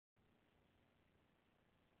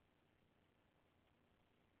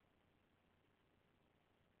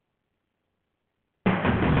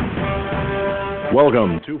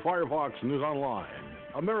Welcome to Firefoxnews Online,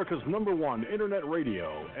 America's #1 internet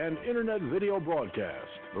radio and internet video broadcast.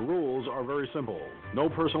 The rules are very simple. No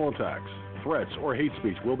personal attacks, threats, or hate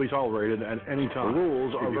speech will be tolerated at any time. The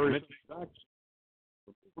rules are very simple.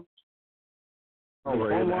 The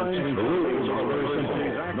rules are very simple.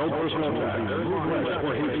 No personal attacks, threats,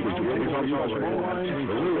 or hate speech will be tolerated.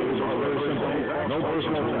 The rules are very simple. No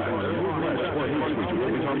personal attacks, threats, or hate speech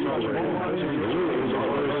will be tolerated. The rules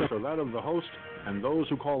are very simple. That of the host and those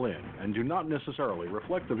who call in, and do not necessarily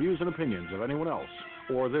reflect the views and opinions of anyone else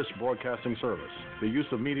or this broadcasting service. The use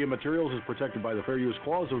of media materials is protected by the Fair Use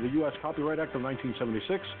Clause of the U.S. Copyright Act of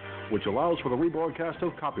 1976, which allows for the rebroadcast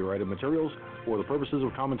of copyrighted materials for the purposes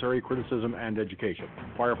of commentary, criticism, and education.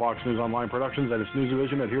 Firefox News Online Productions and its news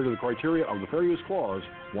division adhere to the criteria of the Fair Use Clause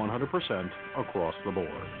 100% across the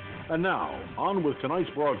board. And now, on with tonight's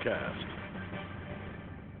broadcast.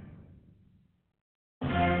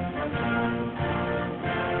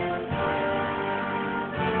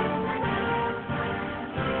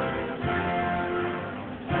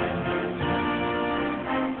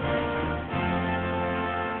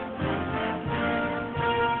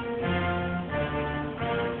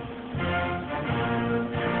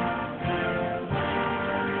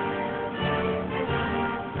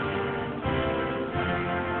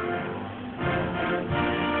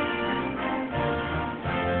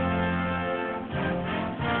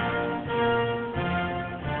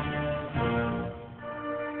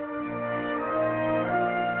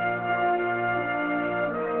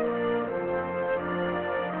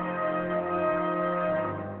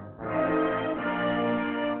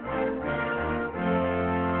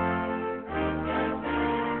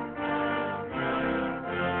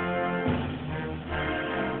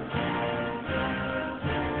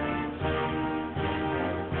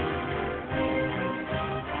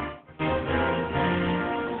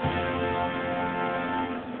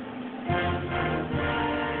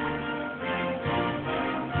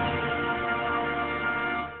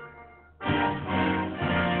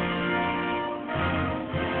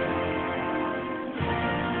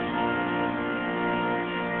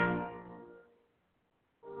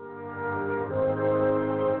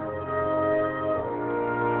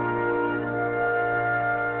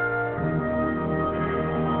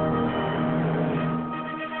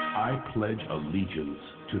 Pledge allegiance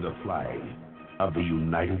to the flag of the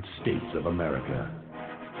United States of America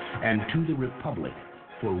and to the republic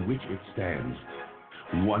for which it stands,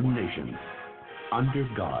 one nation, under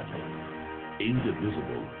God,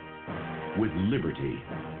 indivisible, with liberty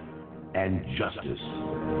and justice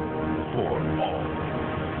for all.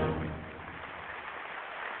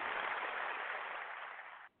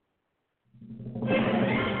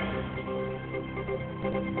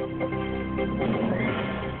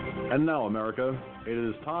 And now, America, it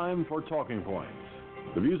is time for Talking Points.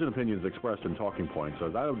 The views and opinions expressed in Talking Points are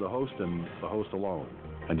that of the host and the host alone,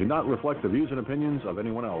 and do not reflect the views and opinions of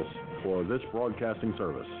anyone else or this broadcasting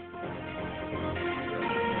service.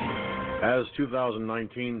 As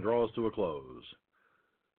 2019 draws to a close,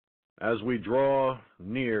 as we draw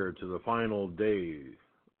near to the final day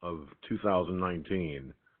of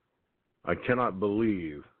 2019, I cannot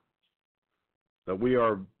believe that we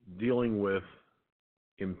are dealing with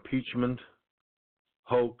impeachment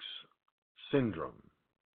hoax syndrome.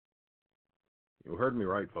 You heard me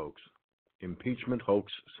right, folks. Impeachment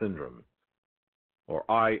hoax syndrome, or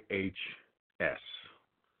IHS.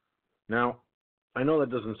 Now, I know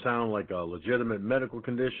that doesn't sound like a legitimate medical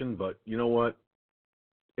condition, but you know what?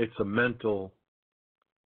 It's a mental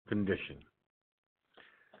condition.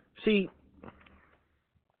 See,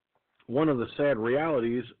 one of the sad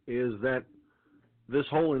realities is that this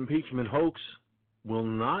whole impeachment hoax will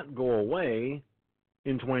not go away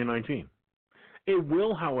in 2019. It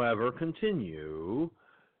will, however, continue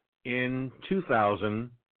in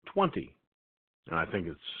 2020. And I think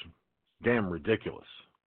it's damn ridiculous.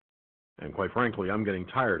 And quite frankly, I'm getting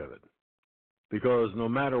tired of it. Because no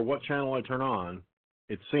matter what channel I turn on,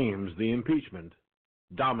 it seems the impeachment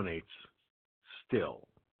dominates still.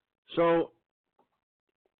 So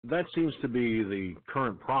that seems to be the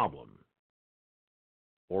current problem.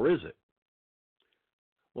 Or is it?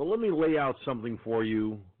 Well, let me lay out something for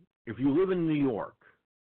you. If you live in New York,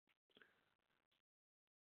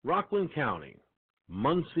 Rockland County,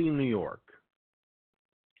 Muncie, New York,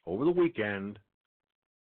 over the weekend,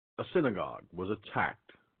 a synagogue was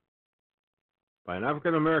attacked by an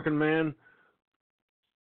African-American man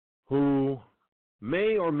who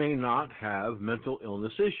may or may not have mental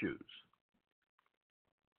illness issues.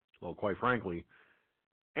 Well, quite frankly,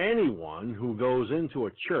 anyone who goes into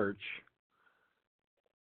a church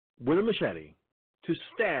with a machete to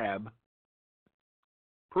stab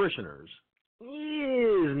parishioners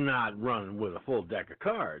is not running with a full deck of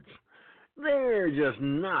cards. They're just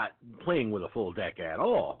not playing with a full deck at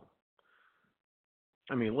all.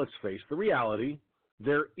 I mean, let's face the reality.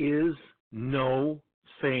 There is no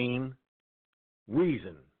sane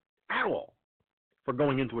reason at all for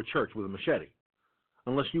going into a church with a machete,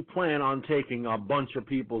 unless you plan on taking a bunch of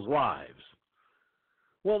people's lives.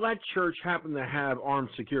 Well, that church happened to have armed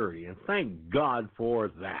security, and thank God for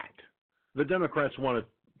that. The Democrats want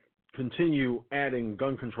to continue adding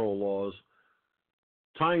gun control laws,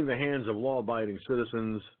 tying the hands of law-abiding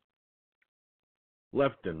citizens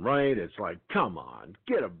left and right. It's like, come on,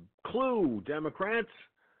 get a clue, Democrats.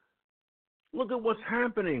 Look at what's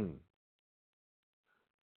happening.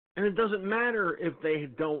 And it doesn't matter if they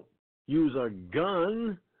don't use a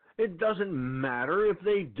gun. It doesn't matter if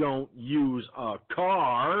they don't use a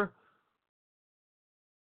car.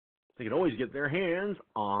 They can always get their hands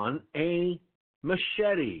on a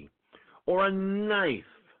machete or a knife.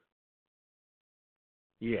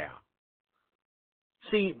 Yeah.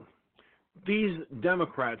 See, these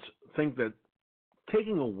Democrats think that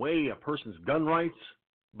taking away a person's gun rights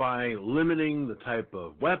by limiting the type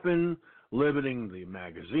of weapon, limiting the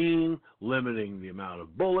magazine, limiting the amount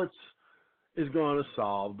of bullets, is going to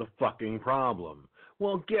solve the fucking problem.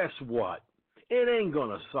 Well, guess what? It ain't going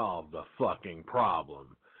to solve the fucking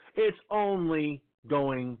problem. It's only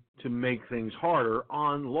going to make things harder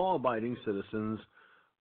on law-abiding citizens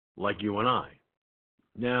like you and I.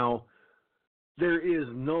 Now, there is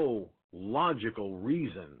no logical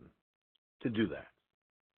reason to do that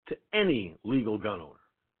to any legal gun owner.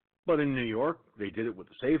 But in New York, they did it with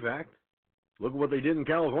the SAFE Act. Look at what they did in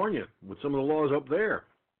California with some of the laws up there.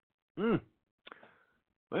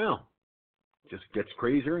 Well, it just gets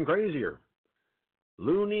crazier and crazier.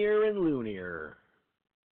 Loonier and loonier.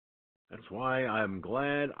 That's why I'm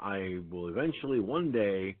glad I will eventually one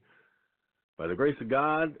day, by the grace of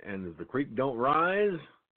God, and if the creek don't rise,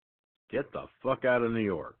 get the fuck out of New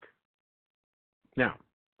York. Now,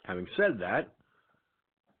 having said that,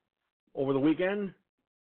 over the weekend,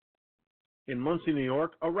 in Muncie, New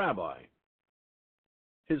York, a rabbi,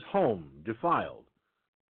 his home defiled.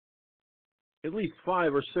 At least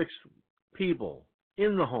 5 or 6 people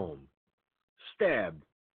in the home, stabbed.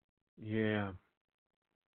 Yeah,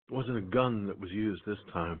 it wasn't a gun that was used this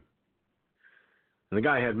time. And the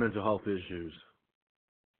guy had mental health issues.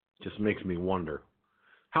 Just makes me wonder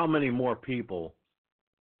how many more people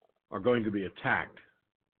are going to be attacked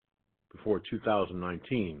before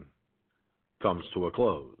 2019 comes to a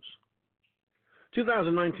close.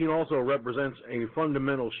 2019 also represents a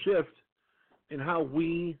fundamental shift in how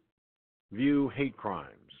we view hate crimes,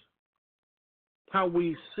 how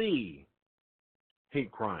we see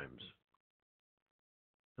hate crimes,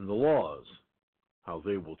 and the laws, how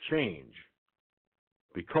they will change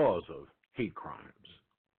because of hate crimes.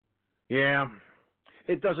 Yeah,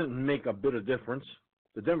 it doesn't make a bit of difference.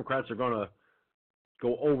 The Democrats are going to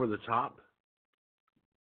go over the top.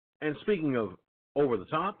 And speaking of over the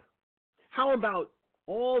top, how about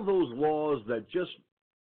all those laws that just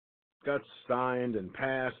got signed and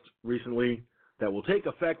passed recently that will take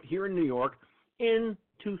effect here in New York in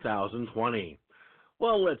 2020?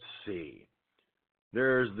 Well, let's see.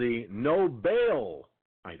 There's the no bail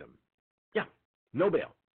item. Yeah, no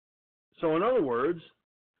bail. So in other words,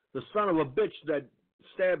 the son of a bitch that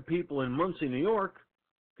stabbed people in Muncie, New York,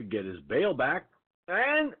 could get his bail back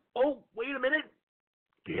and, oh, wait a minute,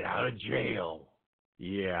 get out of jail.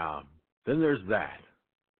 Yeah, then there's that.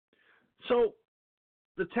 So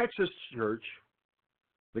the Texas church,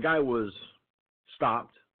 the guy was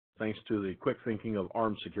stopped thanks to the quick thinking of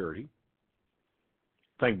armed security.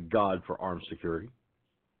 Thank God for armed security.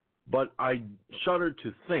 But I shudder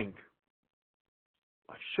to think,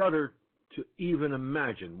 I shudder to even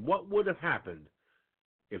imagine what would have happened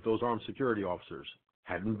if those armed security officers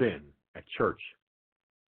hadn't been at church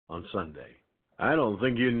on Sunday. I don't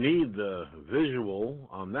think you need the visual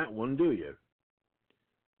on that one, do you?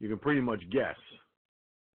 You can pretty much guess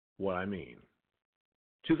what I mean.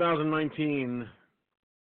 2019,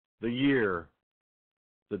 the year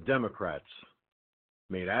the Democrats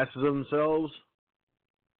made asses of themselves,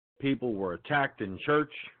 people were attacked in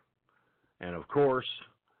church, and of course,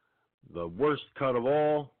 the worst cut of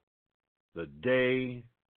all, the day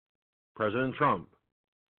President Trump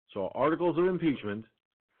saw articles of impeachment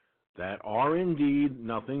that are indeed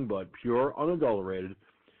nothing but pure, unadulterated,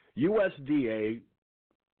 USDA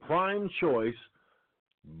prime choice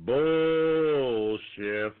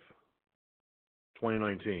bullshit.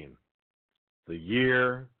 2019, the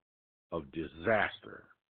year of disaster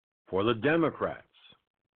for the Democrats.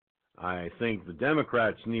 I think the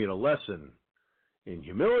Democrats need a lesson In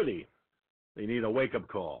humility, they need a wake-up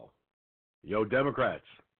call. Yo, Democrats,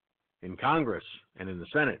 in Congress and in the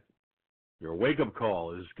Senate, your wake-up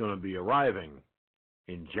call is going to be arriving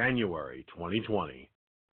in January 2020.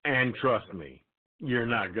 And trust me, you're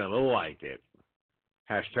not going to like it.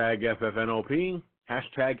 Hashtag FFNOP,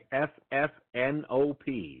 hashtag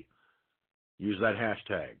FFNOP. Use that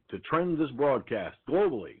hashtag to trend this broadcast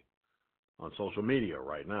globally on social media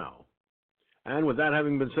right now. And with that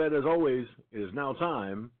having been said, as always, it is now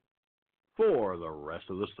time for the rest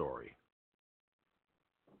of the story.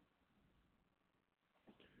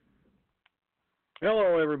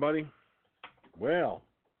 Hello, everybody. Well,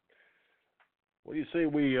 what do you say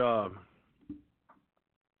we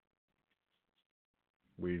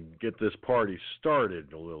get this party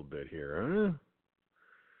started a little bit here, huh?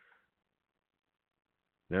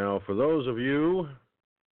 Now, for those of you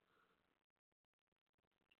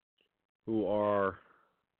who are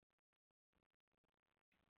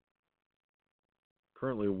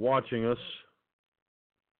currently watching us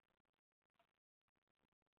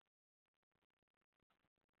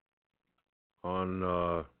on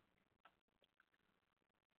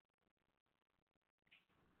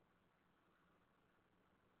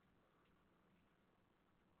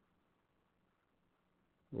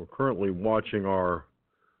we're currently watching our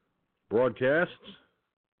broadcasts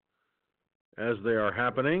as they are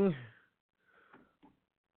happening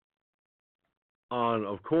on,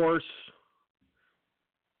 of course,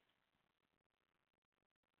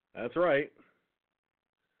 that's right,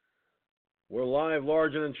 we're live,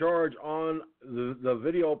 large, and in charge on the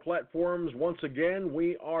video platforms. Once again,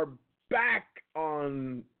 we are back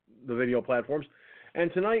on the video platforms.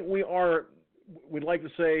 And tonight we'd like to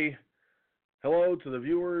say hello to the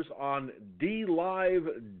viewers on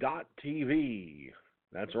DLive.tv.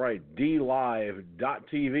 That's right,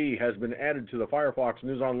 DLive.tv has been added to the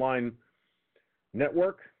Firefoxnews Online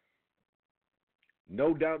network.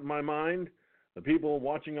 No doubt in my mind, the people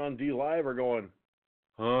watching on DLive are going,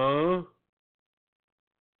 huh?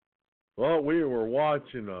 Well, we were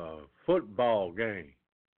watching a football game.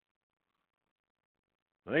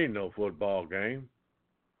 Ain't no football game.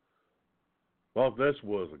 Well, this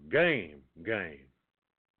was a game.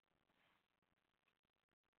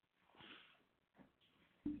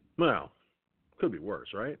 Well, could be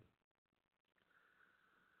worse, right?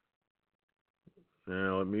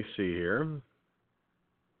 Now, let me see here.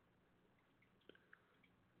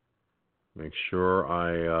 Make sure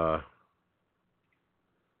I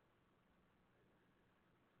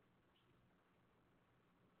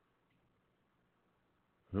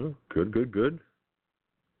good.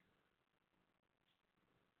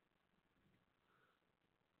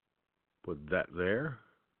 Put that there.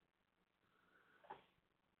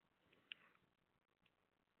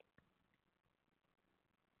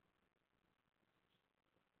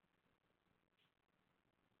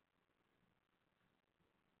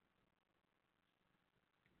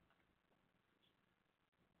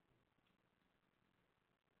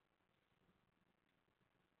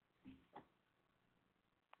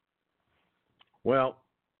 Well,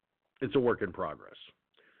 it's a work in progress.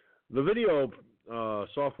 The video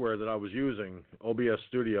software that I was using, OBS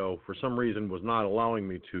Studio, for some reason was not allowing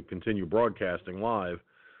me to continue broadcasting live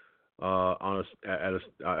as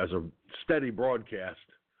a steady broadcast,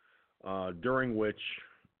 during which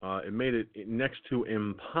it made it next to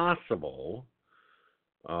impossible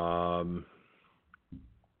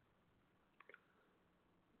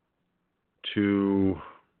to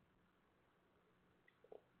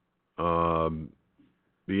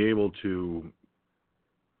be able to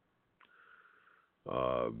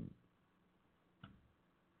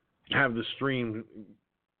have the stream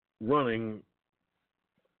running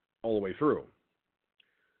all the way through.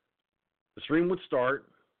 The stream would start,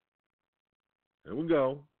 it would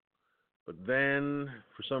go, but then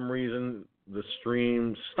for some reason the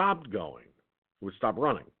stream stopped going. It would stop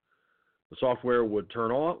running. The software would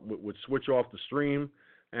turn off, would switch off the stream,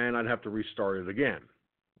 and I'd have to restart it again.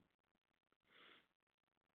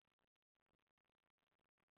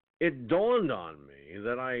 It dawned on me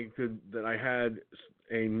that I had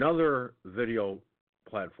another video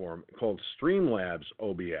platform called Streamlabs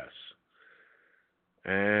OBS.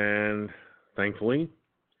 And thankfully,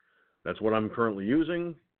 that's what I'm currently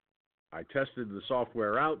using. I tested the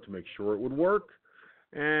software out to make sure it would work.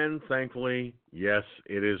 And thankfully, yes,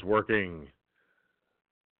 it is working.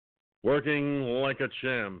 Working like a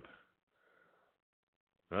champ.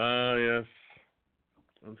 Yes.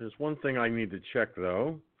 There's one thing I need to check,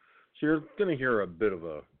 though. So you're going to hear a bit of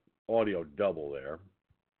a audio double there.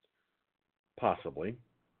 Possibly.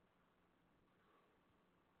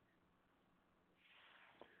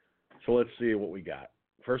 So So let's see what we got.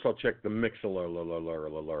 First, I'll check the mixer.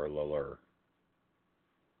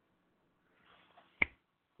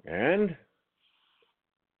 And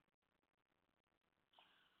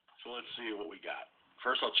so let's see what we got.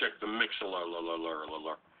 First, I'll check the mixer.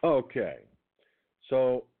 Okay.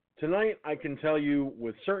 So tonight, I can tell you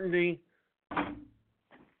with certainty,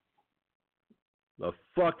 the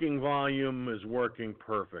fucking volume is working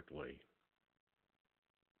perfectly.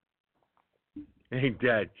 Ain't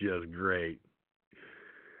that just great?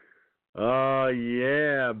 Oh,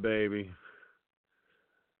 yeah, baby.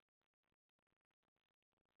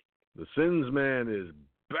 The Sins Man is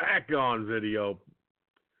back on video.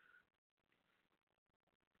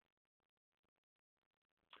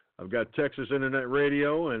 I've got Texas Internet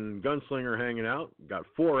Radio and Gunslinger hanging out. Got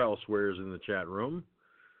 4 elsewheres in the chat room.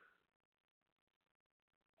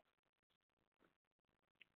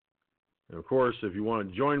 And of course, if you want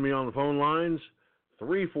to join me on the phone lines,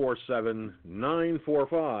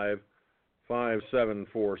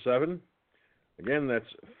 347-945-5747. Again, that's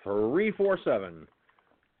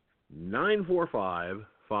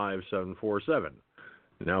 347-945-5747.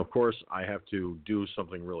 Now, of course, I have to do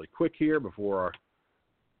something really quick here before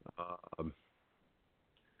I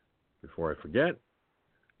forget,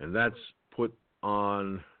 and that's put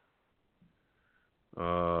on.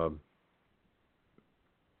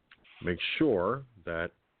 Make sure that.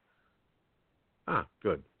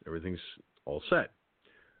 Good. Everything's all set.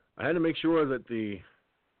 I had to make sure that the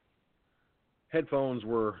headphones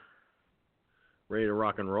were ready to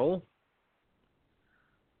rock and roll.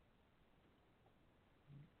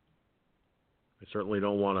 I certainly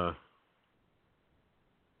don't want to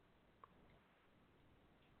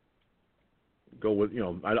go with,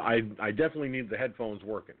 I definitely need the headphones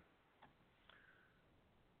working.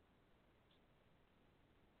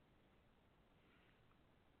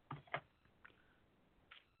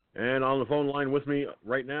 And on the phone line with me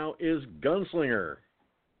right now is Gunslinger.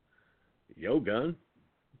 Yo, Gun.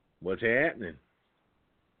 What's happening?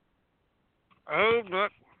 Oh,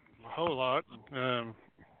 not a whole lot.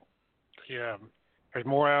 Yeah, there's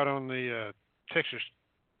more out on the Texas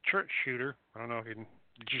church shooter. I don't know if you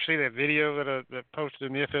did you see that video that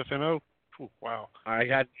posted in the FFNO? Ooh, wow. I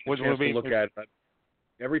had a chance to look at it.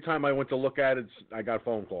 Every time I went to look at it, I got a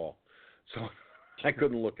phone call. So I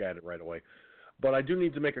couldn't look at it right away. But I do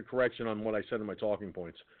need to make a correction on what I said in my talking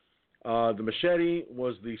points. The machete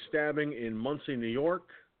was the stabbing in Muncie, New York,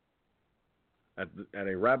 at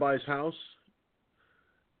a rabbi's house.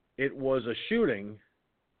 It was a shooting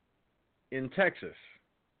in Texas,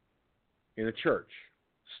 in a church,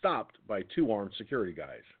 stopped by 2 armed security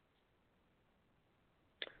guys.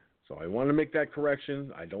 So I want to make that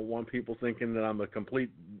correction. I don't want people thinking that I'm a complete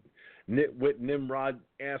nitwit, Nimrod,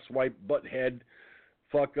 asswipe, butthead,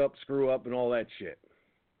 fuck up, screw up, and all that shit.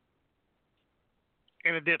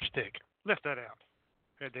 And a dipstick. Left that out.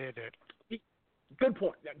 Had to add that. Good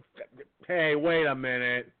point. Hey, wait a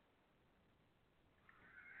minute.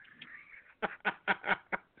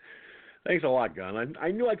 Thanks a lot, Gun.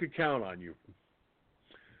 I knew I could count on you.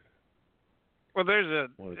 Well, there's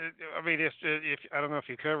if I don't know if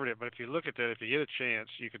you covered it, but if you look at that, if you get a chance,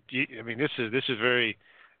 this is very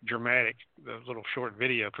dramatic. The little short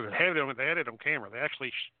video, because they had it on camera. They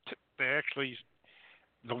actually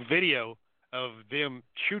the video of them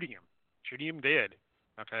shooting him dead.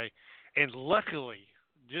 Okay, and luckily,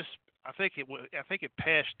 I think it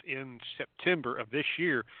passed in September of this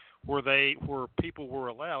year, where people were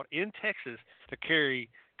allowed in Texas to carry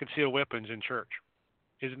concealed weapons in church.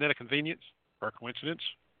 Isn't that a convenience or a coincidence?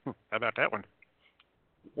 How about that one?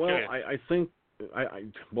 Well, I think.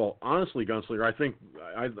 Well, honestly, Gunslinger, I think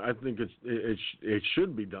it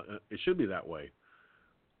should be done. It should be that way.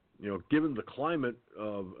 Given the climate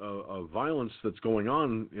of violence that's going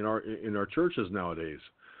on in our churches nowadays.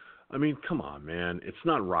 I mean, come on, man. It's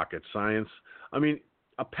not rocket science. I mean,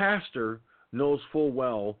 a pastor knows full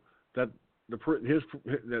well that the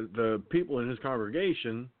people in his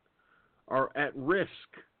congregation are at risk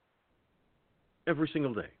every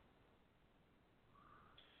single day.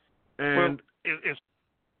 And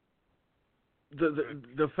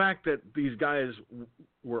the fact that these guys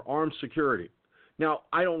were armed security. Now,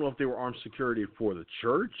 I don't know if they were armed security for the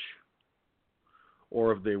church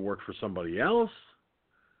or if they worked for somebody else,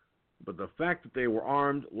 but the fact that they were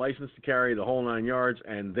armed, licensed to carry, the whole 9 yards,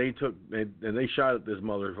 and they shot at this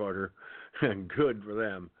motherfucker, good for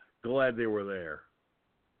them. Glad they were there.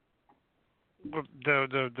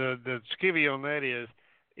 The skivvy on that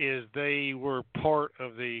is they were part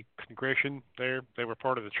of the congregation there. They were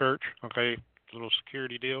part of the church. Okay, little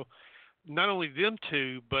security deal. Not only them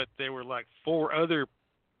two, but there were like 4 other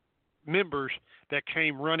members that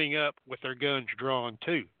came running up with their guns drawn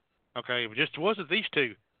too. Okay, it just wasn't these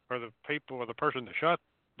two or the people or the person that shot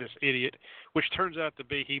this idiot, which turns out to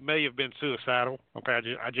be he may have been suicidal. Okay,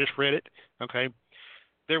 I just read it. Okay,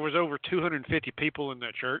 there was over 250 people in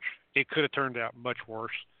that church. It could have turned out much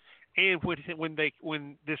worse. And when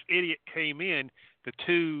this idiot came in, the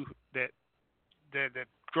two that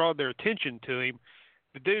drawed their attention to him,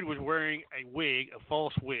 the dude was wearing a wig, a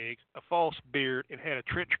false beard, and had a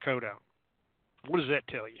trench coat on. What does that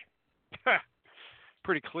tell you?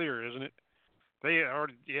 Pretty clear, isn't it? They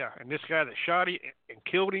already, yeah. And this guy that shot him and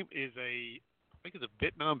killed him is I think he's a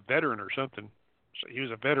Vietnam veteran or something. So he was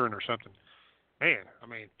a veteran or something. Man, I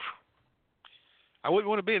mean, I wouldn't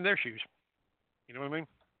want to be in their shoes. You know what I mean?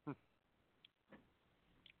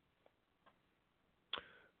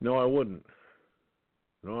 No, I wouldn't.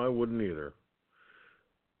 No, I wouldn't either.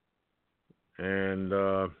 And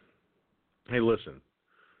hey, listen.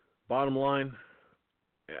 Bottom line,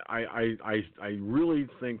 I really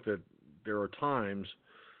think that there are times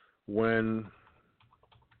when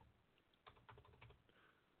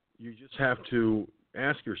you just have to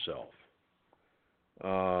ask yourself,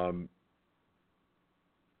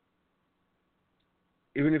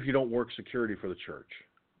 even if you don't work security for the church,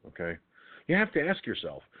 okay, you have to ask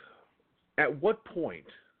yourself, at what point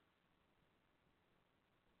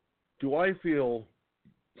do I feel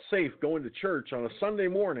safe going to church on a Sunday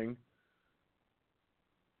morning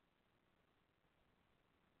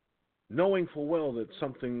knowing full well that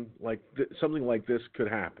something like this could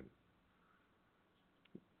happen?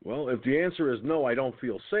 Well, if the answer is no, I don't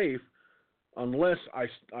feel safe unless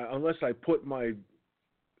I put my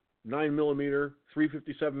 9mm,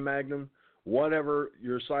 357 Magnum, whatever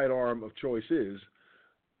your sidearm of choice is,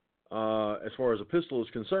 as far as a pistol is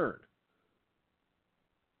concerned.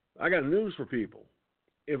 I got news for people.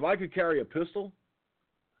 If I could carry a pistol,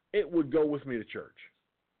 it would go with me to church.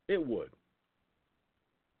 It would.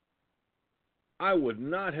 I would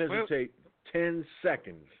not hesitate 10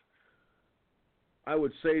 seconds. I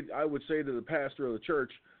would say to the pastor of the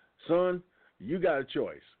church, son, you got a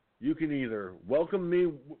choice. You can either welcome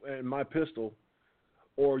me and my pistol,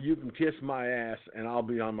 or you can kiss my ass, and I'll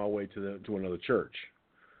be on my way to another church.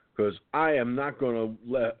 Because I am not going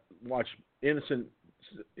to watch innocent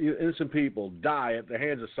people die at the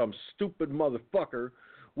hands of some stupid motherfucker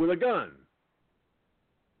with a gun.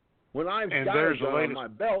 When I've got a gun on my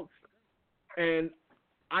belt, and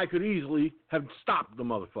I could easily have stopped the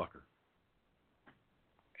motherfucker.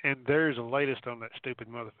 And there's the latest on that stupid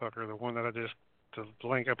motherfucker, the one that the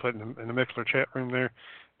link I put in the Mixler chat room there.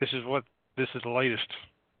 This is the latest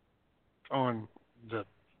on the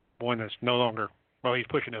one that's no longer, well, he's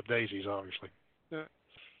pushing up daisies, obviously.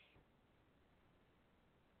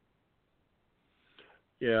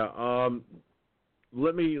 Yeah.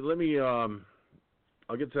 Let me.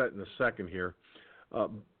 I'll get to that in a second here.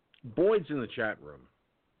 Boyd's in the chat room,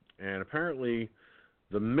 and apparently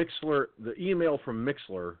the email from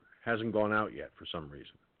Mixler hasn't gone out yet for some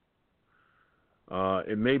reason.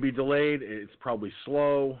 It may be delayed. It's probably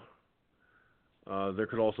slow. There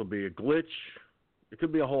could also be a glitch. It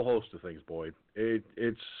could be a whole host of things, Boyd.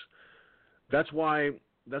 That's why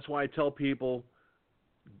I tell people,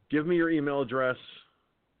 give me your email address,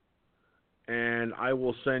 and I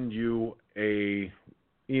will send you a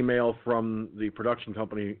email from the production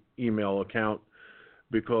company email account,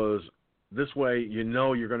 because this way you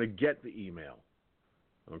know you're going to get the email,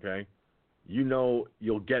 okay? You know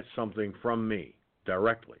you'll get something from me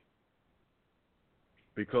directly.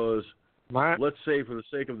 Because let's say for the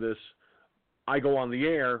sake of this, I go on the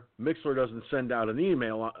air, Mixler doesn't send out an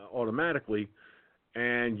email automatically,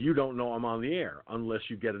 and you don't know I'm on the air unless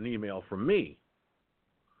you get an email from me.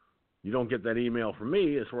 You don't get that email from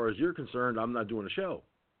me, as far as you're concerned, I'm not doing a show.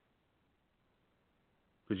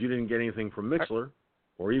 Because you didn't get anything from Mixler,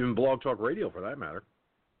 or even Blog Talk Radio for that matter.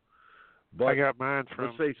 But I got mine from,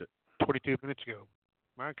 let's face it, 22 minutes ago.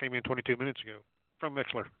 Mine came in 22 minutes ago from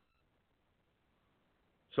Mixler.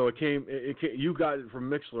 So it came. You got it from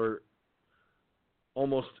Mixler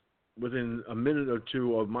almost within a minute or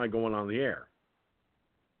two of my going on the air.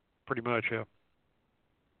 Pretty much, yeah.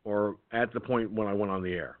 Or at the point when I went on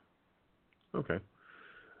the air. Okay.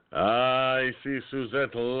 I see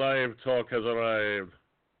Suzette Live Talk has arrived.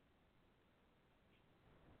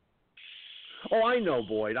 Oh, I know,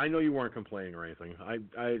 Boyd. I know you weren't complaining or anything.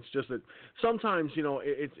 It's just that sometimes,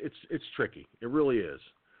 it's tricky. It really is.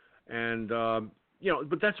 And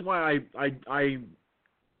but that's why I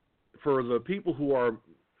for the people who are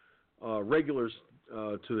regulars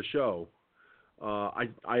to the show,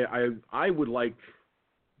 I would like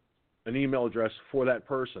an email address for that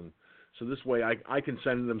person, So this way I can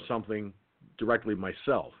send them something directly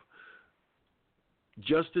myself.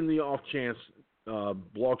 Just in the off chance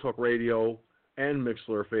Blog Talk Radio and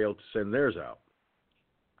Mixlr failed to send theirs out.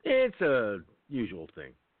 It's a usual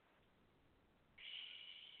thing.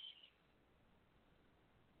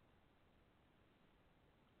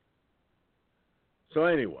 So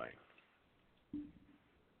anyway,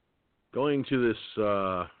 going to this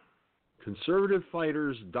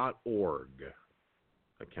conservativefighters.org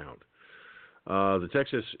account. The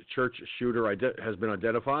Texas church shooter has been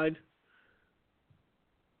identified.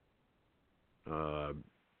 Let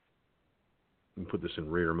me put this in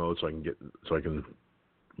reader mode so I can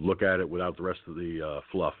look at it without the rest of the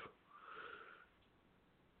fluff.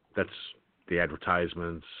 That's the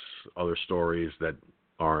advertisements, other stories that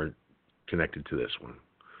aren't connected to this one.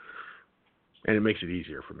 And it makes it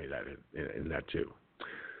easier for me in that too.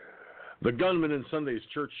 The gunman in Sunday's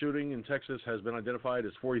church shooting in Texas has been identified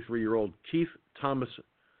as 43-year-old Keith Thomas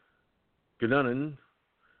Gununnan.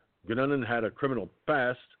 Gununnan had a criminal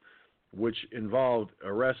past which involved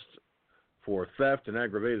arrest for theft and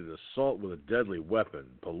aggravated assault with a deadly weapon.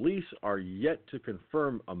 Police are yet to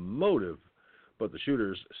confirm a motive, but the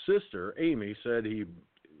shooter's sister, Amy, said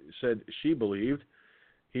she believed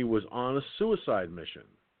he was on a suicide mission.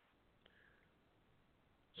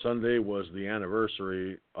 Sunday was the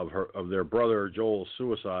anniversary of their brother Joel's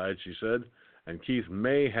suicide, she said, and Keith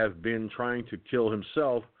may have been trying to kill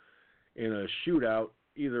himself in a shootout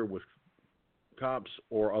either with cops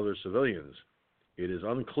or other civilians. It is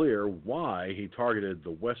unclear why he targeted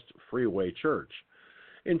the West Freeway Church.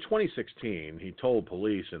 In 2016, he told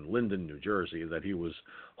police in Linden, New Jersey, that he was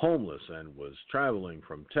homeless and was traveling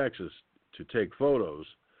from Texas to take photos.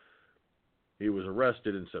 He was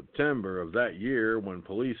arrested in September of that year when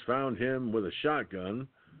police found him with a shotgun,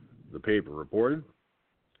 the paper reported.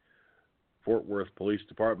 Fort Worth Police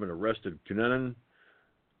Department arrested Gununnan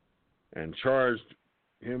and charged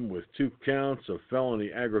him with 2 counts of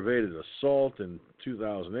felony aggravated assault in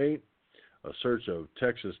 2008. A search of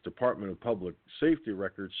Texas Department of Public Safety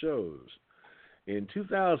records shows. In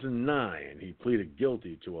 2009, he pleaded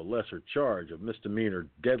guilty to a lesser charge of misdemeanor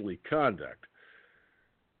deadly conduct.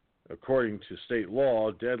 According to state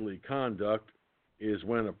law, deadly conduct is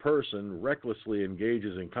when a person recklessly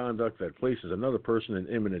engages in conduct that places another person in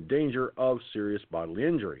imminent danger of serious bodily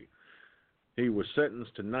injury. He was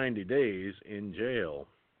sentenced to 90 days in jail.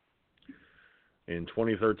 In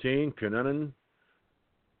 2013, Gununnan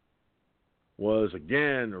was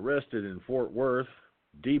again arrested in Fort Worth.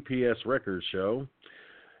 DPS records show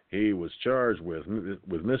he was charged with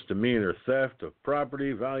misdemeanor theft of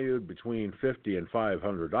property valued between $50 and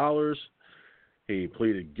 $500. He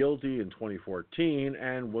pleaded guilty in 2014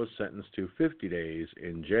 and was sentenced to 50 days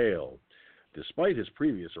in jail. Despite his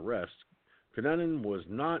previous arrest, Gununnan was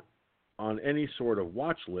not on any sort of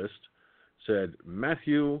watch list, said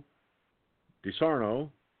Matthew DiSarno,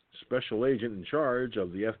 special agent in charge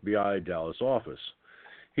of the FBI Dallas office.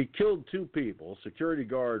 He killed 2 people, security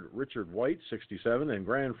guard Richard White, 67, and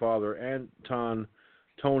grandfather Anton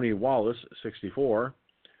Tony Wallace, 64,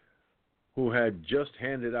 who had just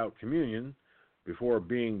handed out communion before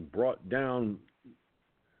being brought down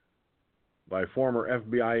by former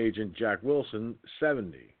FBI agent Jack Wilson,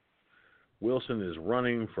 70. Wilson is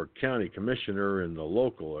running for county commissioner in the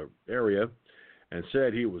local area and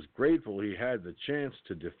said he was grateful he had the chance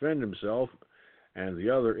to defend himself and the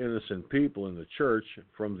other innocent people in the church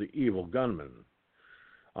from the evil gunman.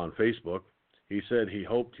 On Facebook, he said he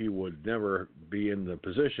hoped he would never be in the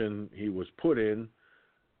position he was put in,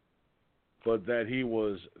 but that he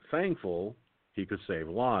was thankful he could save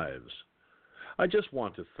lives. I just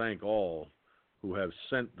want to thank all who have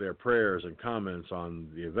sent their prayers and comments on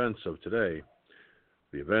the events of today.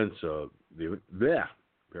 The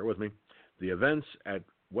events at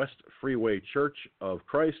West Freeway Church of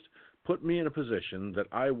Christ put me in a position that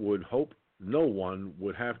I would hope no one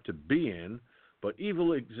would have to be in, but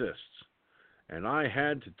evil exists, and I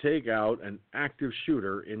had to take out an active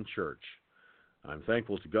shooter in church. I'm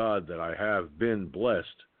thankful to God that I have been blessed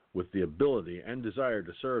with the ability and desire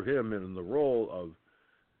to serve Him in the role of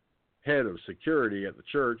head of security at the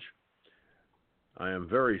church. I am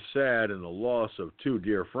very sad in the loss of 2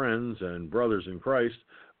 dear friends and brothers in Christ,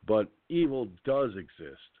 but evil does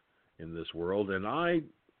exist in this world, and I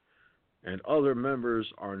and other members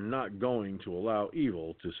are not going to allow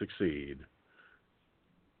evil to succeed.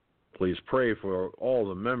 Please pray for all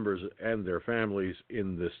the members and their families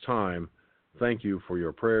in this time. Thank you for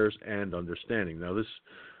your prayers and understanding. Now, this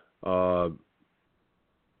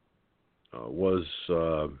was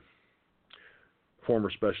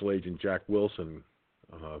former Special Agent Jack Wilson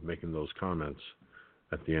making those comments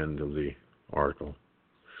at the end of the article.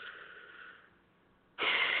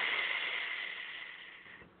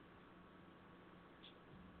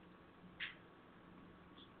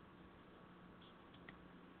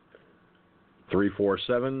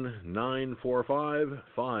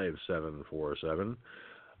 (347-945-5747).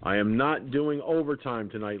 I am not doing overtime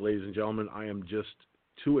tonight, ladies and gentlemen. I am just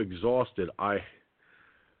too exhausted. I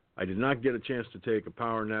did not get a chance to take a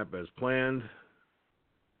power nap as planned.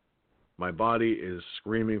 My body is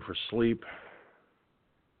screaming for sleep.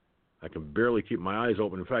 I can barely keep my eyes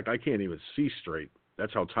open. In fact, I can't even see straight.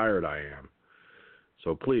 That's how tired I am.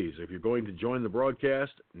 So please, if you're going to join the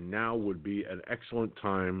broadcast, now would be an excellent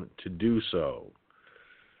time to do so.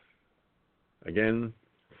 Again,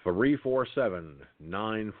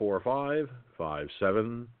 347-945-5747.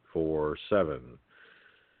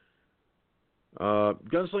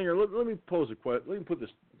 Gunslinger, let me pose a question. Let me put this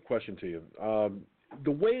question to you.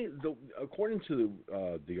 According to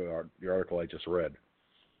the article I just read,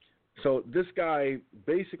 so this guy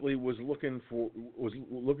basically was looking for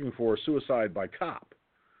suicide by cop.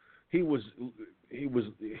 He was.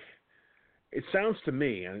 It sounds to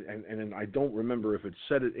me, and I don't remember if it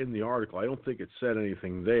said it in the article. I don't think it said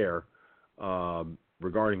anything there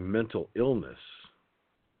regarding mental illness.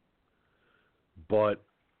 But,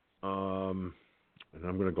 and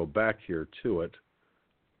I'm going to go back here to it.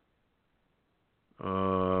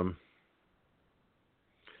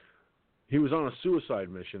 He was on a suicide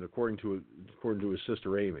mission, according to his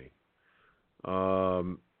sister Amy.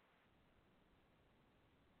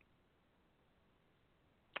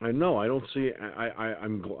 I know I don't see.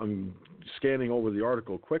 I'm scanning over the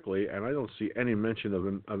article quickly, and I don't see any mention of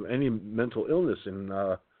any mental illness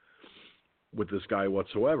with this guy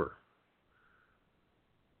whatsoever.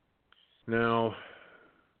 Now,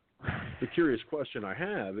 the curious question I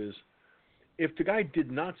have is, if the guy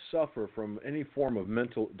did not suffer from any form of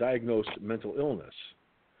diagnosed mental illness,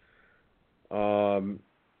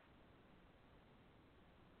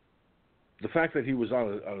 the fact that he was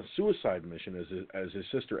on a suicide mission, as his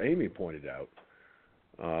sister Amy pointed out,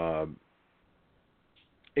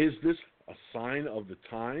 is this a sign of the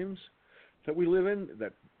times that we live in,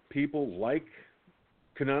 that people like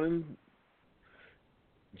Cunanan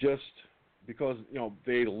just because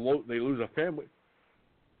they lose a family?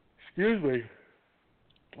 Excuse me.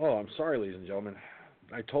 Oh, I'm sorry, ladies and gentlemen.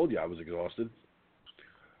 I told you I was exhausted.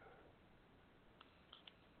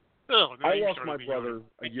 Oh, I lost my brother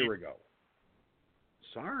a year ago.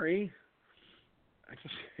 Sorry.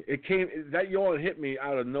 That yawn hit me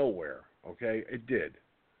out of nowhere, okay? It did.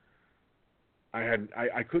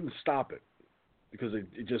 I couldn't stop it because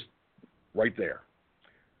it just right there.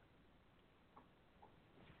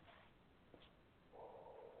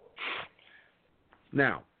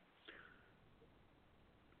 Now,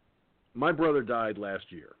 my brother died last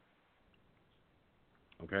year,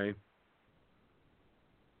 okay?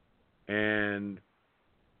 And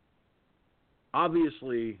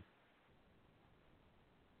obviously,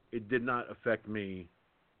 it did not affect me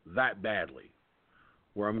that badly,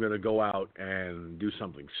 where I'm going to go out and do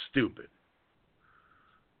something stupid.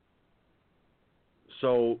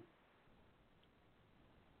 So,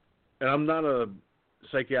 and I'm not a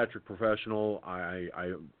psychiatric professional.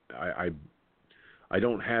 I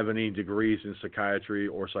don't have any degrees in psychiatry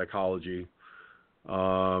or psychology.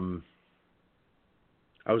 I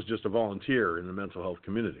was just a volunteer in the mental health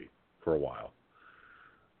community for a while.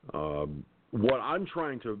 What I'm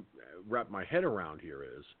trying to wrap my head around here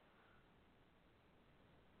is,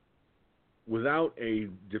 without a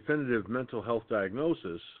definitive mental health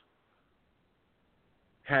diagnosis,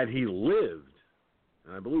 had he lived,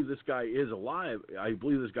 and I believe this guy is alive, I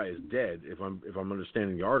believe this guy is dead, if I'm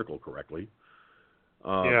understanding the article correctly.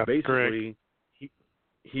 Basically, correct.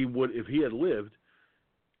 he would, if he had lived,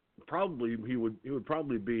 he would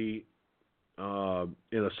probably be in a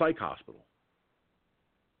psych hospital,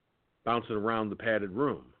 bouncing around the padded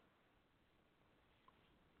room.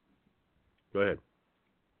 Go ahead.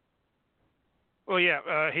 Well,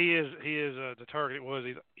 yeah, he is the target was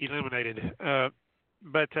eliminated.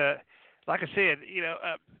 But like I said,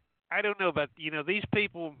 I don't know about these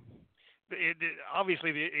people.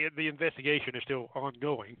 Obviously, the investigation is still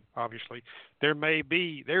ongoing. Obviously, there might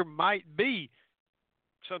be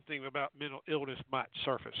something about mental illness might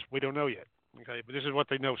surface. We don't know yet. Okay, but this is what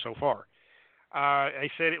they know so far.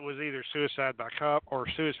 They said it was either suicide by cop or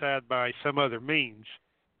suicide by some other means,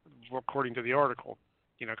 according to the article.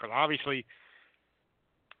 Because obviously,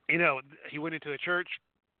 he went into a church,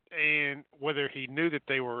 and whether he knew that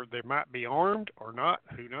they might be armed or not,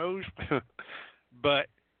 who knows? But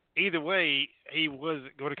either way, he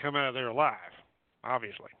wasn't going to come out of there alive,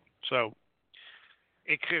 obviously. So,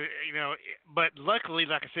 it could, but luckily,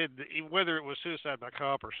 like I said, whether it was suicide by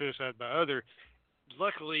cop or suicide by other,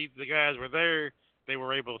 luckily the guys were there. They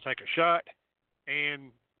were able to take a shot,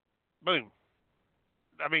 and boom.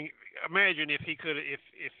 I mean, imagine if he could,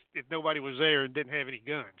 if nobody was there and didn't have any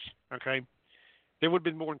guns. Okay, there would have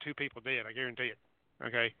been more than 2 people dead. I guarantee it.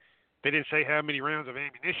 Okay, they didn't say how many rounds of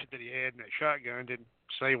ammunition that he had in that shotgun. Didn't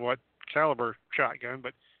say what caliber shotgun,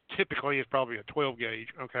 but typically it's probably a 12 gauge.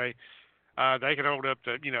 Okay, they could hold up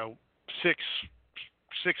to six,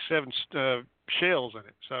 7 shells in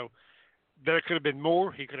it. So there could have been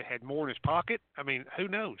more. He could have had more in his pocket. I mean, who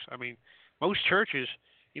knows? I mean, most churches,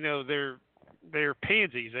 they're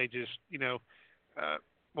pansies. They just,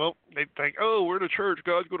 they think, oh, we're the church.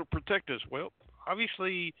 God's going to protect us. Well,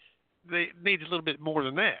 obviously, they need a little bit more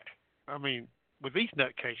than that. I mean, with these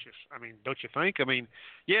nutcases, I mean, don't you think? I mean,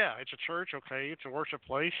 yeah, it's a church, okay, it's a worship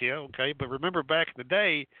place, yeah, okay. But remember back in the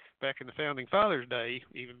day, back in the Founding Fathers' day,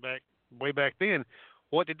 even way back then,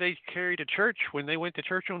 what did they carry to church when they went to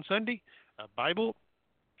church on Sunday? A Bible,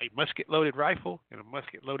 a musket-loaded rifle, and a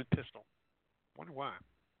musket-loaded pistol. Wonder why.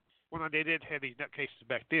 Well, they did have these nutcases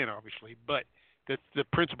back then, obviously, but the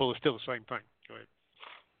principle is still the same thing. Go ahead.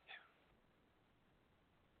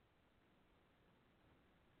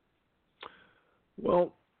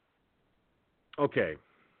 Well, okay.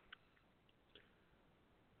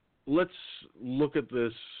 Let's look at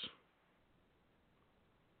this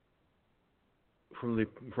from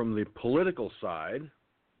the political side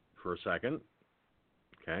for a second.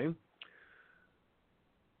 Okay.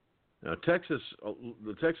 Now,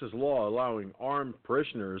 the Texas law allowing armed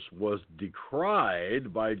parishioners was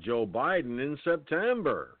decried by Joe Biden in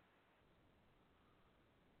September.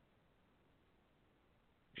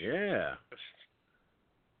 Yeah.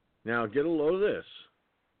 Now, get a load of this.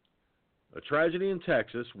 A tragedy in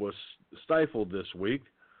Texas was stifled this week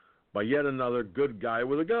by yet another good guy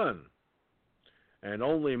with a gun. And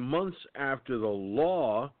only months after the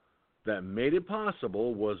law that made it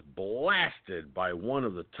possible was blasted by one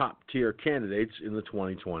of the top-tier candidates in the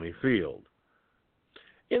 2020 field.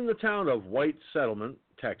 In the town of White Settlement,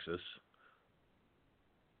 Texas,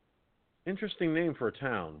 interesting name for a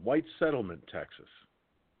town, White Settlement, Texas.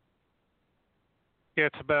 Yeah,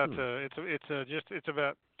 it's about it's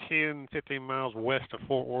about 10, 15 miles west of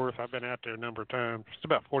Fort Worth. I've been out there a number of times. It's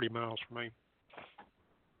about 40 miles from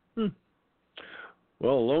me.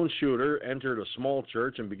 Well, a lone shooter entered a small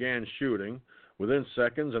church and began shooting. Within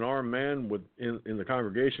seconds, an armed man in the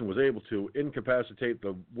congregation was able to incapacitate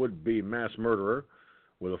the would-be mass murderer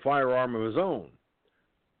with a firearm of his own.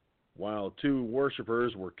 While 2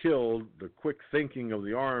 worshipers were killed, the quick thinking of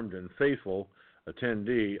the armed and faithful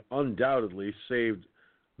attendee undoubtedly saved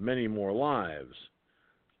many more lives.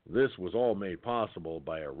 This was all made possible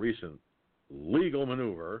by a recent legal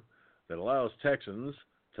maneuver that allows Texans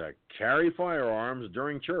to carry firearms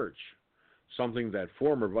during church, something that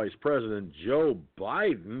former Vice President Joe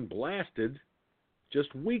Biden blasted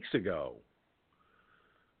just weeks ago.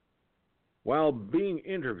 While being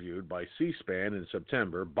interviewed by C-SPAN in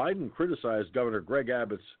September, Biden criticized Governor Greg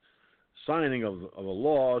Abbott's signing of a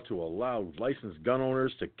law to allow licensed gun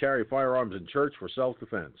owners to carry firearms in church for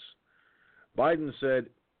self-defense. Biden said,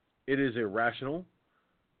 "It is irrational.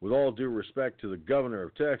 With all due respect to the governor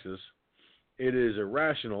of Texas, it is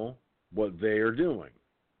irrational what they are doing."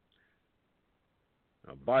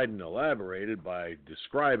 Now, Biden elaborated by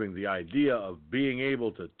describing the idea of being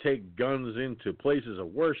able to take guns into places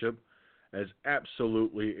of worship as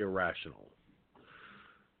absolutely irrational.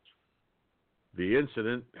 The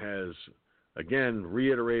incident has again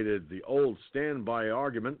reiterated the old standby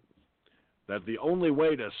argument that the only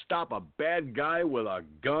way to stop a bad guy with a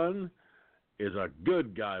gun is a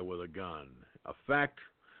good guy with a gun, a fact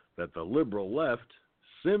that the liberal left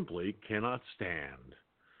simply cannot stand.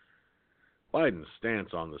 Biden's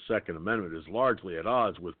stance on the Second Amendment is largely at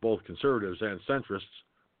odds with both conservatives and centrists,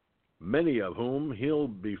 many of whom he'll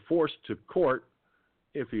be forced to court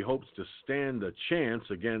if he hopes to stand a chance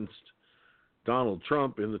against Donald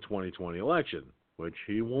Trump in the 2020 election, which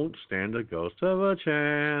he won't stand a ghost of a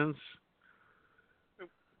chance.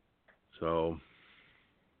 So,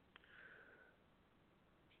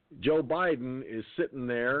 Joe Biden is sitting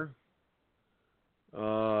there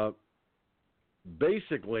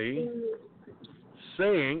basically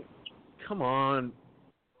saying, come on,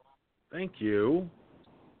 thank you.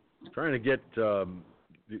 Trying to get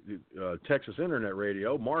Texas Internet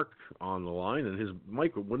Radio, Mark, on the line, and his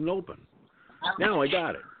mic wouldn't open. Now I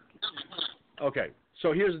got it. Okay,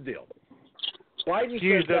 so here's the deal. Biden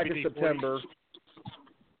said back in September.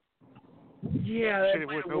 Yeah, that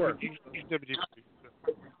might work.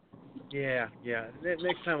 Yeah.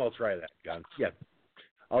 Next time I'll try that, Gun. Yeah.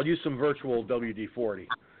 I'll use some virtual WD-40.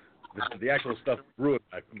 The actual stuff ruined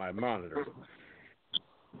my monitor.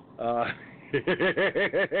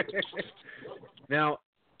 Now,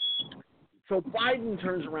 so Biden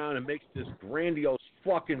turns around and makes this grandiose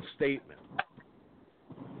fucking statement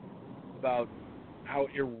about how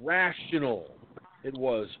irrational it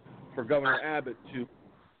was for Governor Abbott to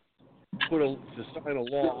sign a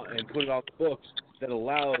law and put it on the books that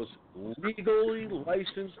allows legally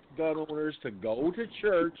licensed gun owners to go to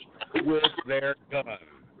church with their gun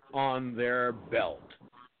on their belt.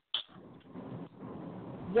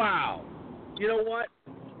 Wow. You know what?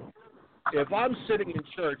 If I'm sitting in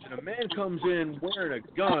church and a man comes in wearing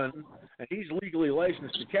a gun and he's legally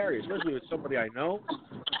licensed to carry, especially with somebody I know,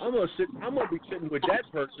 I'm gonna be sitting with that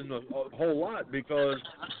person a whole lot, because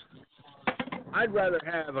I'd rather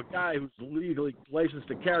have a guy who's legally licensed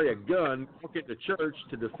to carry a gun walk into church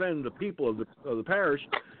to defend the people of the parish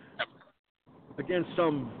against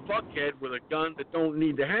some fuckhead with a gun that don't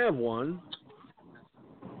need to have one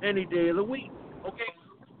any day of the week. Okay?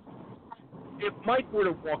 If Mike were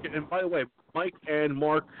to walk in, and by the way, Mike and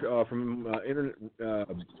Mark from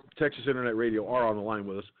Texas Internet Radio are on the line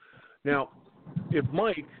with us. Now, if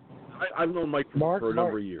Mike, I've known Mike for a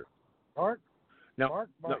number of years. Now,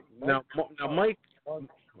 Mike,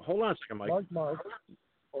 hold on a second, Mike. Mark.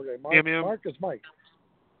 Okay, Mark is Mike.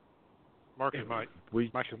 Mark is Mike.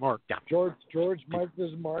 Mike is Mark. Yeah. George, Mike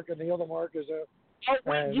is Mark, and the other Mark is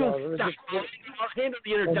I'll handle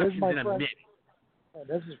the introductions in a minute.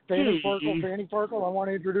 This is Fanny Farkle. I want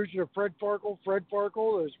to introduce you to Fred Farkle. Fred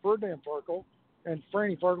Farkle is Ferdinand Farkle, and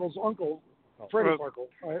Franny Farkle's uncle, Freddie Farkle.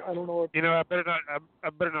 I don't know. I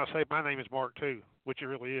better not say my name is Mark too, which it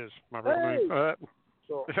really is my real name.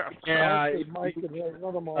 So, yeah, Mike and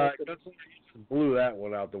another Mark. Blew that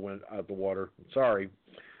one out the water. Sorry,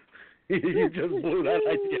 you just blew that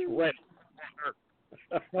idea wet.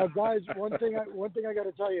 Now, guys, one thing I got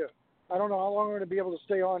to tell you. I don't know how long I'm going to be able to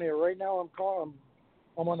stay on here. Right now,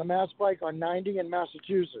 I'm on the Mass Pike on 90 in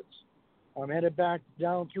Massachusetts. I'm headed back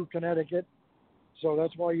down through Connecticut, so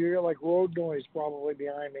that's why you hear like road noise probably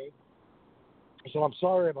behind me. So I'm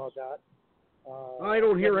sorry about that. I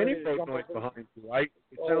don't hear any road noise behind you. It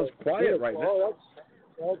sounds quiet right now.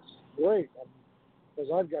 That's great,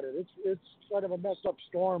 because I've got it. It's kind of a messed up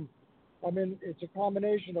storm. I mean, it's a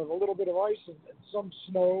combination of a little bit of ice and some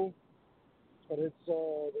snow. But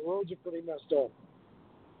the roads are pretty messed up.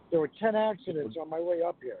 There were 10 accidents on my way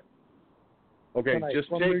up here. Okay, tonight, just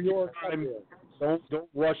from take New York your time. Don't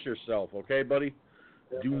rush yourself, okay, buddy?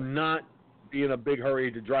 Yeah. Do not be in a big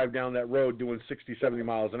hurry to drive down that road doing 60, 70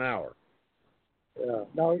 miles an hour. Yeah.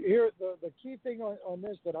 Now, here, the key thing on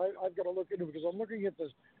this that I've got to look into, because I'm looking at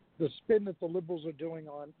the spin that the liberals are doing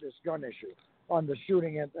on this gun issue, on the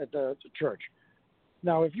shooting at the church.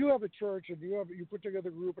 Now, if you have a church and you put together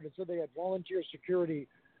a group and it said they had volunteer security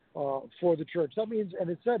for the church, that means, and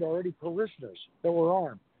it said already parishioners that were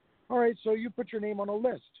armed. All right, so you put your name on a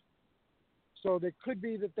list. So it could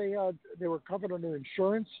be that they were covered under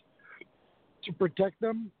insurance to protect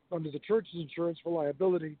them under the church's insurance for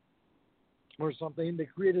liability or something. They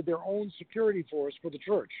created their own security force for the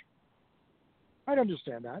church. I'd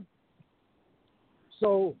understand that.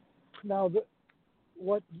 So now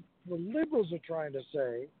what the liberals are trying to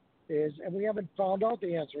say is, and we haven't found out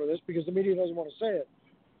the answer to this because the media doesn't want to say it,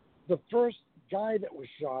 the first guy that was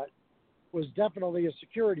shot was definitely a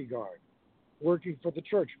security guard working for the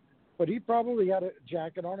church. But he probably had a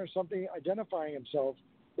jacket on or something identifying himself,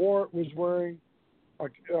 or was wearing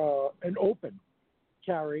an open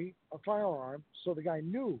carry, a firearm, so the guy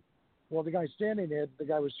knew. Well, the guy standing there, the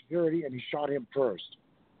guy was security, and he shot him first.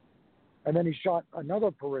 And then he shot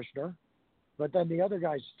another parishioner. But then the other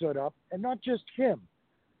guy stood up, and not just him.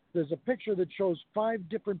 There's a picture that shows 5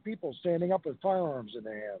 different people standing up with firearms in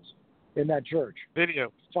their hands in that church.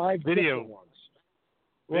 5 different ones.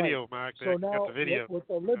 Video, Mike. So now, the video. what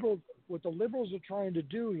the liberals are trying to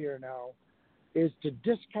do here now is to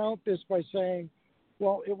discount this by saying,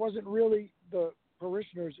 well, it wasn't really the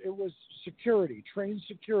parishioners, it was security, trained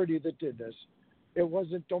security that did this. It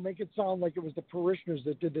wasn't. Don't make it sound like it was the parishioners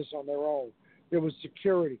that did this on their own. It was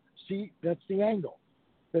security. See, that's the angle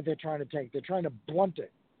that they're trying to take. They're trying to blunt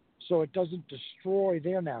it so it doesn't destroy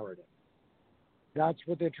their narrative. That's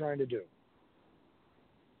what they're trying to do.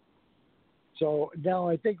 So now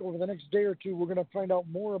I think over the next day or two, we're going to find out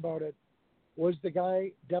more about it. Was the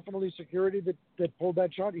guy definitely security that pulled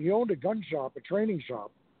that shot? He owned a gun shop, a training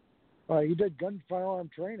shop. He did firearm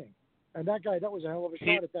training. And that guy, that was a hell of a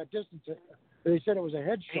shot at that distance. They said it was a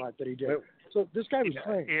headshot that he did. So this guy was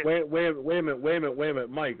trained. Wait a minute,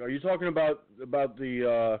 Mike. Are you talking about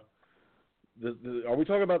the are we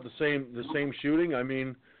talking about the same shooting? I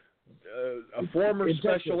mean, a former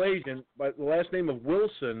special agent by the last name of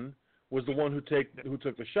Wilson was the one who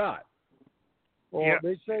took the shot. Well, yeah.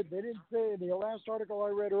 they didn't say in the last article I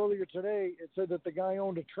read earlier today. It said that the guy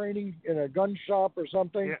owned a training in a gun shop or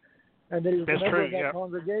something, Yeah. and that he was That's a member true, of that yeah.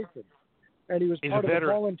 congregation, and he was He's part a of the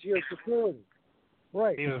veteran. volunteer security.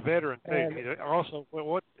 Right. He was a veteran too. And- He also,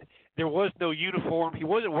 there was no uniform. He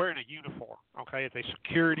wasn't wearing a uniform. Okay, as a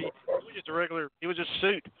security, it was just a regular. It was just a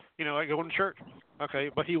suit. Like going to church. Okay,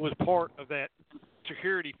 but he was part of that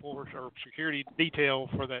security force or security detail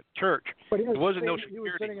for that church. But he was there wasn't no He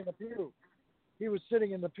was security. sitting in the pew. He was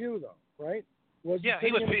sitting in the pew, though, right? Yeah,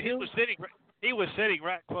 he was sitting. He was sitting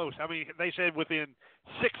right close. I mean, they said within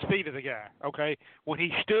 6 feet of the guy. Okay, when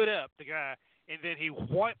he stood up, the guy, and then he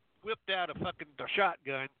whipped out a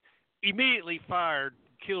shotgun, immediately fired,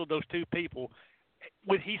 killed those 2 people.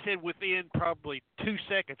 He said within probably 2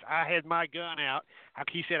 seconds, I had my gun out.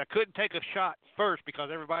 He said I couldn't take a shot first because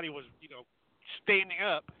everybody was, standing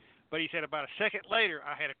up. But he said about a second later,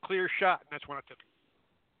 I had a clear shot, and that's when I took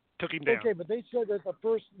him down. Okay, but they said that the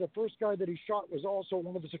first guy that he shot was also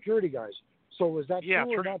one of the security guys. So was that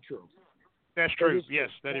true or not true? That's true.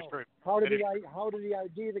 Yes, that is true. How did he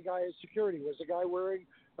ID the guy as security? Was the guy wearing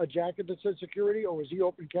a jacket that said security, or was he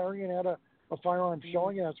open carrying and had a firearm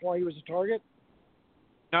showing, and that's why he was a target?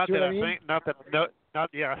 Not See that what I I mean? think. Not that. No.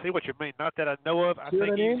 Not. Yeah, I see what you mean. Not that I know of. I See what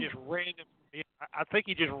think I mean? he just random. I think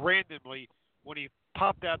he just randomly, when he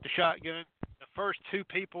popped out the shotgun, the first 2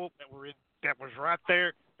 people that was right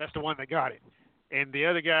there. That's the one that got it. And the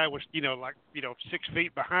other guy was, 6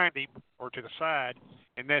 feet behind him or to the side,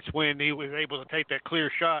 and that's when he was able to take that clear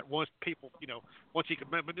shot once he could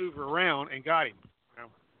maneuver around and got him.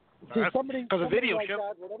 See, somebody the video like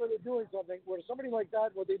that, whenever they're doing something, somebody like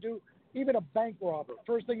that, what they do, even a bank robber,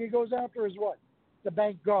 first thing he goes after is what? The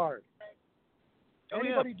bank guard.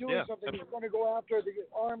 Anybody doing something is going to go after the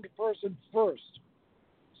armed person first.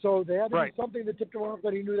 So they had to be something that tipped him off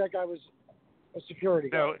that he knew that guy was a security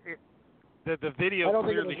guy. No, the video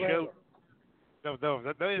clearly shows. The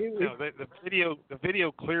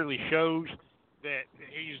video clearly shows that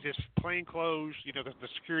he's just plain clothes, the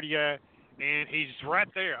security guy, and he's right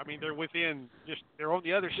there. I mean, they're on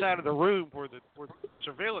the other side of the room where the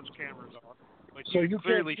surveillance cameras are. But so you you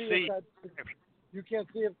clearly can't see. You can't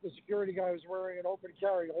see if the security guy was wearing an open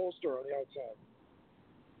carry holster on the outside.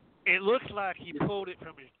 It looks like he pulled it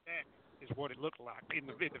from his jacket. Is what it looked like in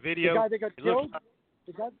the video. The guy that got killed. I'm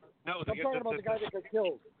talking about the guy that got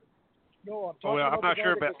killed. No, I'm talking I'm about not the guy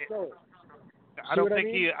sure that about got killed. I don't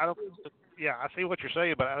think I don't. Yeah, I see what you're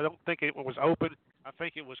saying, but I don't think it was open. I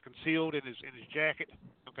think it was concealed in his jacket.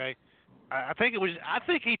 Okay, I think it was. I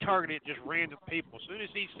think he targeted just random people. As soon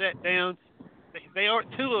as he sat down, they are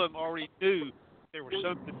 2 of them already knew there was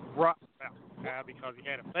something wrong about the guy because he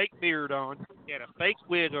had a fake beard on, he had a fake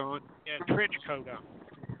wig on, he had a trench coat on.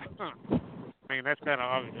 Huh. I mean, that's kind of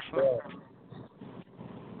obvious.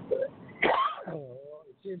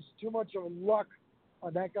 It seems too much of luck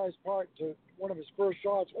on that guy's part to one of his first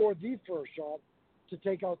shots or the first shot to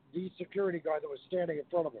take out the security guy that was standing in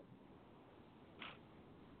front of him.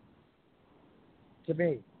 To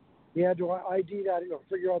me, he had to ID that,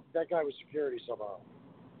 figure out that guy was security somehow.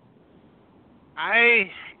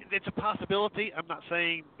 It's a possibility. I'm not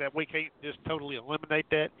saying that we can't just totally eliminate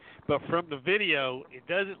that, but from the video, it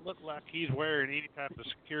doesn't look like he's wearing any type of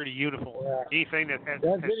security uniform. Yeah. Anything that has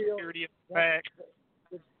video, security in the back,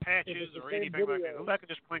 patches, or anything video, like that. It looks like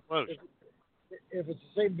just plain clothes. If it's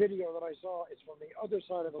the same video that I saw, it's from the other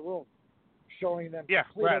side of the room, showing them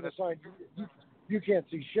right. on the side. You can't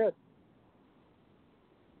see shit.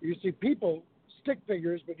 You see people, stick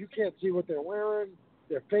figures, but you can't see what they're wearing,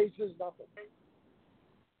 their faces, nothing.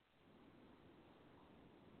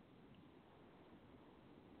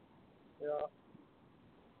 Yeah.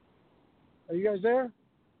 Are you guys there?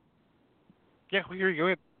 Yeah, we hear you. Go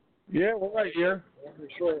ahead. Yeah, we're right here.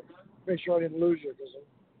 Make sure I didn't lose you because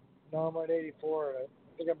now I'm at 84 and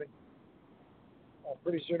I think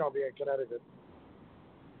pretty soon I'll be in Connecticut.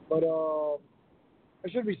 But I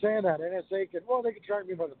shouldn't be saying that. NSA they can track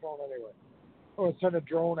me by the phone anyway. Or send a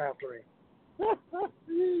drone after me.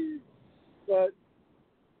 But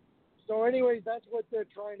so anyways, that's what they're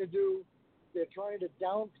trying to do. They're trying to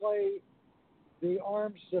downplay the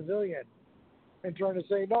armed civilian and trying to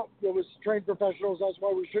say, no, it was trained professionals. That's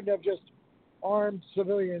why we shouldn't have just armed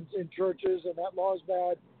civilians in churches, and that law's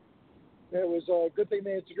bad. It was a good thing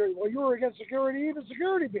they had security. Well, you were against security, even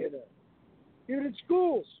security being there, even in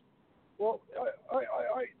schools. Well,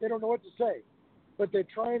 they don't know what to say, but they're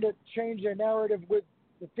trying to change their narrative with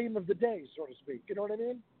the theme of the day, so to speak. You know what I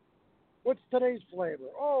mean? What's today's flavor?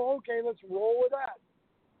 Oh, okay, let's roll with that.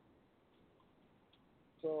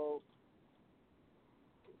 So,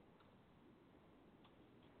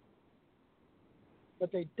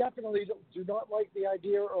 but they definitely do not like the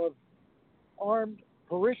idea of armed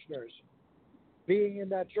parishioners being in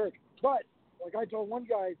that church. But, like I told one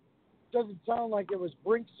guy, it doesn't sound like it was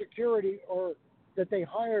Brink Security or that they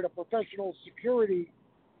hired a professional security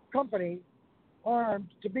company armed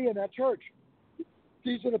to be in that church.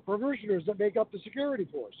 These are the parishioners that make up the security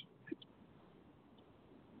force.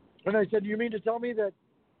 And I said, you mean to tell me that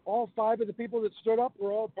all 5 of the people that stood up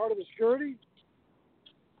were all part of the security?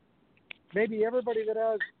 Maybe everybody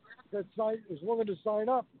that is willing to sign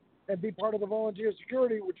up and be part of the volunteer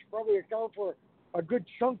security, which probably account for a good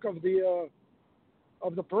chunk of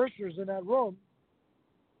the parishioners in that room.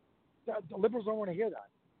 The liberals don't want to hear that.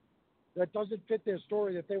 That doesn't fit their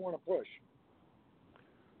story that they want to push.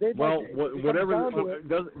 Well,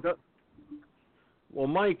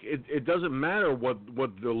 Mike, it doesn't matter what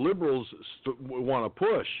the liberals want to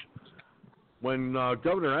push. When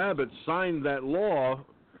Governor Abbott signed that law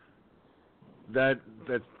that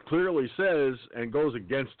clearly says and goes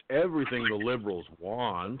against everything the liberals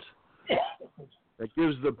want, that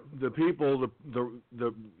gives the people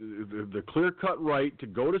the clear-cut right to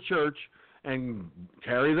go to church and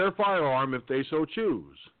carry their firearm if they so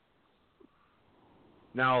choose.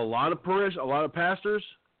 Now, a lot of pastors,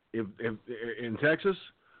 if in Texas,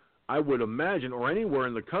 I would imagine, or anywhere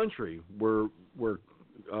in the country where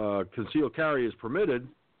concealed carry is permitted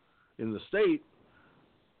in the state,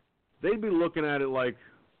 they'd be looking at it like,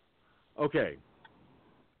 okay,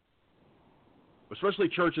 especially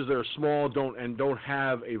churches that are small, don't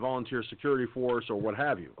have a volunteer security force or what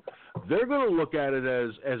have you. They're going to look at it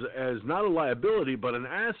as not a liability but an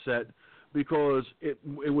asset, because it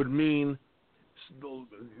would mean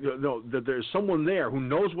that there's someone there who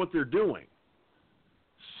knows what they're doing,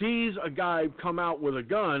 sees a guy come out with a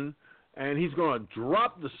gun, and he's going to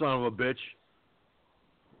drop the son of a bitch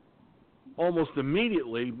almost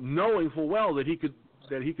immediately, knowing full well that he could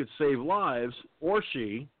save lives, or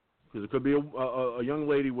she, because it could be a young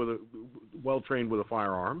lady well trained with a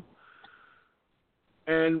firearm,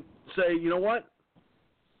 and say, you know what?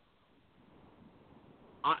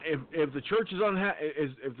 If the church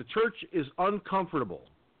is uncomfortable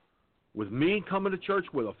with me coming to church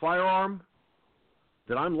with a firearm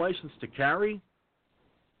that I'm licensed to carry,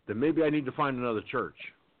 then maybe I need to find another church,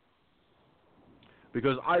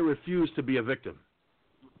 because I refuse to be a victim.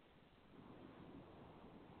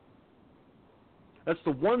 That's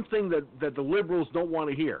the one thing that the liberals don't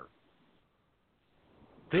want to hear.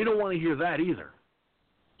 They don't want to hear that either.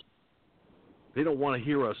 They don't want to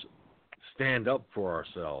hear us stand up for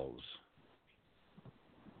ourselves.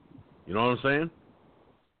 You know what I'm saying?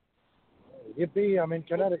 Yippee, I'm in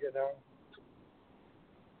Connecticut now.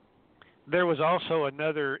 There was also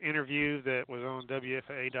another interview that was on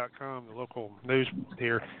WFAA.com, the local news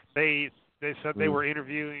here. They said they were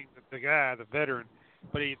interviewing the guy, the veteran,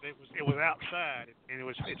 but it was outside, and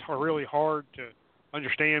it's really hard to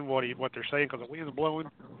understand what they're saying because the wind's blowing.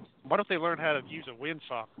 Why don't they learn how to use a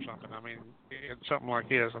windsock or something? I mean, something like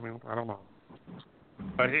this. I mean, I don't know.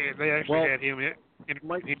 But they actually had him in.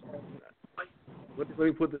 Mike, let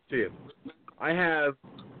me put this to you. I have,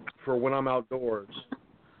 for when I'm outdoors,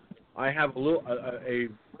 I have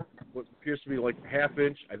what appears to be like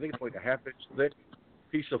half-inch, I think it's like a half-inch thick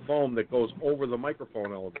piece of foam that goes over the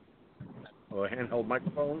microphone element, a handheld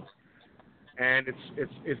microphone, and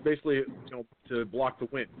it's basically to block the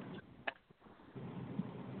wind.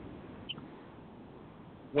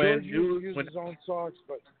 George used his own socks,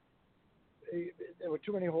 but there were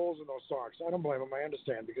too many holes in those socks. I don't blame him. I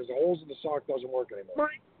understand, because the holes in the sock doesn't work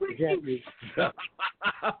anymore. You can't use.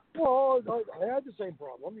 Well, I had the same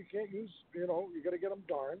problem. You can't use. You got to get them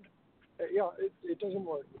darned. Yeah, it doesn't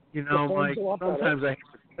work. Mike, sometimes I have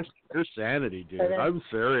to question your sanity, dude. I'm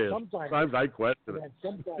serious. Sometimes I question it.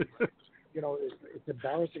 Sometimes, it's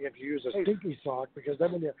embarrassing if you use a stinky sock, because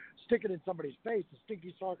then when you stick it in somebody's face, a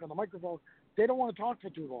stinky sock on the microphone, they don't want to talk for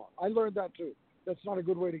too long. I learned that too. That's not a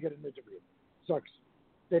good way to get an interview. Sucks.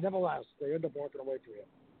 They never last. They end up walking away from you.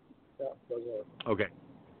 Yeah, doesn't work. Okay.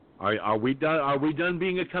 Are we done? Are we done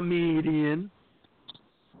being a comedian?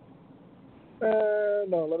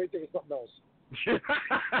 No. Let me think of something else.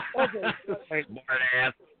 Okay.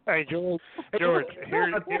 Hey, George.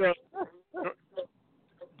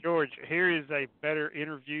 George, here is a better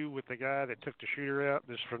interview with the guy that took the shooter out.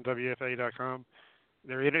 This is from WFA.com.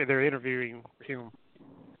 They're interviewing him.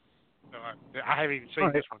 So I haven't even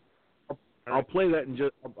seen this one. I'll play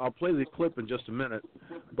that I'll play the clip in just a minute.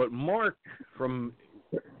 But Mark from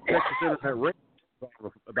Texas Internet Radio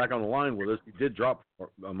back on the line with us. He did drop for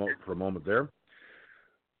a moment there.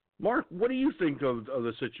 Mark, what do you think of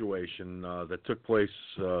the situation that took place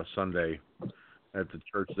Sunday at the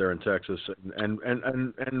church there in Texas,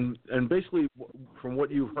 and basically from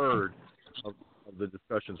what you've heard of the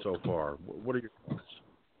discussion so far, what are your thoughts?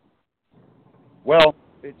 Well,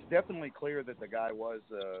 it's definitely clear that the guy was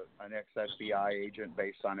an ex-FBI agent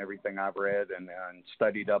based on everything I've read and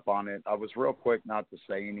studied up on it. I was real quick not to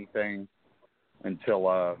say anything until,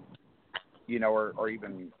 or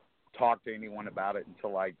even talk to anyone about it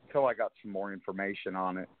until I got some more information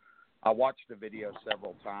on it. I watched the video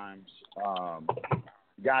several times.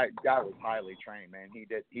 Guy was highly trained, man.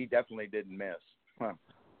 He definitely didn't miss.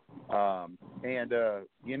 And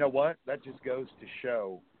you know what? That just goes to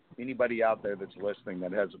show anybody out there that's listening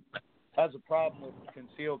that has a problem with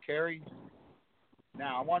concealed carry.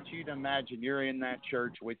 Now, I want you to imagine you're in that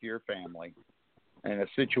church with your family, and a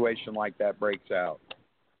situation like that breaks out.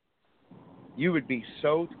 You would be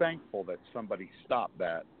so thankful that somebody stopped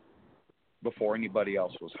that before anybody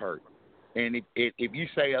else was hurt. And if you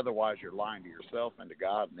say otherwise, you're lying to yourself and to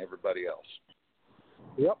God and everybody else.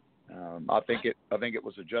 Yep. I think it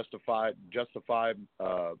was a justified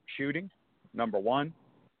shooting. Number one.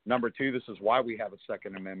 Number two, this is why we have a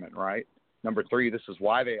Second Amendment right. Number three, this is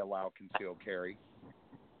why they allow concealed carry.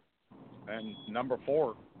 And number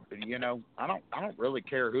four, I don't really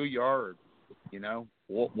care who you are,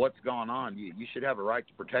 or, what's going on. You should have a right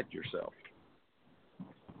to protect yourself.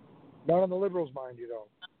 Not in the liberals' mind,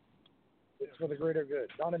 It's for the greater good.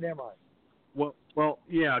 Not in their mind. Well,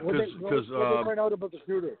 yeah, because what did they find out about the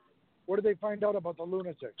shooter? What did they find out about the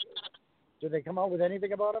lunatic? Did they come out with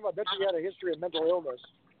anything about him? I bet he had a history of mental illness.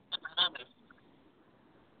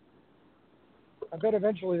 I bet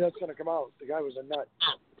eventually that's going to come out. The guy was a nut.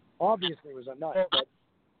 Obviously, was a nut. But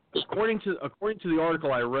according to the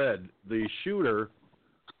article I read, the shooter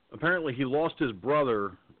apparently he lost his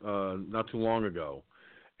brother not too long ago,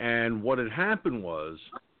 and what had happened was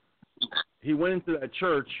he went into that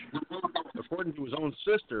church, according to his own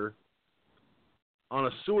sister, on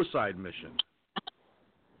a suicide mission.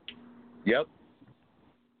 Yep.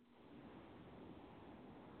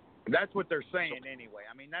 That's what they're saying anyway.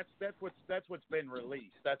 I mean, that's what's been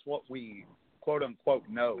released. That's what we quote unquote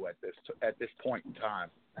know at this point in time.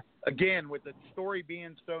 Again, with the story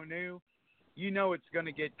being so new, it's going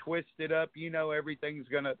to get twisted up. Everything's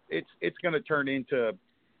it's going to turn into.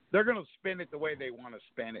 They're going to spin it the way they want to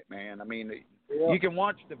spin it, man. I mean, you can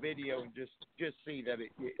watch the video and just see that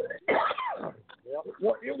it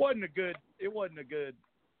wasn't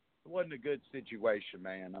a good situation,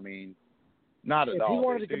 man. I mean, not at all. If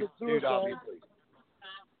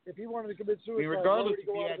he wanted to commit suicide, regardless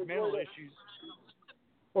if he had mental issues.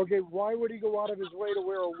 Okay, why would he go out of his way to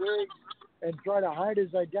wear a wig and try to hide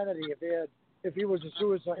his identity if it was a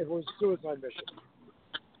suicide mission?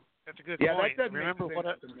 That's a good point. That remember what?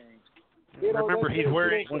 Remember, he's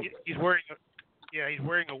wearing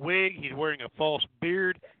a wig, he's wearing a false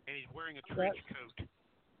beard, and he's wearing a trench coat.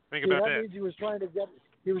 Think about that. That means he was trying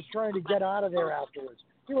to get out of there afterwards.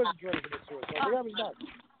 He wasn't trying to commit suicide. That was nuts.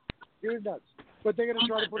 He was nuts. But they're going to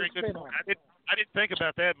try to put a spin on it. I didn't think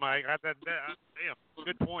about that, Mike. Damn,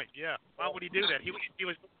 good point. Yeah. Why would he do that? He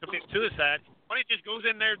was commit suicide. Why don't he just goes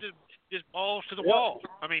in there just balls to the wall?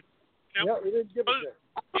 I mean, he didn't give a shit.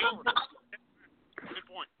 Good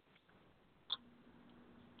point.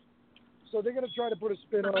 So they're going to try to put a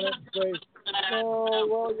spin on it and say, "Oh,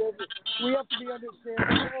 well, we have to be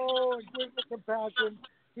understanding. Oh, and give the compassion.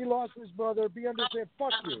 He lost his brother. Be understanding.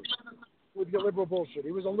 Fuck you with your liberal bullshit.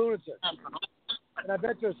 He was a lunatic." And I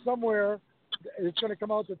bet there's somewhere it's going to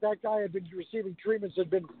come out that guy had been receiving treatments, had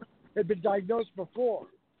been diagnosed before,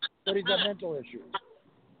 that he's got mental issues.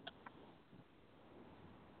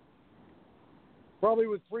 Probably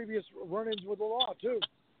with previous run-ins with the law, too.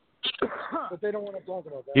 But they don't want to talk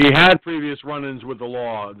about that. He had previous run-ins with the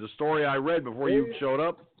law. The story I read before you showed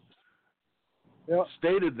up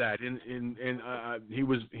stated that.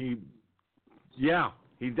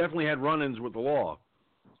 He definitely had run-ins with the law.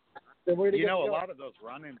 A lot of those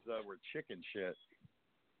run-ins were chicken shit.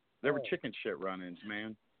 They were chicken shit run-ins,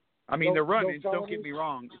 man. I mean, the run-ins, don't get me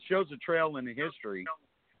wrong, it shows a trail in the history.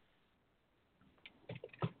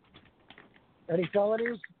 Any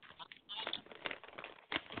felonies?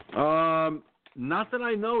 Not that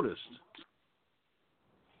I noticed.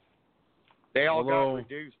 They all got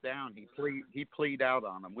reduced down. He plead out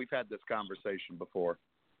on them. We've had this conversation before.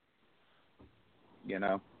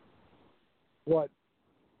 What?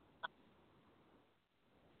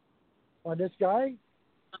 On this guy?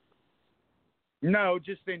 No,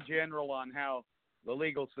 just in general on how the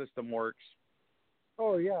legal system works.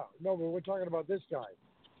 Oh yeah, no, but we're talking about this guy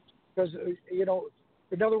because you know,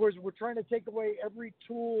 in other words, we're trying to take away every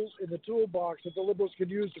tool in the toolbox that the liberals can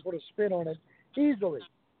use to put a spin on it easily.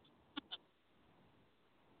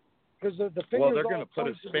 Because the fingers well, they're going all to put a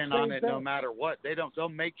point to the spin on same it thing. no matter what. They'll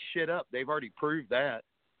make shit up. They've already proved that.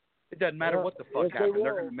 It doesn't matter Yeah, what the fuck yes, they happens.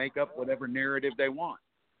 They're will. going to make up whatever narrative they want.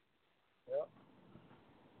 Yeah.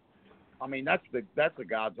 I mean, that's the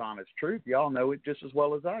God's honest truth. Y'all know it just as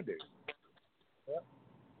well as I do. Yeah.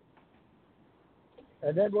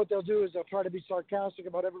 And then what they'll do is they'll try to be sarcastic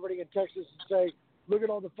about everybody in Texas and say, look at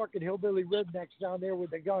all the fucking hillbilly rednecks down there with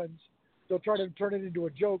the guns. They'll try to turn it into a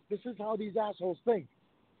joke. This is how these assholes think.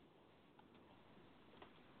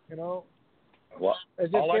 You know? Well, as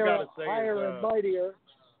if all I they're gotta say higher is, and mightier.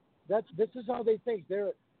 This is how they think.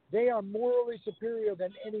 They are morally superior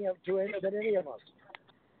than any of us.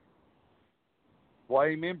 well,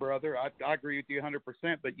 amen, brother. I agree with you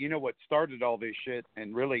 100%. But you know what started all this shit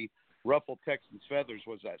and really ruffled Texans' feathers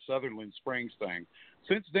was that Sutherland Springs thing.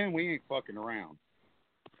 Since then, we ain't fucking around.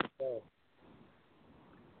 So,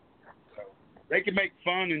 They can make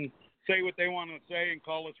fun and say what they want to say and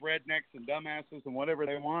call us rednecks and dumbasses and whatever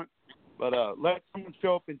they want. But let someone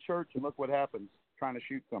show up in church and look what happens trying to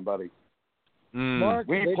shoot somebody. Mark,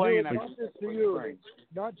 We ain't they do playing it that.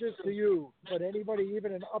 not just to you, but anybody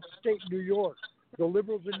even in upstate New York. The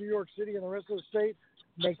liberals in New York City and the rest of the state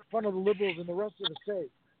make fun of the liberals in the rest of the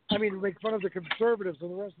state. I mean, make fun of the conservatives in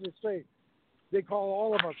the rest of the state. They call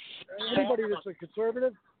all of us, anybody that's a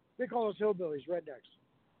conservative, they call us hillbillies, rednecks.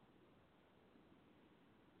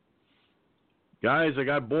 Guys, I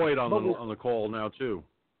got Boyd on the call now too.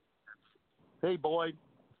 Hey, Boyd.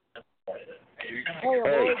 Hey,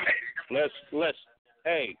 Listen.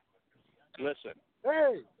 hey,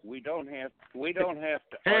 We don't have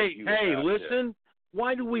to Hey, argue about listen. this.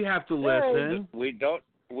 Why do we have to listen? We don't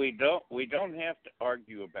have to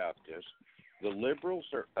argue about this. The liberals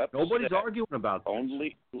are upset. Nobody's arguing about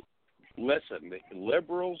this. Listen, the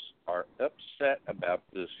liberals are upset about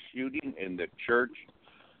this shooting in the church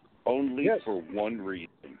only for one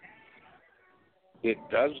reason. It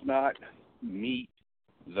does not meet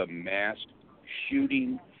the mass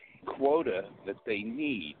shooting quota that they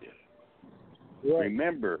need. Right.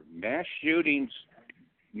 Remember, mass shootings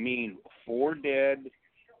mean 4 dead,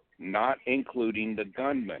 not including the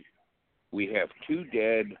gunman. We have 2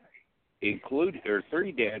 dead,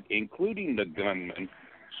 3 dead, including the gunman,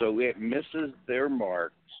 so it misses their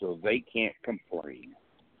mark, so they can't complain.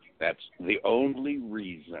 That's the only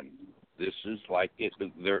reason. This is like it.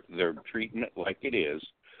 They're treating it like it is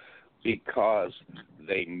because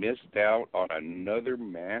they missed out on another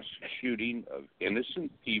mass shooting of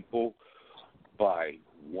innocent people by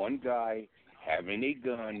one guy having a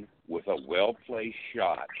gun with a well-placed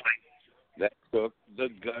shot that took the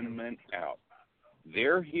gunman out.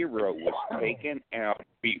 Their hero was taken out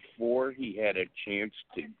before he had a chance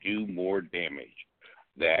to do more damage.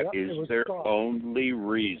 That is their only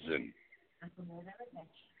reason.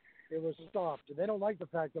 It was stopped. And they don't like the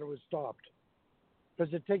fact that it was stopped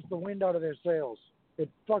because it takes the wind out of their sails. It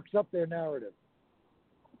fucks up their narrative.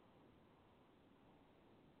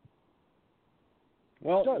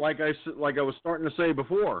 Well, like I was starting to say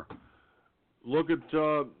before, look at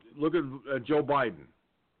Joe Biden.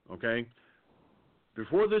 Okay,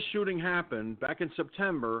 before this shooting happened back in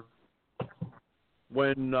September,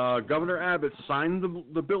 when Governor Abbott signed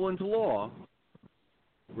the bill into law,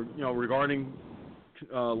 regarding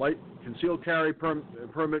light concealed carry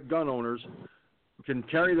permit gun owners can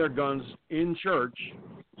carry their guns in church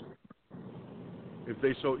if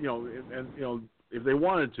they if they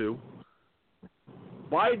wanted to.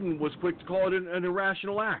 Biden was quick to call it an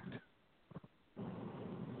irrational act.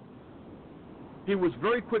 He was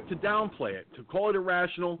very quick to downplay it, to call it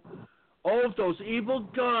irrational. All of those evil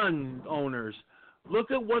gun owners,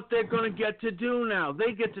 look at what they're going to get to do now.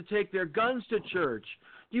 They get to take their guns to church.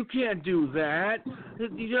 You can't do that.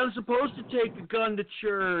 You're not supposed to take a gun to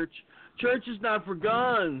church. Church is not for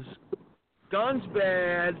guns. Guns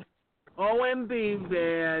bad. OMB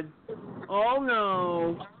bad. Oh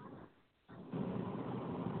no.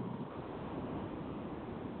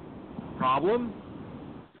 Problem?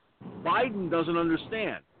 Biden doesn't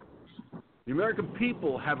understand. The American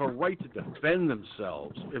people have a right to defend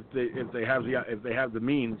themselves if they have the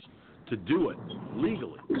means to do it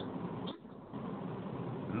legally.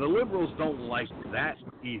 And the liberals don't like that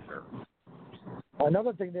either.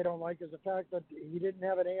 Another thing they don't like is the fact that he didn't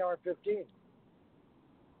have an AR-15.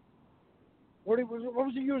 What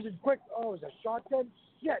was he using? Quick? Oh, it was a shotgun?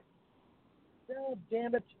 Shit. God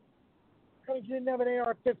damn it. How come he didn't have an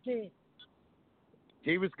AR-15?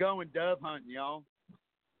 He was going dove hunting, y'all.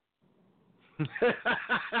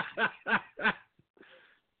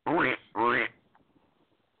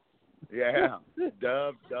 Yeah,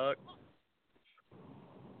 dove, duck.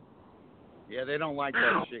 Yeah, they don't like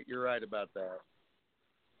that shit. You're right about that.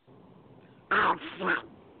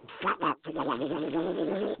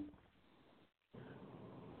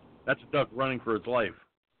 That's a duck running for its life.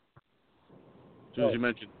 As soon as you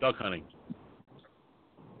mentioned duck hunting.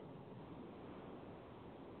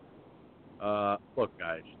 Look,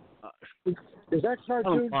 guys. Is that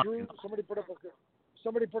cartoon true? Somebody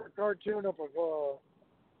put a cartoon up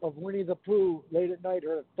of Winnie the Pooh late at night,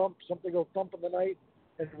 or a thump, something go thump in the night,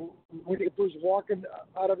 and Winnie the Pooh's walking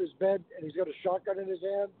out of his bed, and he's got a shotgun in his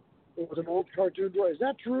hand. It was an old cartoon drawing. Is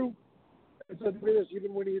that true? It said this,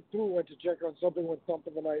 even Winnie the Pooh went to check on something when thump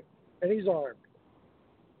in the night, and he's armed.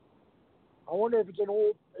 I wonder if it's an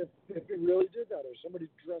old, if it really did that, or somebody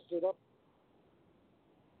dressed it up.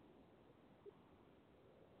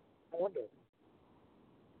 I wonder.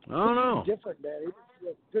 I don't know. Different, man. Even in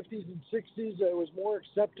the 50s and 60s, it was more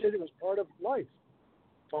accepted. It was part of life.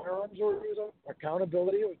 Firearms were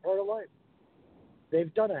accountability. It was part of life.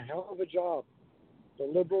 They've done a hell of a job. The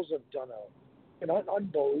liberals have done an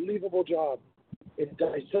unbelievable job in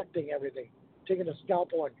dissecting everything, taking a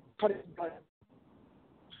scalpel and cutting it,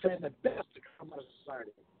 saying the best to come out of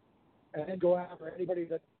society, and then go after anybody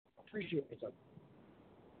that appreciates them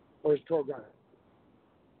or is pro-gun.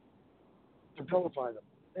 To vilify them.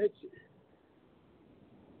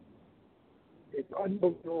 It's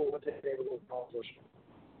unbelievable what they've been able to accomplish.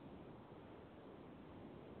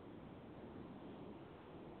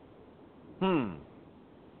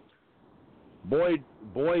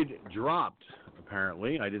 Boyd dropped,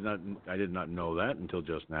 apparently. I did not know that until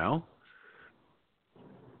just now.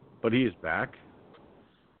 But he is back.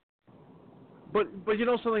 But you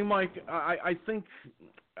know something, Mike? I think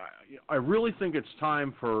I really think it's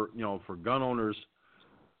time for gun owners,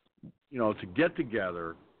 to get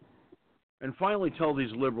together and finally tell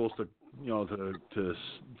these liberals to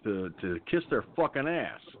kiss their fucking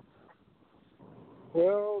ass.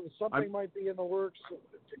 Well, something might be in the works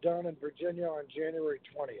down in Virginia on January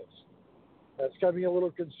 20th. That's got me a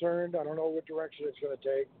little concerned. I don't know what direction it's going to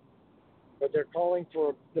take, but they're calling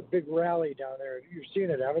for the big rally down there. You've seen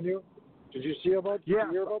it, haven't you? Did you hear about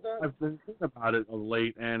that? I've been thinking about it of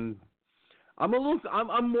late, and I'm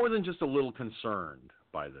more than just a little concerned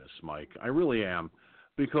by this, Mike. I really am,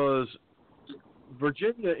 because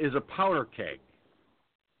Virginia is a powder keg.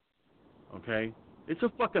 Okay? It's a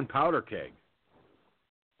fucking powder keg.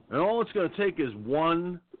 And all it's going to take is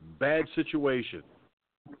one bad situation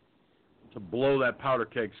to blow that powder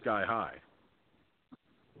keg sky high.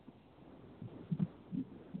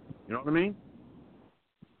 You know what I mean?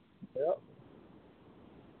 Yep.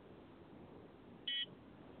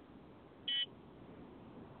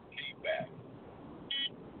 Feedback.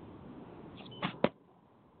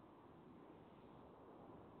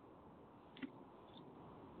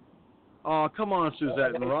 Oh, come on,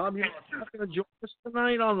 Suzette and Rob. You're not going to join us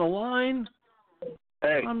tonight on the line?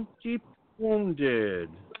 Hey. I'm deep wounded.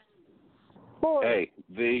 Hey,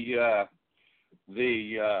 the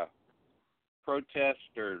protest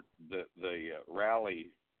or the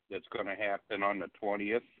rally that's going to happen on the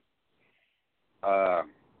 20th,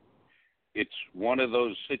 it's one of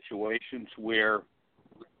those situations where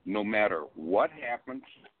no matter what happens,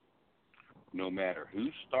 no matter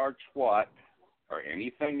who starts what or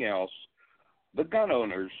anything else, the gun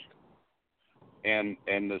owners and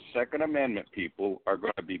the Second Amendment people are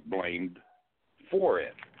going to be blamed for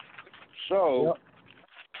it. So,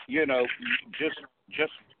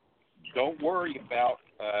 just don't worry about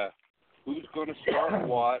who's going to start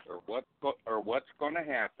what or what's going to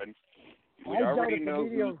happen. We already know.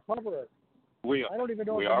 I don't even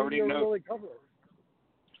know if the media really cover it.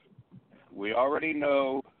 We already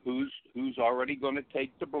know who's already going to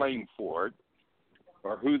take the blame for it,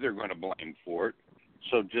 or who they're going to blame for it.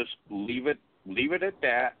 So just leave it at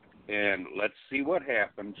that, and let's see what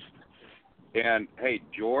happens. And hey,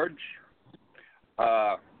 George,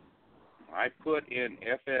 I put in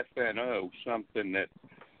FFNO something that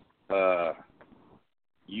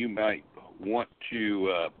you might want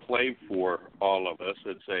to play for all of us.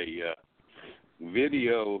 It's a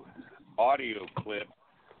audio clip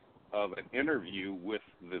of an interview with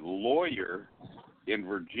the lawyer in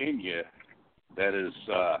Virginia that is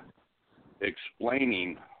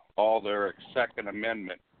explaining all their Second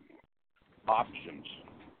Amendment options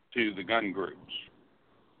to the gun groups.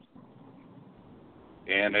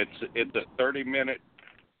 And it's a 30-minute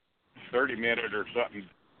or something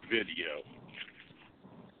video.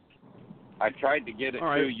 I tried to get it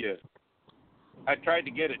to you. I tried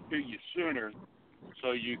to get it to you sooner,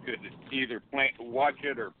 so you could either watch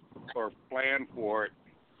it or plan for it.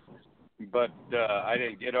 But I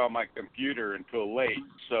didn't get on my computer until late.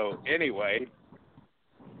 So anyway,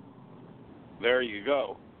 there you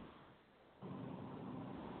go.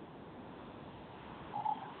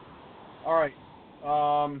 All right.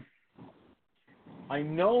 I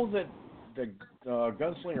know that the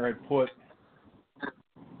gunslinger had put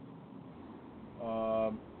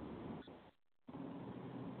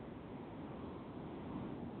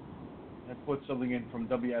something in from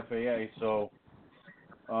WFAA. So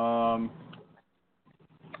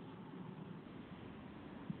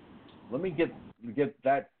let me get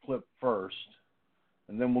that clip first,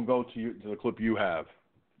 and then we'll go to the clip you have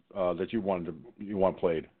that you want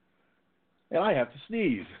played. And I have to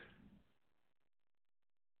sneeze.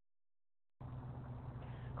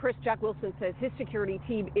 Chris, Jack Wilson says his security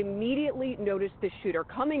team immediately noticed the shooter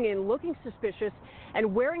coming in looking suspicious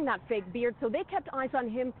and wearing that fake beard, so they kept eyes on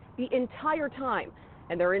him the entire time,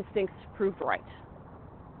 and their instincts proved right.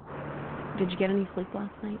 Did you get any sleep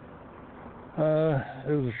last night?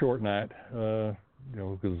 It was a short night,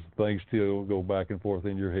 because things still go back and forth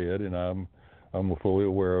in your head, and I'm fully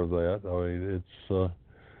aware of that. I mean,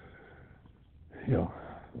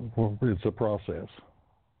 it's a process.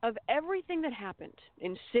 Of everything that happened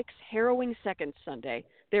in 6 harrowing seconds Sunday,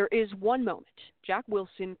 there is one moment Jack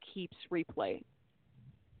Wilson keeps replaying.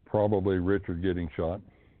 Probably Richard getting shot.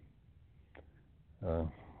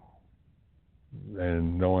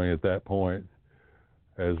 And knowing at that point,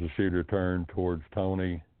 as the shooter turned towards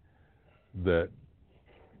Tony, that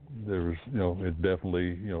there was, it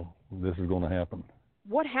definitely, this is going to happen.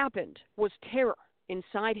 What happened was terror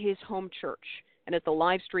inside his home church. And as the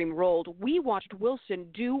live stream rolled, we watched Wilson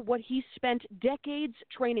do what he spent decades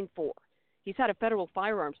training for. He's had a federal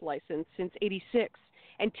firearms license since '86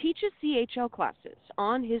 and teaches CHL classes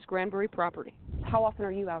on his Granbury property. How often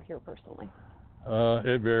are you out here personally?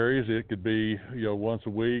 It varies. It could be, once a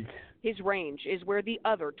week. His range is where the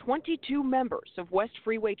other 22 members of West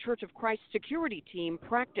Freeway Church of Christ security team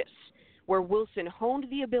practice, where Wilson honed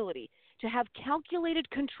the ability to have calculated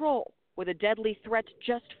control with a deadly threat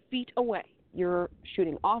just feet away. You're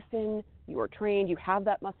shooting often, you are trained, you have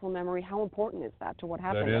that muscle memory. How important is that to what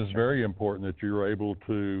happened? That is very important, that you're able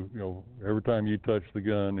to, every time you touch the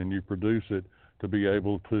gun and you produce it, to be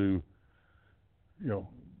able to,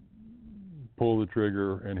 pull the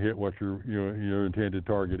trigger and hit what your intended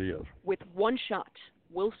target is. With one shot,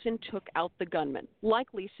 Wilson took out the gunman,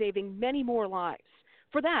 likely saving many more lives.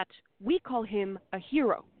 For that, we call him a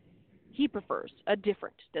hero. He prefers a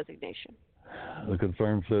different designation. A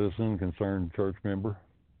concerned citizen, concerned church member,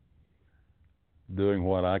 doing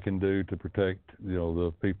what I can do to protect,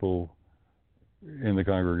 the people in the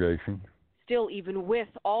congregation. Still, even with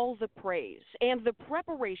all the praise and the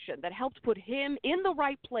preparation that helped put him in the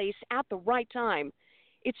right place at the right time,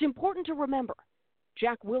 it's important to remember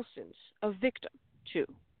Jack Wilson's a victim, too.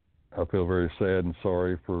 I feel very sad and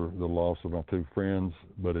sorry for the loss of my 2 friends,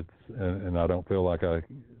 but and I don't feel like I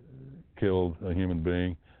killed a human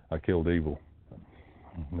being. I killed evil.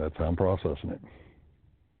 That's how I'm processing it.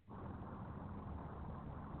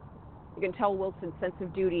 You can tell Wilson's sense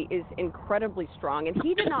of duty is incredibly strong, and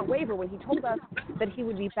he did not waver when he told us that he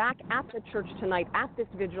would be back at the church tonight at this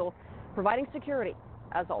vigil, providing security,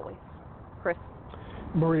 as always. Chris?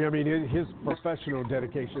 Marie, I mean, his professional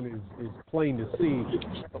dedication is plain to see.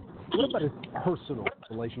 What about his personal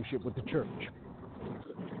relationship with the church?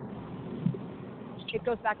 It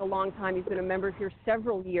goes back a long time. He's been a member here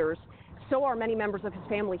several years. So are many members of his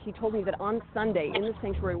family. He told me that on Sunday in the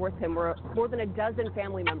sanctuary with him were more than a dozen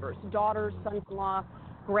family members, daughters, sons-in-law,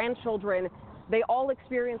 grandchildren. They all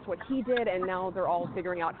experienced what he did, and now they're all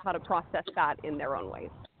figuring out how to process that in their own ways.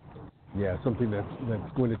 Yeah, something that's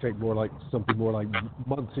going to take more like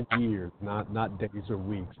months and years, not days or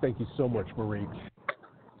weeks. Thank you so much, Marie.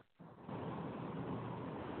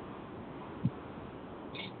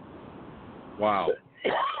 Wow.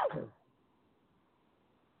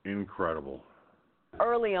 Incredible.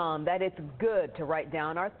 Early on, that it's good to write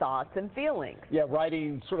down our thoughts and feelings. Yeah,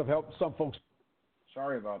 writing sort of helps some folks.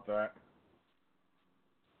 Sorry about that.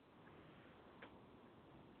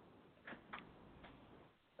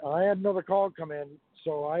 I had another call come in,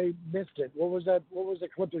 so I missed it. What was that? What was the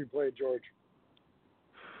clip you played, George?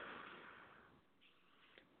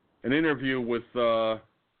 An interview with the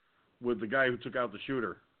guy who took out the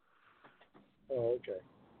shooter. Oh, okay.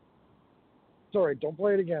 Sorry, don't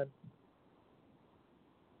play it again.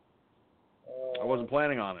 I wasn't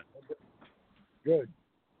planning on it. Good.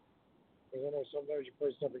 Because I know sometimes you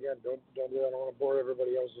play stuff again. Don't do that. I don't want to bore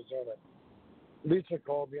everybody else that's on it. Lisa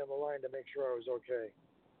called me on the line to make sure I was okay.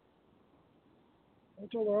 I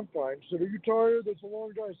told her I'm fine. She said, are you tired? That's a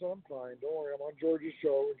long day. I said, I'm fine. Don't worry. I'm on George's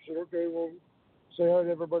show. And she said, okay, well, say hi to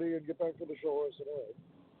everybody and get back to the show. I said, all right.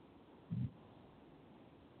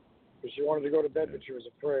 Because she wanted to go to bed, but she was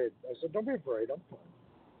afraid. I said, don't be afraid. I'm fine.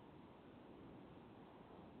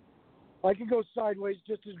 I can go sideways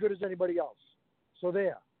just as good as anybody else. So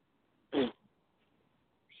there.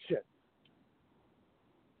 Shit.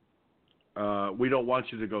 We don't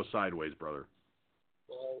want you to go sideways, brother.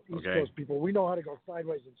 Well, East Coast people, we know how to go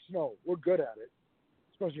sideways in snow. We're good at it,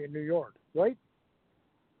 especially in New York, right?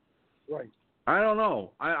 Right. I don't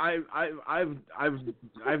know. I've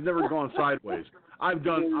never gone sideways. I've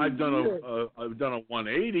done a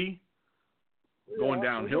 180 going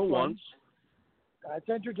downhill once. That's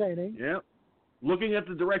entertaining. Yeah. Looking at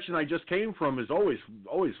the direction I just came from is always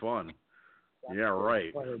fun. That's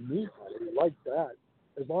right. I like that.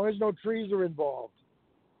 As long as no trees are involved.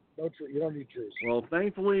 You don't need trees. Well,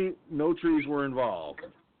 thankfully, no trees were involved.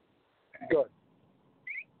 Good.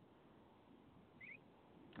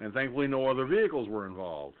 And thankfully, no other vehicles were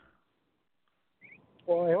involved.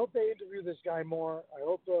 Well, I hope they interview this guy more. I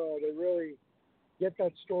hope they really get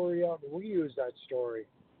that story out, and we use that story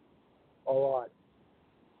a lot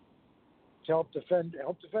to help defend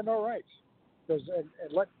our rights. And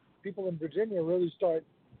let people in Virginia really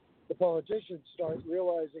the politicians start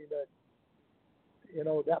realizing that,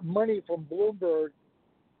 that money from Bloomberg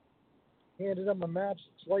handed them a match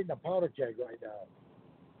that's lighting a powder keg right now.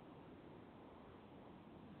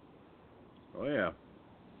 Oh, yeah.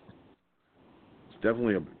 It's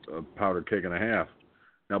definitely a powder keg and a half.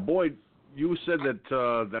 Now, Boyd, you said that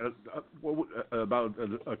about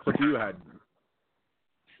a clip you had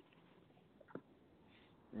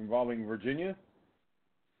involving Virginia?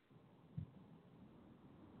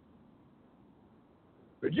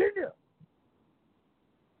 Virginia!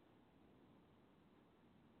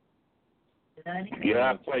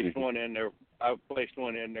 Yeah, I've placed one in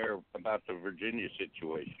there about the Virginia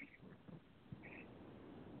situation.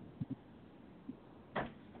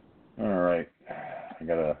 All right. I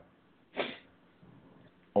got to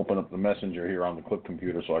open up the messenger here on the clip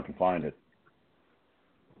computer so I can find it.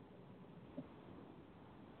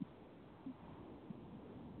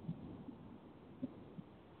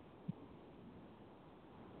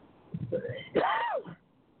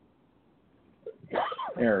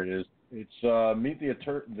 There it is. It's meet the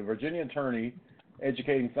Virginia attorney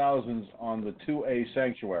educating thousands on the 2A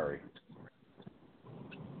sanctuary.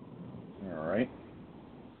 All right.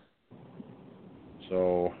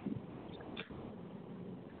 So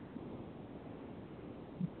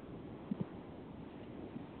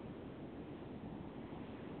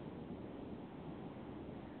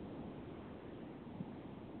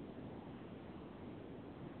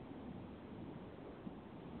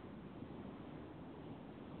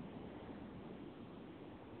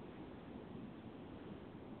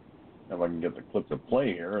if I can get the clip to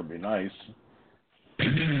play here, it'd be nice.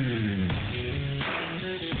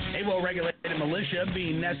 A well-regulated militia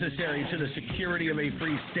being necessary to the security of a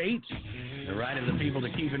free state. The right of the people to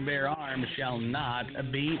keep and bear arms shall not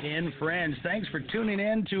be infringed. Thanks for tuning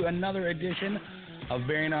in to another edition of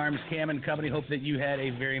Bearing Arms Cam and Company. Hope that you had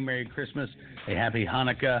a very Merry Christmas, a Happy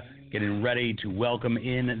Hanukkah, getting ready to welcome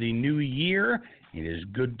in the new year. It is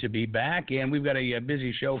good to be back, and we've got a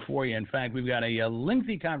busy show for you. In fact, we've got a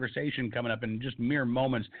lengthy conversation coming up in just mere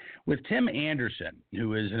moments with Tim Anderson,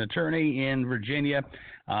 who is an attorney in Virginia,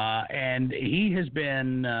 and he has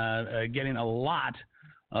been getting a lot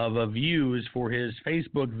of views for his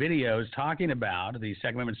Facebook videos talking about the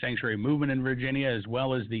Second Amendment sanctuary movement in Virginia, as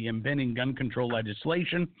well as the impending gun control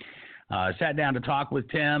legislation. Sat down to talk with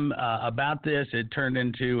Tim about this. It turned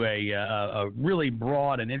into a really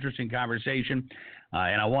broad and interesting conversation,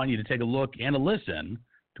 and I want you to take a look and a listen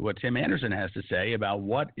to what Tim Anderson has to say about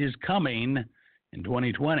what is coming in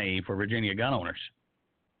 2020 for Virginia gun owners.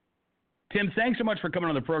 Tim, thanks so much for coming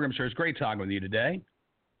on the program, sir. It's great talking with you today.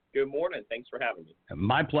 Good morning. Thanks for having me.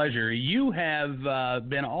 My pleasure. You have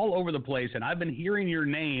been all over the place, and I've been hearing your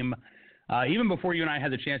name even before you and I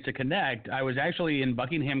had the chance to connect. I was actually in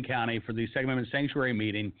Buckingham County for the Second Amendment Sanctuary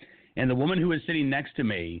meeting, and the woman who was sitting next to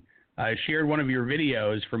me shared one of your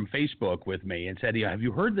videos from Facebook with me and said, have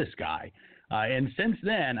you heard this guy? And since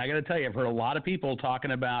then, I got to tell you, I've heard a lot of people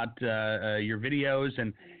talking about your videos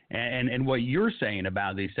and what you're saying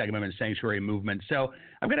about the Second Amendment Sanctuary movement. So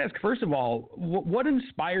I'm going to ask, first of all, what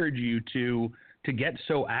inspired you to get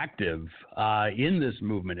so active in this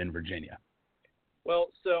movement in Virginia? Well,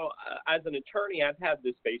 so as an attorney, I've had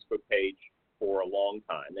this Facebook page for a long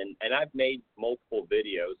time, and I've made multiple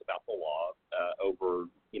videos about the law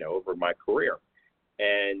over my career.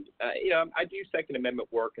 And, I do Second Amendment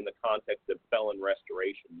work in the context of felon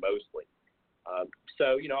restoration mostly.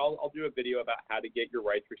 So, I'll do a video about how to get your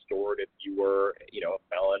rights restored if you were, a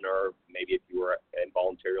felon, or maybe if you were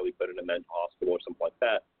involuntarily put in a mental hospital or something like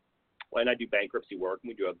that. And I do bankruptcy work, and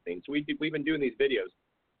we do other things. So we've been doing these videos.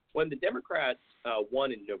 When the Democrats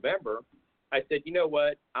won in November, I said, you know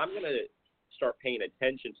what, I'm going to start paying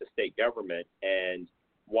attention to state government and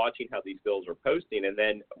watching how these bills are posting. And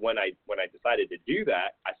then when I decided to do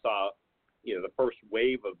that, I saw, the first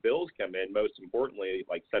wave of bills come in, most importantly,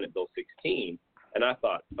 like Senate Bill 16. And I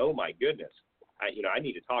thought, oh my goodness, I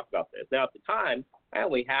need to talk about this. Now, at the time, I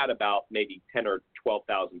only had about maybe 10 or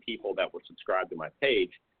 12,000 people that were subscribed to my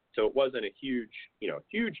page. So it wasn't a huge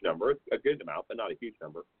number, a good amount, but not a huge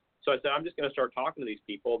number. So I said, I'm just going to start talking to these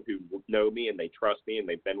people who know me and they trust me and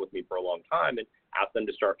they've been with me for a long time, and ask them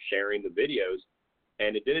to start sharing the videos.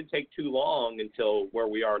 And it didn't take too long until where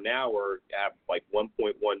we are now, where we have like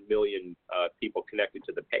 1.1 million people connected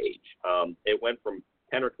to the page. It went from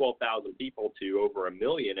 10 or 12,000 people to over 1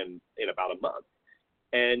 million in about a month.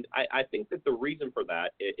 And I think that the reason for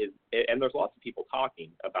that is, and there's lots of people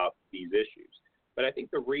talking about these issues, but I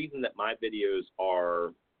think the reason that my videos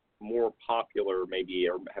are more popular, maybe,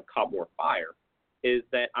 or have caught more fire, is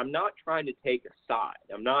that I'm not trying to take a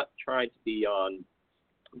side. I'm not trying to be on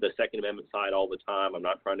the Second Amendment side all the time. I'm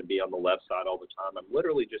not trying to be on the left side all the time. I'm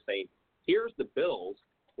literally just saying, here's the bills.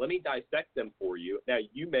 Let me dissect them for you. Now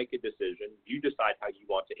you make a decision. You decide how you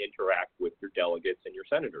want to interact with your delegates and your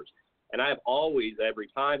senators. And I've always, every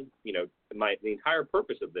time, the entire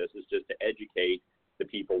purpose of this is just to educate the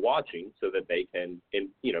people watching so that they can,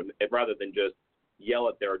 rather than just yell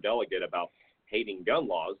at their delegate about hating gun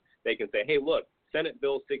laws, they can say, hey, look, Senate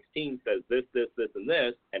Bill 16 says this, this, this, and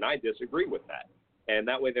this, and I disagree with that. And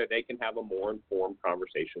that way they can have a more informed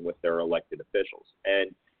conversation with their elected officials.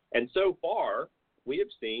 And so far, we have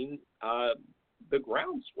seen the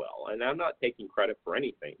groundswell. And I'm not taking credit for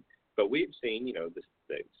anything, but we've seen,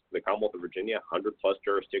 the Commonwealth of Virginia, 100-plus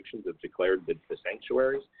jurisdictions have declared the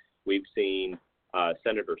sanctuaries. We've seen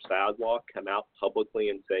Senator Sadlaw come out publicly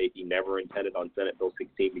and say he never intended on Senate Bill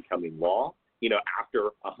 16 becoming law, after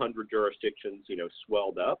 100 jurisdictions,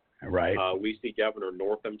 swelled up. Right. We see Governor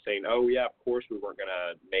Northam saying, oh, yeah, of course we weren't going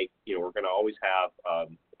to make, we're going to always have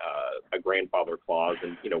a grandfather clause,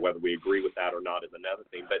 and, whether we agree with that or not is another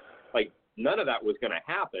thing. But, none of that was going to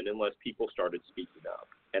happen unless people started speaking up.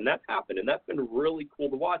 And that's happened, and that's been really cool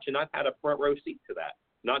to watch, and I've had a front row seat to that.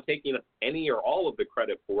 Not taking any or all of the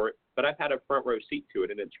credit for it, but I've had a front row seat to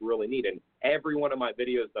it, and it's really neat. And every one of my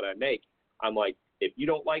videos that I make, I'm like, if you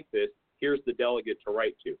don't like this, here's the delegate to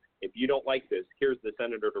write to. If you don't like this, here's the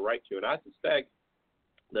senator to write to. And I suspect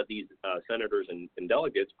that these senators and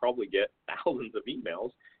delegates probably get thousands of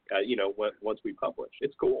emails, once we publish.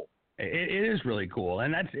 It's cool. It is really cool.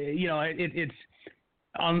 And that's, it's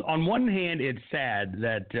on one hand, it's sad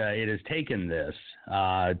that it has taken this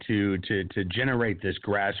to generate this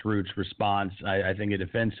grassroots response, I think, in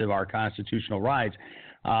defense of our constitutional rights.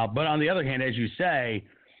 But on the other hand, as you say,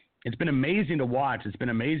 it's been amazing to watch. It's been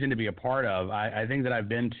amazing to be a part of. I think that I've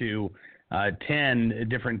been to 10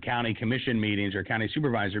 different county commission meetings or county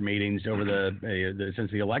supervisor meetings over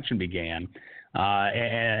since the election began,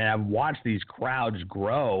 and I've watched these crowds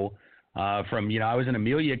grow. From I was in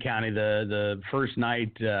Amelia County the first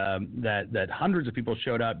night that hundreds of people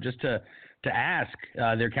showed up just to ask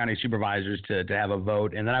their county supervisors to have a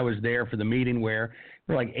vote, and then I was there for the meeting where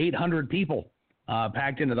there were like 800 people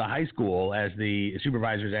packed into the high school as the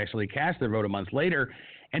supervisors actually cast their vote a month later.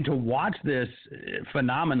 And to watch this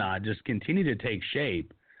phenomena just continue to take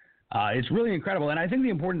shape, it's really incredible. And I think the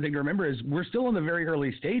important thing to remember is we're still in the very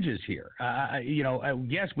early stages here.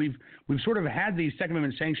 Yes, we've sort of had these Second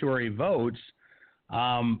Amendment sanctuary votes,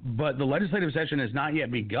 but the legislative session has not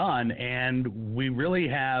yet begun, and we really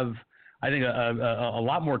have, I think, a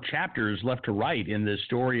lot more chapters left to write in this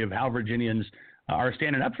story of how Virginians are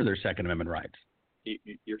standing up for their Second Amendment rights.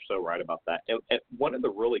 You're so right about that. And one of the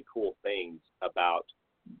really cool things about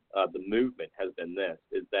the movement has been this,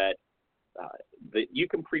 is that you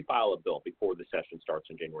can pre-file a bill before the session starts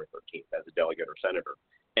on January 13th as a delegate or senator.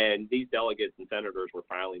 And these delegates and senators were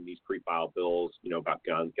filing these pre-file bills, about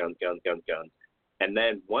guns. And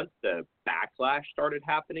then once the backlash started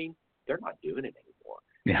happening, they're not doing it anymore.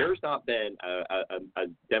 Yeah. There's not been a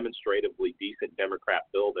demonstratively decent Democrat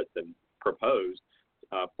bill that's been proposed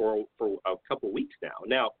for a couple of weeks now.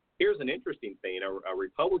 Now, here's an interesting thing. A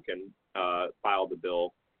Republican filed a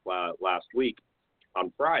bill last week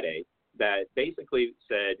on Friday that basically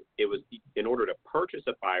said it was, in order to purchase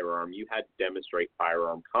a firearm, you had to demonstrate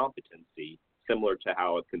firearm competency, similar to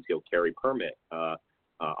how a concealed carry permit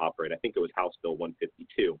operate. I think it was House Bill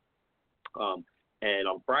 152. And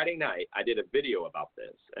on Friday night, I did a video about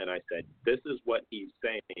this, and I said, this is what he's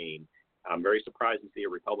saying. I'm very surprised to see a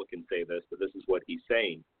Republican say this, but this is what he's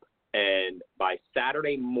saying. And by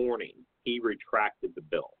Saturday morning, he retracted the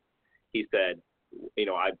bill. He said,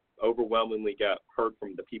 I've overwhelmingly heard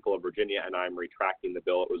from the people of Virginia, and I'm retracting the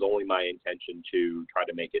bill. It was only my intention to try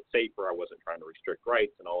to make it safer. I wasn't trying to restrict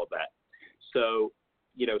rights and all of that. So,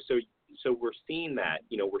 so we're seeing that.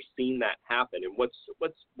 We're seeing that happen. And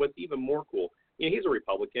what's even more cool, he's a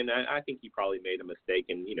Republican. I think he probably made a mistake,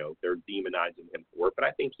 and they're demonizing him for it. But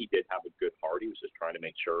I think he did have a good heart. He was just trying to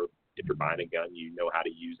make sure if you're buying a gun, you know how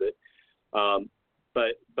to use it.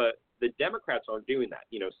 But the Democrats aren't doing that.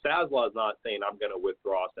 Saslaw is not saying I'm going to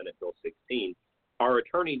withdraw Senate Bill 16. Our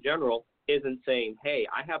Attorney General isn't saying, hey,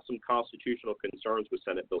 I have some constitutional concerns with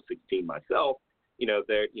Senate Bill 16 myself.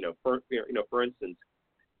 For instance,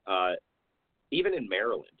 even in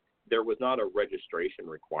Maryland, there was not a registration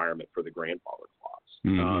requirement for the grandfather clause.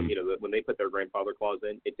 Mm-hmm. When they put their grandfather clause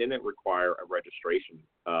in, it didn't require a registration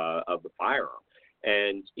of the firearm.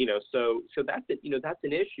 And, so that's it. That's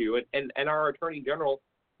an issue. And our Attorney General,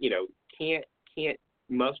 can't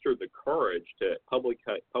muster the courage to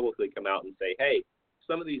publicly come out and say, hey,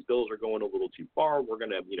 some of these bills are going a little too far. We're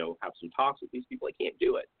going to, have some talks with these people. They can't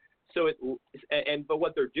do it. But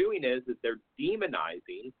what they're doing is they're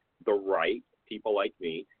demonizing the right, people like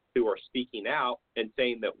me, who are speaking out and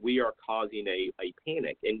saying that we are causing a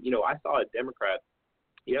panic. And, I saw a Democrat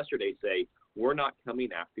yesterday say, we're not coming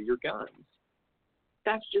after your guns.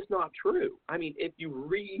 That's just not true. I mean, if you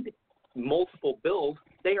read multiple bills,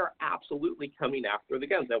 they are absolutely coming after the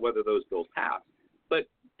guns. Now, whether those bills pass. But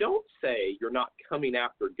don't say you're not coming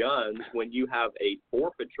after guns when you have a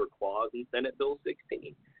forfeiture clause in Senate Bill 16.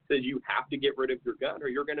 It says you have to get rid of your gun or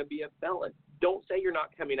you're going to be a felon. Don't say you're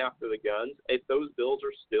not coming after the guns if those bills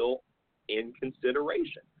are still in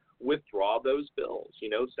consideration. Withdraw those bills.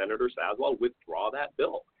 Senator Saslaw, withdraw that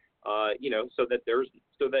bill. So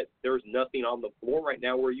that there's nothing on the floor right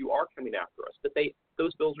now where you are coming after us. But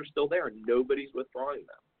those bills are still there, and nobody's withdrawing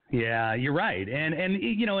them. Yeah, you're right, and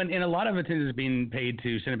a lot of attention is being paid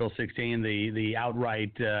to Senate Bill 16, the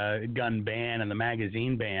outright gun ban and the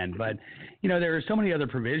magazine ban. But there are so many other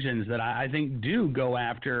provisions that I think do go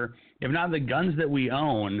after, if not the guns that we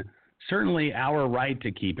own, certainly our right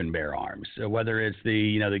to keep and bear arms. So whether it's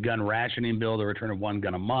the gun rationing bill, the return of one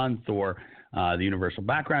gun a month, or the universal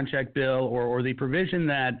background check bill, or the provision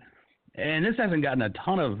that, and this hasn't gotten a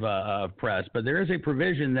ton of press, but there is a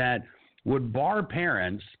provision that would bar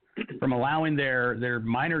parents from allowing their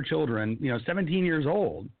minor children, 17 years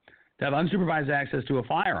old, to have unsupervised access to a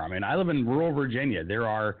firearm. And I live in rural Virginia. There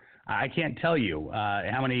are, I can't tell you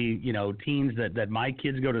how many, teens that my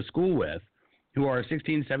kids go to school with who are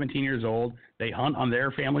 16, 17 years old. They hunt on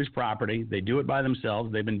their family's property. They do it by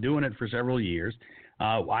themselves. They've been doing it for several years.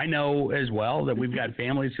 I know as well that we've got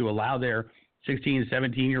families who allow their 16,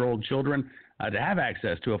 17-year-old children to have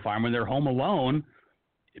access to a firearm when they're home alone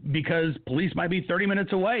because police might be 30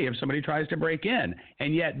 minutes away if somebody tries to break in.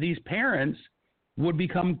 And yet these parents would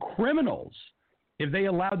become criminals if they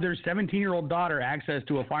allowed their 17-year-old daughter access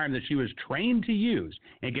to a firearm that she was trained to use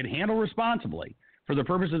and can handle responsibly for the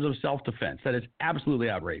purposes of self-defense. That is absolutely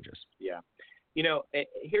outrageous. Yeah.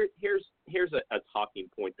 Here's a talking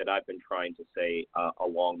point that I've been trying to say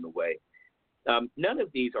along the way. None of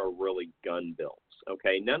these are really gun bills,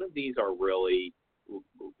 okay? None of these are really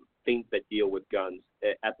things that deal with guns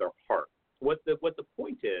at their heart. What the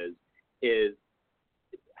point is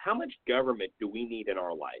how much government do we need in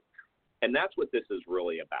our life? And that's what this is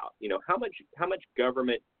really about. How much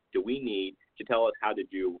government do we need to tell us how to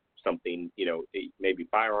do something, maybe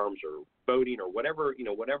firearms or voting or whatever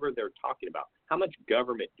they're talking about. How much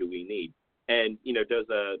government do we need? And,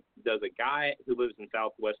 does a guy who lives in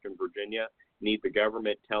southwestern Virginia need the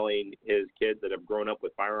government telling his kids that have grown up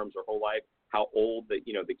with firearms their whole life how old the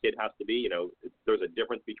kid has to be? There's a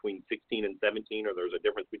difference between 16 and 17, or there's a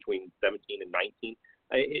difference between 17 and 19.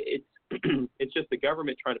 It's just the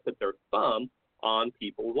government trying to put their thumb on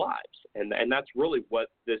people's lives. And that's really what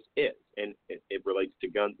this is. And it relates to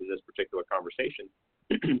guns in this particular conversation.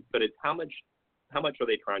 But it's how much are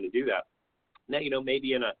they trying to do that? Now,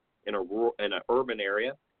 maybe in an urban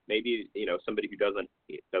area, maybe, somebody who doesn't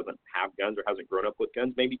have guns or hasn't grown up with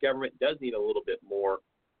guns, maybe government does need a little bit more,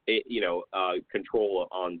 control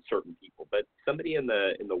on certain people. But somebody in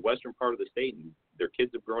the western part of the state, and their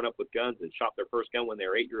kids have grown up with guns and shot their first gun when they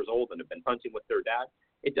were 8 years old and have been hunting with their dad,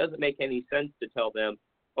 it doesn't make any sense to tell them,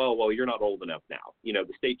 oh, well, you're not old enough now.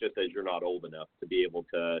 The state just says you're not old enough to be able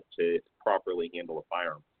to properly handle a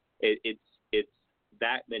firearm. It's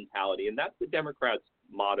that mentality, and that's the Democrats'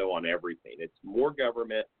 motto on everything. It's more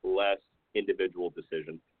government, less individual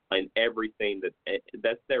decision, and everything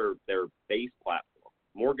that's their base platform.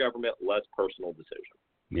 More government, less personal decision.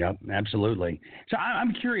 Yep, absolutely. So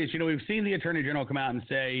I'm curious, we've seen the Attorney General come out and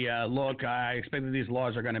say, look, I expect that these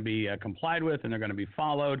laws are going to be complied with and they're going to be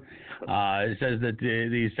followed. It says that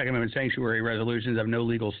the Second Amendment sanctuary resolutions have no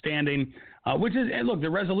legal standing, which is, and look, they're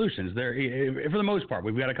resolutions. They're, for the most part,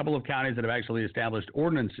 we've got a couple of counties that have actually established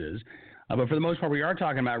ordinances, but for the most part, we are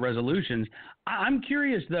talking about resolutions. I'm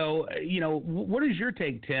curious, though, what is your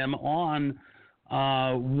take, Tim, on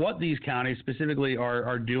what these counties specifically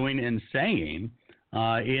are doing and saying?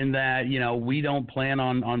 In that, we don't plan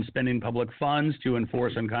on spending public funds to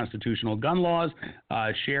enforce unconstitutional gun laws.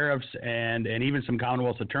 Sheriffs and even some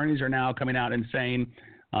Commonwealth attorneys are now coming out and saying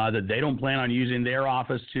that they don't plan on using their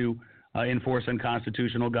office to enforce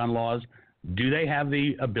unconstitutional gun laws. Do they have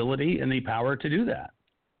the ability and the power to do that?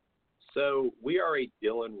 So we are a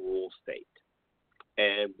Dillon rule state.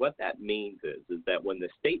 And what that means is that when the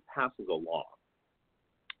state passes a law,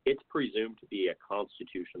 it's presumed to be a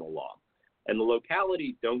constitutional law. And the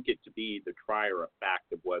localities don't get to be the trier of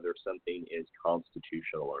fact of whether something is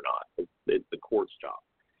constitutional or not. It's the court's job.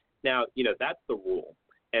 Now, that's the rule.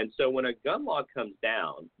 And so when a gun law comes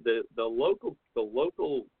down, the local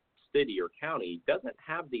city or county doesn't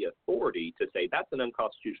have the authority to say that's an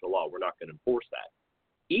unconstitutional law. We're not going to enforce that.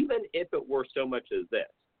 Even if it were so much as this,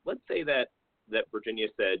 let's say that Virginia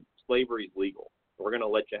said slavery is legal. We're going to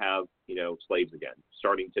let you have, slaves again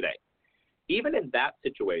starting today. Even in that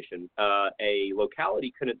situation, a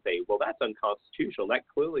locality couldn't say, well, that's unconstitutional. That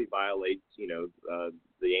clearly violates,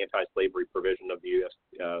 the anti-slavery provision of the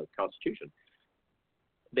U.S. Constitution.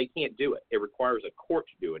 They can't do it. It requires a court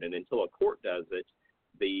to do it. And until a court does it,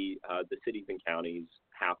 the cities and counties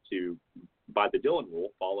have to, by the Dillon rule,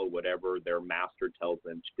 follow whatever their master tells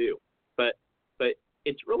them to do. But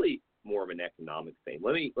it's really more of an economic thing.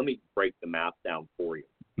 Let me break the math down for you.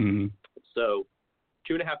 Mm-hmm. So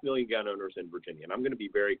 2.5 million gun owners in Virginia, and I'm going to be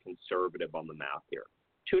very conservative on the math here.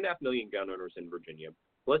 2.5 million gun owners in Virginia.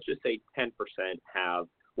 Let's just say 10% have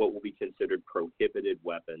what will be considered prohibited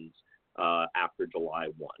weapons after July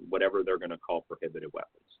 1, whatever they're going to call prohibited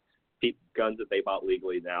weapons. Guns that they bought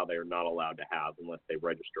legally now they're not allowed to have unless they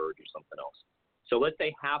register or do something else. So let's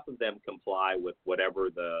say half of them comply with whatever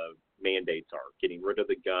the mandates are, getting rid of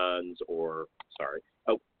the guns or sorry.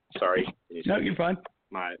 No, you're fine.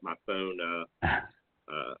 My phone.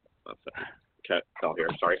 Call here.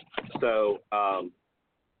 Sorry. So, all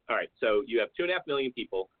right. So you have 2.5 million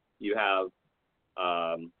people. You have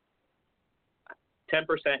 10%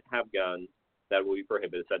 have guns that will be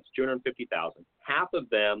prohibited. So that's 250,000. Half of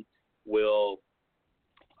them will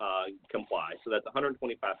comply. So that's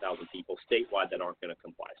 125,000 people statewide that aren't going to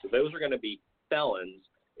comply. So those are going to be felons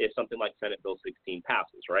if something like Senate Bill 16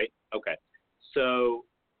 passes, right? Okay. So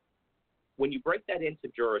when you break that into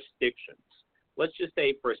jurisdictions, let's just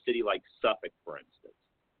say for a city like Suffolk, for instance,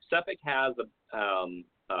 Suffolk has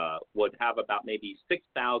would have about maybe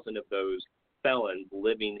 6,000 of those felons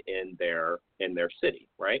living in their city,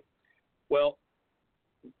 right? Well,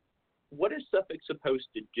 what is Suffolk supposed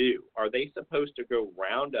to do? Are they supposed to go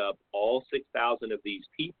round up all 6,000 of these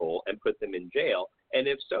people and put them in jail? And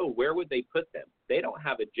if so, where would they put them? They don't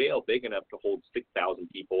have a jail big enough to hold 6,000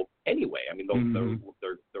 people anyway. I mean, their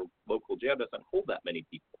local jail doesn't hold that many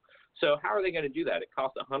people. So how are they going to do that? It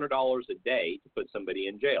costs $100 a day to put somebody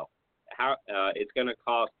in jail. It's going to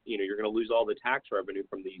cost, you're going to lose all the tax revenue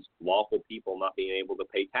from these lawful people not being able to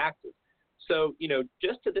pay taxes. So,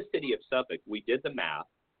 just to the city of Suffolk, we did the math,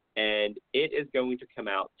 and it is going to come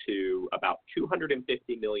out to about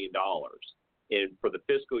 $250 million for the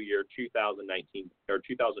fiscal year 2019 or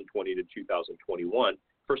 2020 to 2021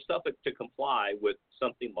 for Suffolk to comply with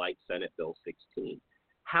something like Senate Bill 16.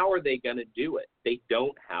 How are they going to do it?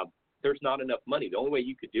 There's not enough money. The only way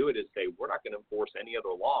you could do it is say, we're not going to enforce any other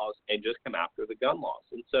laws and just come after the gun laws.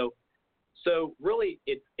 And so really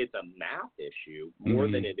it's a math issue more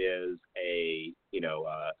than it is a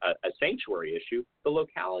sanctuary issue. The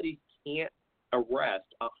locality can't arrest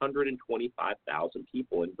 125,000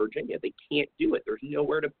 people in Virginia. They can't do it. There's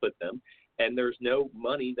nowhere to put them, and there's no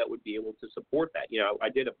money that would be able to support that. I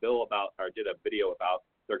did a video about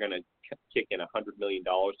they're going to kick in $100 million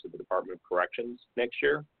to the Department of Corrections next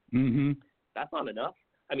year. Mm-hmm. That's not enough.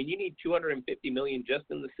 I mean, you need $250 million just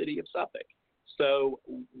in the city of Suffolk. So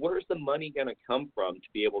where's the money going to come from to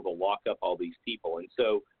be able to lock up all these people? And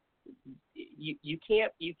so you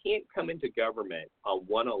can't come into government on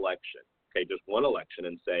one election, okay, just one election,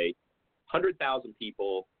 and say 100,000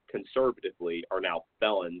 people conservatively are now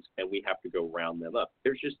felons, and we have to go round them up.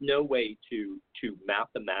 There's just no way to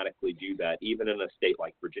mathematically do that, even in a state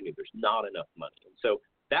like Virginia. There's not enough money, and so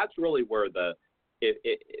that's really where the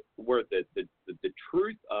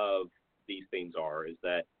truth of these things are. Is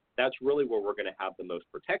that's really where we're going to have the most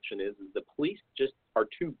protection. Is the police just are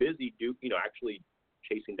too busy actually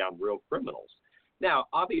chasing down real criminals. Now,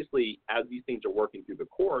 obviously, as these things are working through the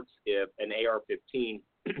courts, if an AR-15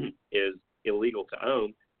 is illegal to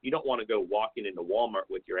own, you don't want to go walking into Walmart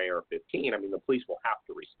with your AR-15. I mean, the police will have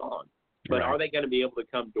to respond. But Right. Are they going to be able to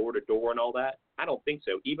come door to door and all that? I don't think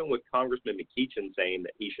so. Even with Congressman McEachin saying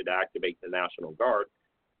that he should activate the National Guard,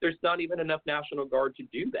 there's not even enough National Guard to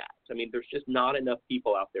do that. I mean, there's just not enough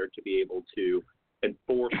people out there to be able to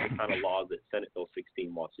enforce the kind of laws that Senate Bill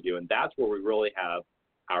 16 wants to do. And that's where we really have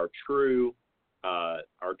our true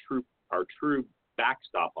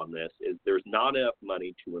backstop on this. Is there's not enough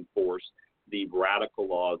money to enforce the radical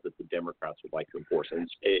laws that the Democrats would like to enforce. And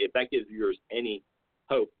if that gives viewers any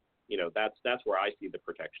hope, that's where I see the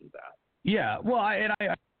protections at. Yeah, well,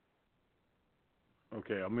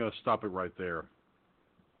 Okay, I'm going to stop it right there.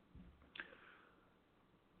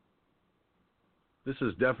 This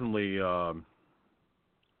is definitely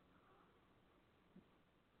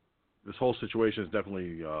this whole situation is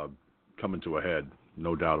definitely coming to a head,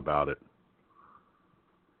 no doubt about it.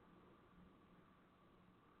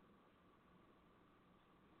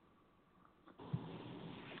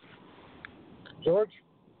 George?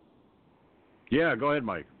 Yeah, go ahead,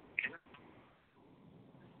 Mike.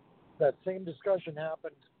 That same discussion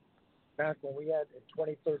happened back when we had in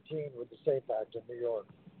 2013 with the SAFE Act in New York.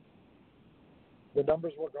 The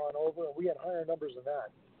numbers were gone over, and we had higher numbers than that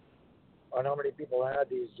on how many people had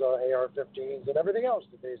these AR-15s and everything else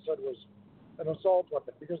that they said was an assault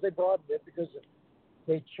weapon, because they broadened it, because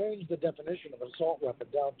they changed the definition of an assault weapon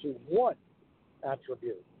down to one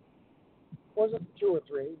attribute. It wasn't two or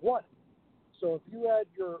three, one. So if you had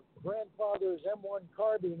your grandfather's M1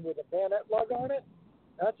 carbine with a bayonet lug on it,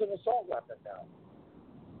 that's an assault weapon now.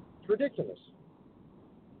 It's ridiculous.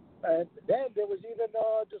 And then there was even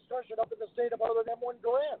discussion up in the state about an M1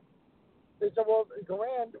 Garand. They said, well,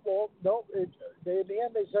 Garand, no. In the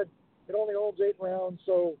end, they said it only holds 8 rounds,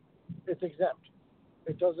 so it's exempt.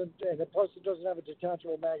 It doesn't, and plus it doesn't have a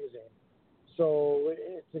detachable magazine, so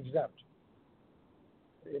it's exempt.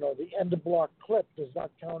 The end of block clip does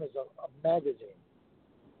not count as a magazine.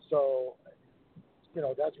 So,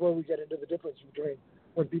 that's where we get into the difference between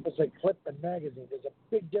when people say clip and magazine. There's a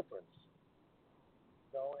big difference.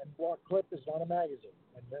 And block clip is not a magazine.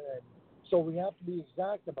 And so we have to be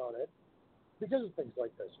exact about it because of things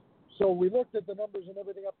like this. So we looked at the numbers and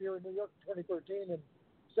everything up here in New York in 2013 and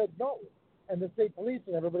said no. And the state police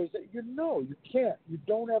and everybody said, you can't. You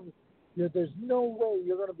don't have, there's no way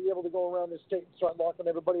you're going to be able to go around the state and start locking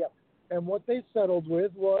everybody up. And what they settled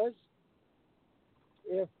with was,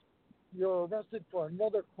 if you're arrested for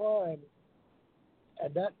another crime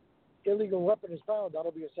and that illegal weapon is found,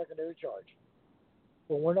 that'll be a secondary charge.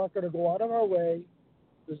 But we're not going to go out of our way,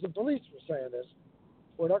 this is the police were saying this,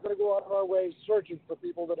 we're not going to go out of our way searching for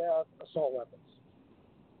people that have assault weapons.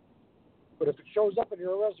 But if it shows up and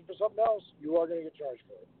you're arrested for something else, you are going to get charged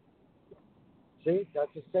for it. See,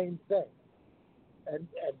 that's the same thing. And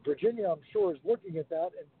Virginia, I'm sure, is looking at that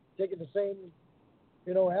and taking the same,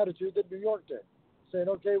 attitude that New York did. Saying,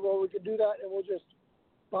 okay, well, we can do that, and we'll just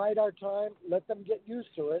bide our time, let them get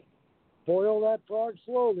used to it, boil that frog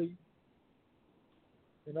slowly,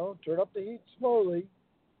 turn up the heat slowly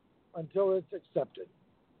until it's accepted.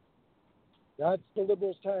 That's the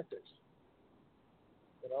liberals' tactics.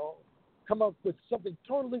 Come up with something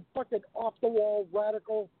totally fucking off the wall,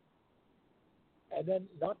 radical, and then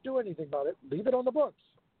not do anything about it. Leave it on the books.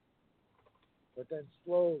 But then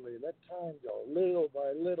slowly, let time go, little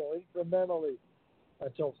by little, incrementally,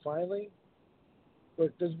 until finally,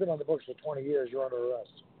 look, this has been on the books for 20 years, you're under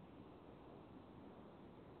arrest.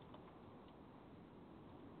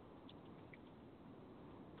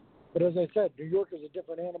 But as I said, New York is a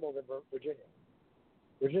different animal than Virginia.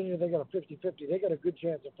 Virginia, they got a 50-50. They got a good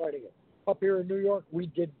chance of fighting it. Up here in New York, we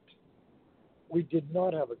didn't. We did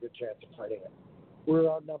not have a good chance of fighting it. We were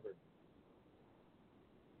outnumbered.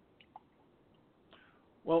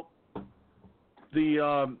 Well,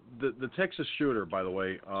 the Texas shooter, by the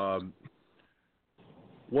way,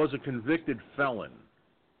 was a convicted felon.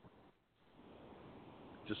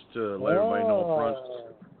 Just to let everybody know up front,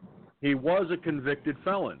 he was a convicted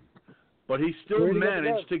felon, but he still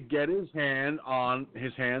managed to get his hands on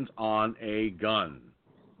a gun.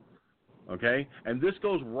 Okay, and this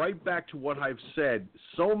goes right back to what I've said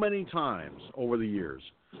so many times over the years.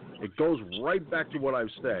 It goes right back to what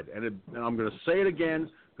I've said, and I'm going to say it again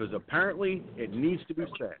because apparently it needs to be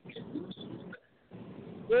said.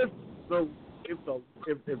 If the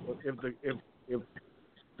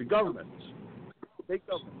government, state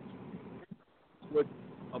government, would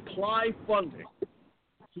apply funding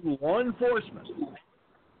to law enforcement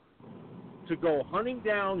to go hunting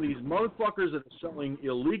down these motherfuckers that are selling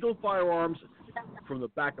illegal firearms from the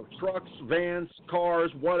back of trucks, vans,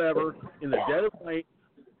 cars, whatever, in the dead of night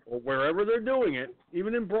or wherever they're doing it,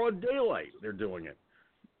 even in broad daylight they're doing it.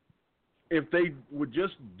 If they would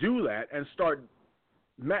just do that and start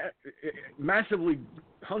massively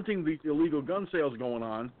hunting these illegal gun sales going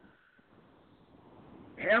on,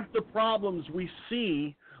 half the problems we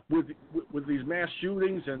see with these mass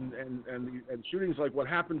shootings and shootings like what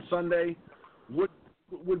happened Sunday would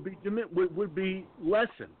be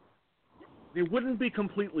lessened. They wouldn't be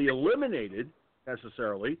completely eliminated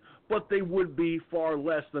necessarily, but they would be far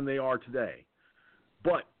less than they are today.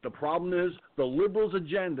 But the problem is the liberals'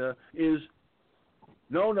 agenda is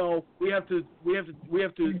no, we have to take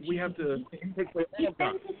away all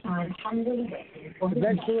guns.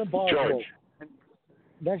 Next to impossible. George.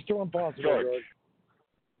 Next to impossible, George. George.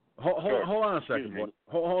 Hold on a second, boy.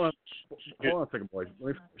 Hold on a second, boy. Let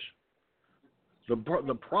me finish.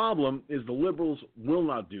 The problem is the liberals will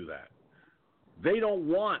not do that. They don't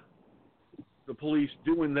want the police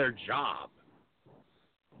doing their job.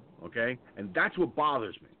 Okay? And that's what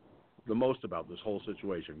bothers me the most about this whole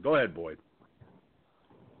situation. Go ahead, Boyd.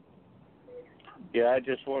 Yeah, I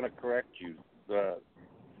just want to correct you.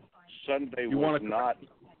 Sunday was not.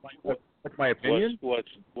 That's my opinion. Was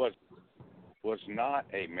not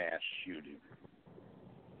a mass shooting.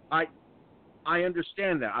 I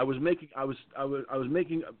understand that. I was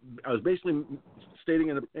basically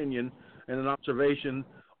stating an opinion and an observation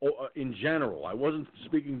in general. I wasn't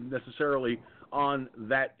speaking necessarily on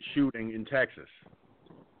that shooting in Texas.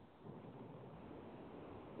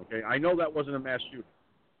 Okay, I know that wasn't a mass shooting.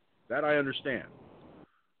 That I understand.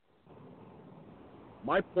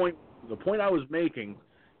 The point I was making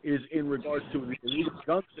is in regards to the illegal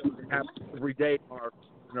gun sales that happen every day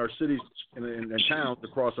in our cities and towns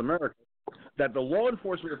across America, that the law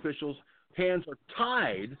enforcement officials' hands are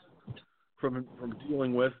tied from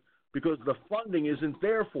dealing with because the funding isn't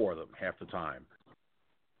there for them half the time.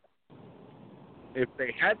 If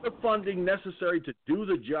they had the funding necessary to do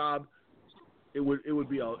the job, there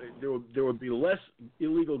would be less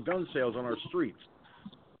illegal gun sales on our streets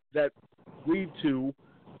that lead to,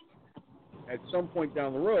 at some point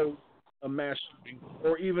down the road, a mass shooting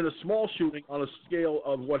or even a small shooting on a scale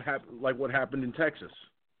of what happened in Texas.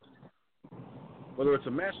 Whether it's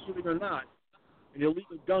a mass shooting or not, an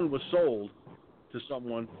illegal gun was sold to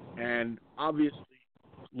someone, and obviously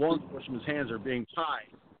law enforcement's hands are being tied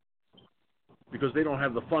because they don't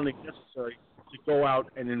have the funding necessary to go out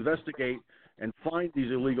and investigate and find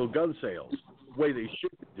these illegal gun sales the way they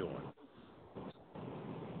should be doing.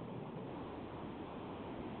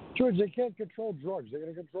 George, they can't control drugs. They're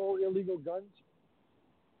going to control illegal guns.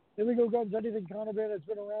 Illegal guns, anything contraband that's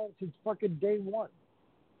been around since fucking day one.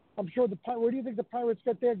 I'm sure where do you think the pirates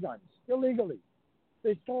got their guns? Illegally.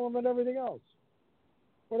 They stole them and everything else.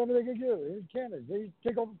 Whatever they could do. In Canada, they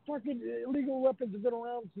take over fucking illegal weapons have been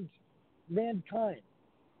around since mankind.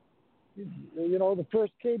 You know, the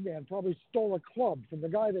first caveman probably stole a club from the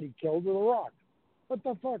guy that he killed with a rock. What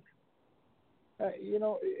the fuck?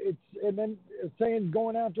 And then saying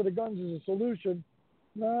going after the guns is a solution.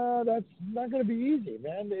 No, that's not going to be easy,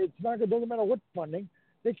 man. It's not going. Doesn't matter what funding.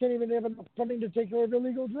 They can't even have enough funding to take care of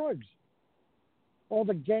illegal drugs. All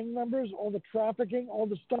the gang members, all the trafficking, all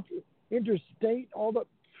the stuff interstate,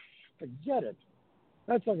 forget it.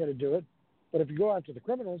 That's not going to do it. But if you go after the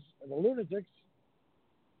criminals and the lunatics,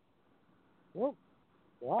 well,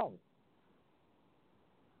 wow.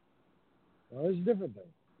 Well, it's a different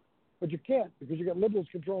thing. But you can't because you got liberals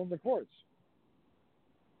controlling the courts.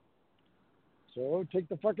 So take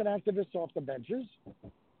the fucking activists off the benches,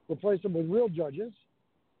 replace them with real judges,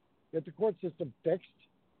 get the court system fixed.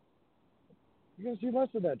 You're gonna see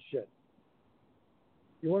less of that shit.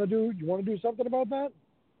 You want to do something about that?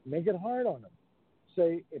 Make it hard on them.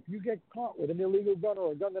 Say if you get caught with an illegal gun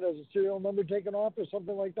or a gun that has a serial number taken off or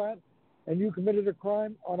something like that, and you committed a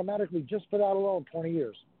crime, automatically just for that alone, 20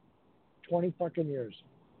 years, 20 fucking years.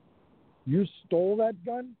 You stole that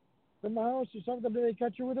gun from the house or something, did they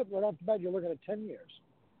catch you with it? Right off the bat, you're looking at 10 years.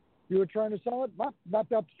 You were trying to sell it,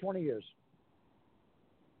 knocked up to 20 years.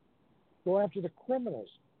 Go after the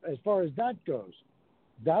criminals. As far as that goes,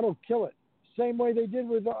 that'll kill it. Same way they did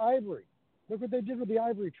with the ivory. Look what they did with the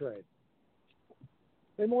ivory trade.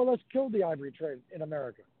 They more or less killed the ivory trade in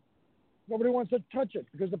America. Nobody wants to touch it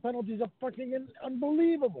because the penalties are fucking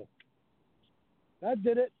unbelievable. That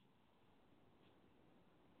did it.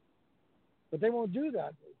 But they won't do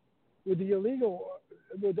that with the illegal.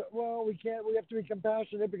 We can't. We have to be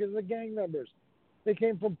compassionate because of the gang members. They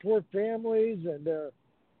came from poor families, and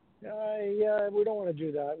we don't want to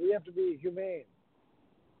do that. We have to be humane.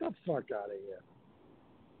 Get the fuck out of here.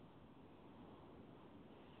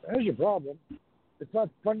 There's your problem. It's not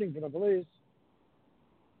funding for the police.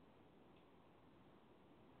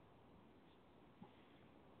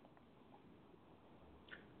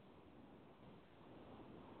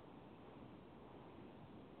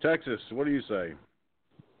 Texas, what do you say?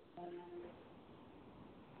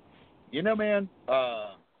 You know, man,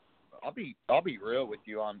 I'll be real with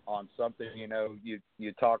you on something. You know, you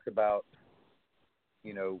talk about,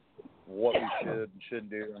 you know, what we should and shouldn't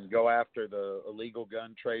do and go after the illegal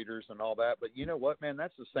gun traders and all that. But you know what, man?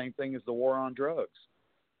 That's the same thing as the war on drugs.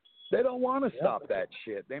 They don't want to stop that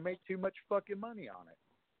shit. They make too much fucking money on it.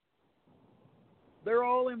 They're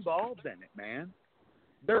all involved in it, man.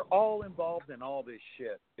 They're all involved in all this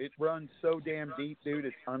shit. It runs so damn deep, dude.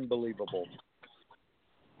 It's unbelievable.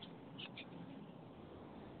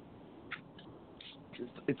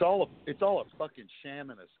 It's all a fucking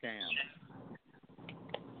sham and a scam.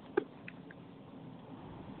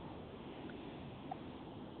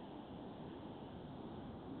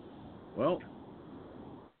 Well,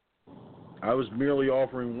 I was merely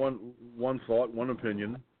offering one thought, one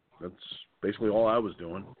opinion. That's basically all I was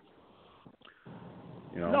doing.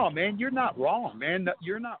 You know? No, man, you're not wrong, man.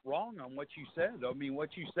 You're not wrong on what you said. I mean,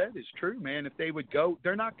 what you said is true, man. If they would go,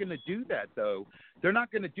 they're not going to do that, though. They're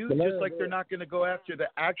not going to do it just like they're not going to go after the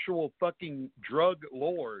actual fucking drug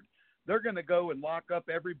lord. They're going to go and lock up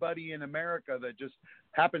everybody in America that just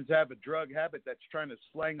happens to have a drug habit that's trying to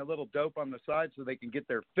slang a little dope on the side so they can get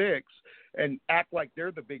their fix and act like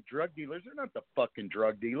they're the big drug dealers. They're not the fucking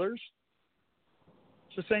drug dealers.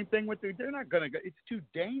 It's the same thing with they're not going to go. It's too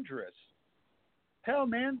dangerous. Hell,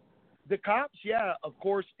 man, the cops, yeah, of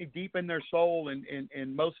course, deep in their soul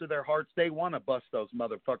and most of their hearts, they want to bust those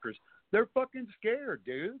motherfuckers. They're fucking scared,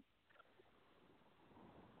 dude.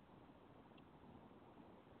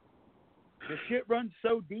 The shit runs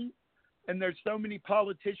so deep, and there's so many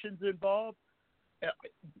politicians involved.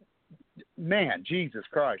 Man, Jesus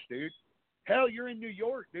Christ, dude. Hell, you're in New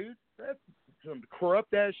York, dude. That's some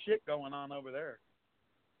corrupt-ass shit going on over there.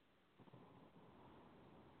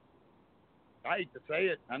 I hate to say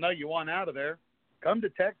it. I know you want out of there. Come to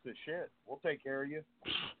Texas, shit. We'll take care of you.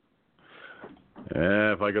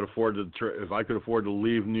 If I could afford to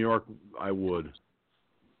leave New York, I would.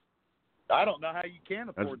 I don't know how you can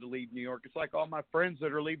afford to leave New York. It's like all my friends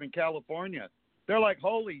that are leaving California. They're like,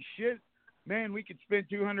 holy shit, man, we could spend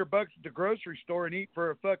 $200 at the grocery store and eat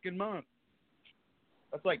for a fucking month.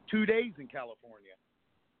 That's like 2 days in California.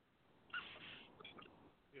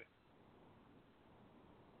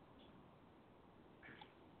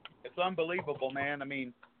 It's unbelievable, man. I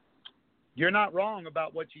mean, you're not wrong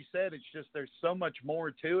about what you said. It's just there's so much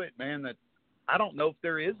more to it, man, that I don't know if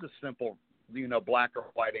there is a simple, black or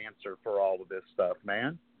white answer for all of this stuff,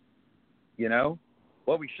 man. You know?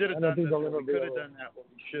 What we should have done this, what we could have done that, what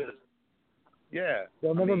we should have. Yeah.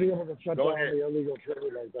 They'll never be able to shut down the illegal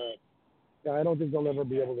trade like that. Yeah, I don't think they'll ever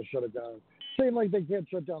be able to shut it down. Same like they can't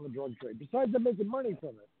shut down the drug trade. Besides them making money from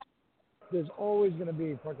it, there's always going to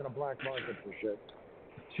be fucking a black market for shit.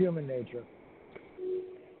 It's human nature.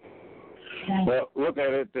 Well, look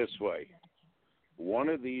at it this way. One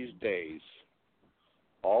of these days,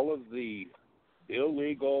 all of the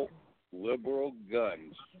illegal liberal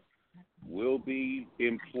guns will be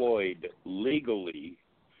employed legally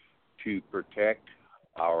to protect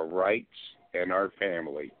our rights and our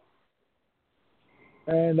family.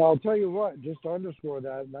 And I'll tell you what, just to underscore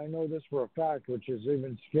that, and I know this for a fact, which is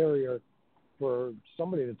even scarier for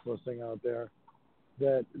somebody that's listening out there,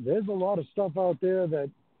 that there's a lot of stuff out there that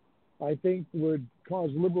I think would cause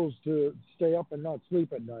liberals to stay up and not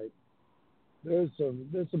sleep at night. There's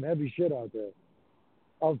some heavy shit out there,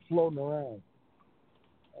 out floating around.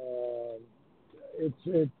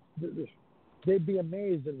 They'd be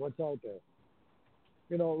amazed at what's out there.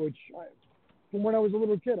 From when I was a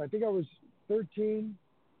little kid, I think I was 13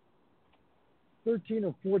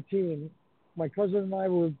 or 14. My cousin and I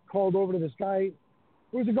were called over to this guy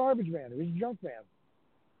who was a garbage man. He was a junk man.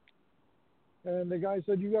 And the guy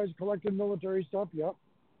said, you guys collected military stuff? Yep.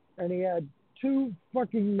 And he had 2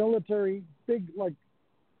 fucking military, big, like,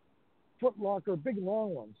 Foot Locker, big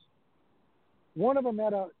long ones. One of them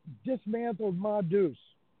had a dismantled Ma Deuce,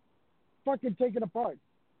 fucking taken apart.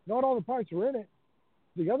 Not all the parts were in it.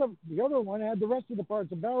 The other one had the rest of the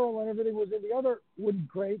parts. The barrel and everything was in the other wooden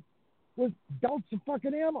crate with belts of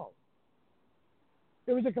fucking ammo.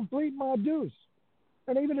 It was a complete Ma Deuce.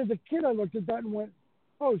 And even as a kid, I looked at that and went,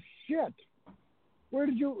 "Oh shit! Where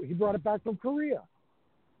did you?" He brought it back from Korea.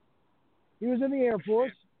 He was in the Air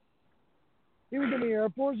Force. He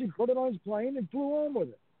put it on his plane and flew home with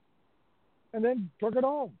it, and then took it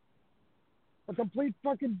home. A complete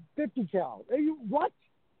fucking 50 cal. Hey, you what?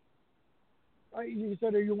 He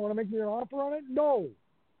said, "You want to make me an offer on it?" No.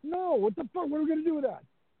 What the fuck? What are we gonna do with that?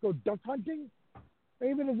 Go duck hunting?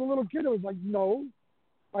 Even as a little kid, I was like, no.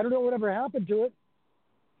 I don't know whatever happened to it,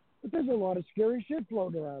 but there's a lot of scary shit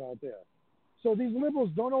floating around out there. So these liberals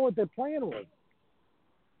don't know what they're playing with.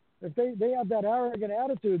 If they have that arrogant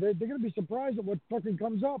attitude, they're going to be surprised at what fucking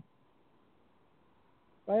comes up.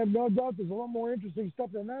 I have no doubt there's a lot more interesting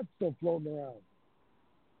stuff than that still floating around.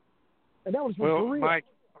 And that was from Korea. Mike,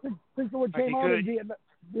 think of what came out in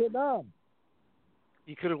Vietnam.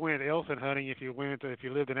 You could have went elephant hunting if you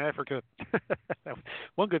lived in Africa.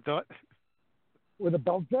 One good thought. With a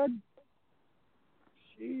belt bed?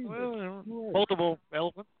 Jesus well, Christ. Multiple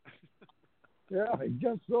elephants. Yeah, I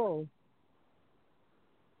guess so.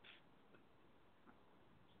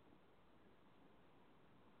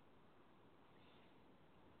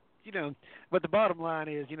 But the bottom line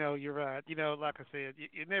is, you're right. Like I said,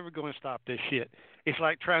 you're never going to stop this shit. It's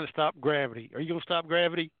like trying to stop gravity. Are you going to stop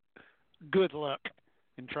gravity? Good luck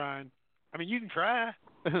in trying. I mean, you can try.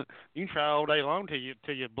 You can try all day long till you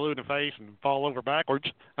blue in the face and fall over backwards.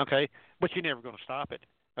 Okay, but you're never going to stop it.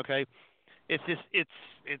 Okay, it's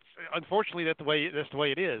unfortunately that's the way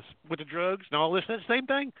it is with the drugs and all this. That's the same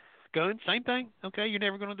thing. Guns, same thing. Okay, you're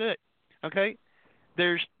never going to do it. Okay.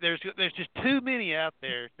 There's just too many out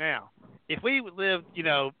there now. If we lived,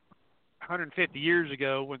 150 years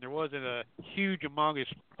ago when there wasn't a huge humongous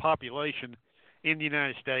population in the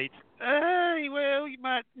United States, well, you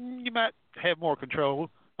might have more control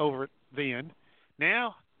over it then.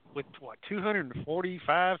 Now, with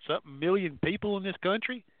 245 something million people in this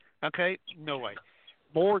country, okay, no way.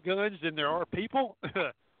 More guns than there are people?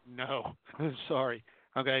 No, sorry.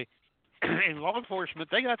 Okay. And law enforcement,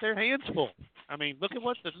 they got their hands full. I mean, look at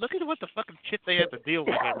what the fucking shit they have to deal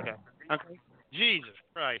with every day. Okay, Jesus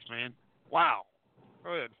Christ, man! Wow.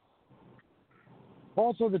 Go ahead.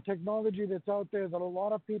 Also, the technology that's out there that a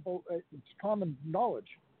lot of people, it's common knowledge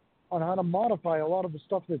on how to modify a lot of the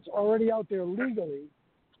stuff that's already out there legally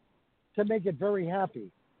to make it very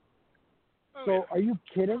happy. So, Are you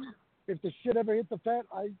kidding? If the shit ever hit the fan,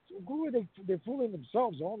 who are they? They're fooling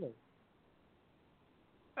themselves, aren't they?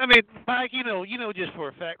 I mean, Mike, just for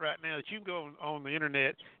a fact right now that you can go on the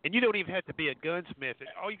internet and you don't even have to be a gunsmith.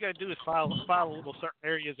 All you got to do is file little certain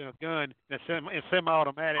areas in a gun that's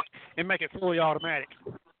semi-automatic and make it fully automatic.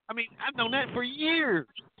 I mean, I've known that for years.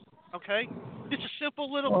 Okay, just a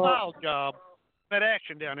simple little file job. That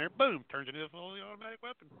action down there, boom, turns into a fully automatic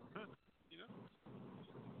weapon.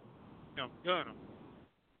 Gun them.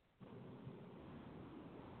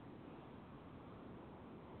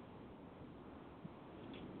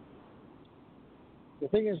 The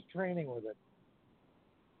thing is training with it.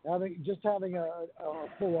 Having a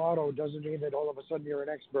full auto doesn't mean that all of a sudden you're an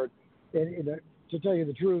expert. To tell you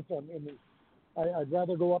the truth, I'd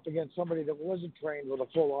rather go up against somebody that wasn't trained with a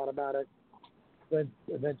full automatic than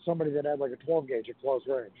somebody that had like a 12 gauge at close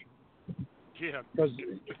range. Yeah. Because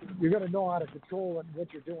you got to know how to control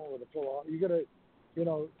what you're doing with a full auto. You got to,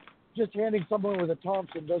 just handing someone with a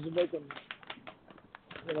Thompson doesn't make them,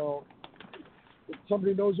 if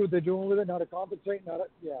somebody knows what they're doing with it, how to compensate,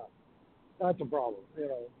 that's a problem,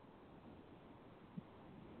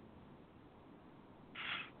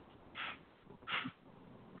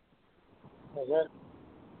 That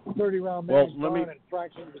 30-round man's gone in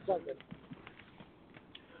fraction of a second.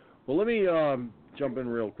 Well, let me jump in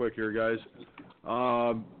real quick here, guys.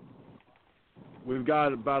 We've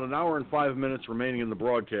got about an hour and 5 minutes remaining in the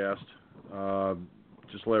broadcast.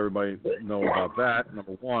 Just let everybody know about that,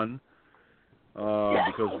 number one.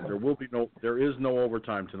 Because there is no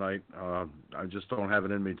overtime tonight. I just don't have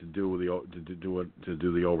it in me to do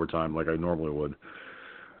the overtime like I normally would.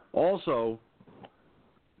 Also,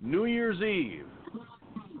 New Year's Eve.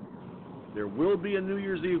 There will be a New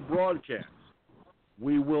Year's Eve broadcast.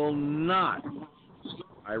 We will not,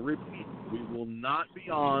 I repeat, we will not be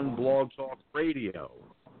on Blog Talk Radio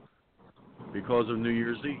because of New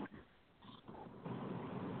Year's Eve.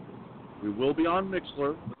 We will be on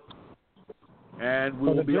Mixler. And we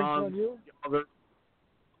will be on the other.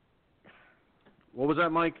 What was that,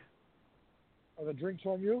 Mike? Are the drinks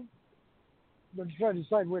on you? I'm just trying to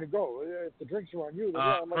decide where to go. If the drinks are on you, then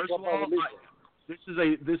first of all, this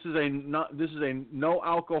is a no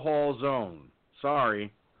alcohol zone.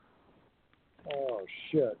 Sorry. Oh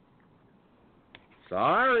shit.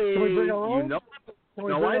 Sorry. Can we bring our own?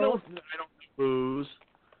 I don't booze.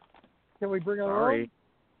 Can we bring our Sorry. own?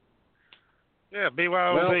 Yeah,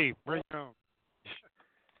 BYOB. Bring it on.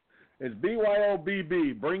 It's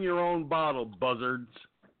BYOBB. Bring your own bottle, buzzards.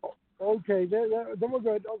 Okay, then we're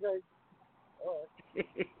good. Okay. All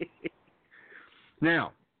right.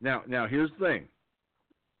 Now, here's the thing.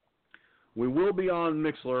 We will be on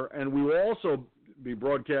Mixlr, and we will also be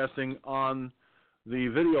broadcasting on the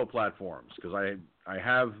video platforms because I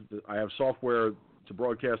have software to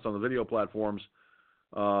broadcast on the video platforms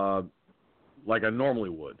like I normally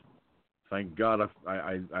would. Thank God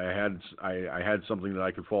I had something that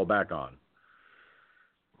I could fall back on.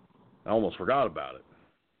 I almost forgot about it.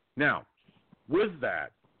 Now, with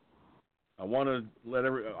that, I want to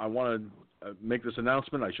make this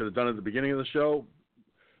announcement. I should have done it at the beginning of the show,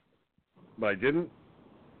 but I didn't.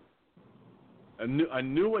 A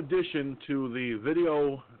new addition to the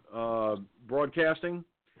video broadcasting,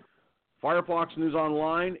 Firefoxnews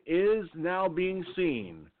Online, is now being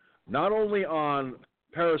seen not only on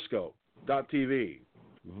Periscope.tv,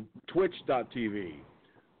 Twitch.tv,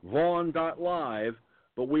 Vaughn.live,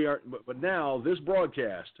 but now this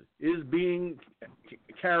broadcast is being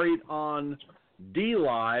carried on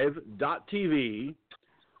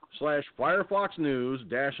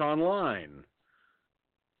dlive.tv/FirefoxNews-online.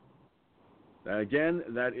 Again,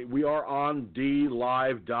 that we are on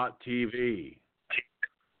dlive.tv.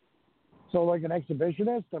 So like an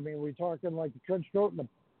exhibitionist? I mean, we talking like the trench coat and the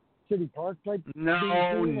city park type? No.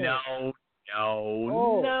 Okay.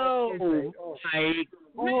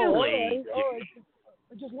 Really? All right.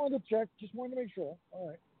 I just wanted to check. Just wanted to make sure. All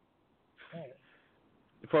right.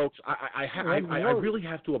 Folks, I really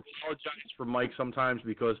have to apologize for Mike sometimes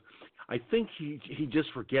because I think he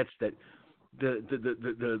just forgets that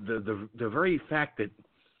the very fact that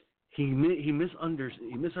he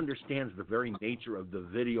misunderstands the very nature of the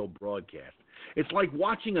video broadcast. It's like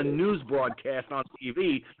watching a news broadcast on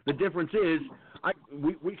TV. The difference is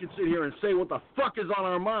we can sit here and say what the fuck is on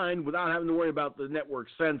our mind without having to worry about the network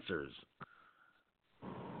censors.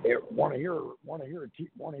 Want to hear a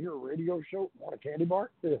radio show? Want a candy bar?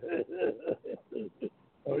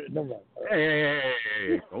 Oh, never mind.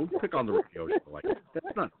 Hey, don't pick on the radio show like that.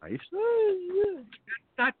 That's not nice.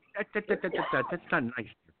 That's not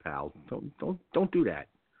nice, pal. Don't do that.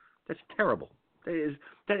 That's terrible.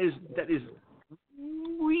 That is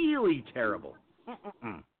really terrible.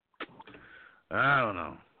 I don't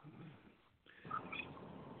know.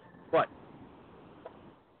 But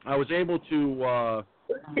I was able to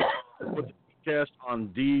put the podcast on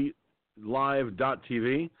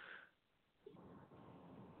dlive.tv.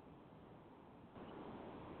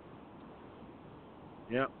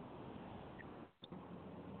 Yeah.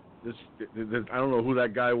 This I don't know who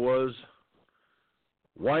that guy was.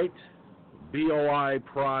 White, BOI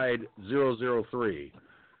Pride 003.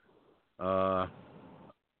 Yeah.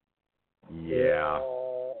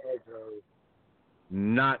 Okay.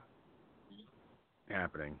 Not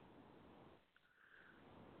happening.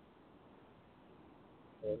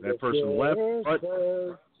 That person left, but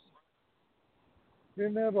you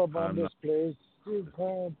never bomb this place. You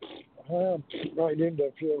can't right in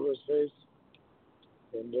the Führer's face.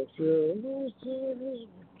 In the Führer's.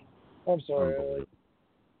 I'm sorry.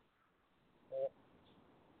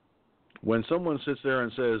 When someone sits there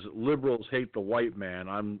and says liberals hate the white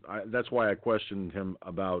man, that's why I questioned him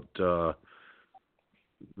about the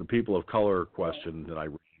people of color question that I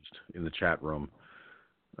raised in the chat room.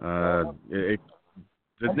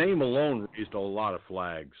 The name alone raised a lot of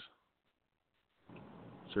flags.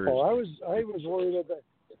 Seriously. Oh, I was worried about.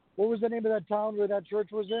 What was the name of that town where that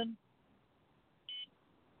church was in?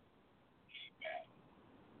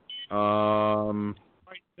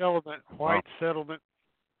 White Settlement.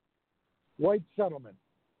 White Settlement.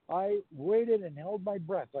 I waited and held my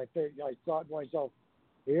breath. I thought to myself,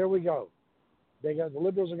 here we go. The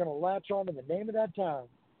liberals are going to latch on to the name of that town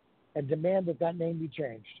and demand that name be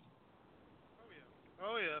changed.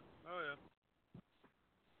 Oh yeah.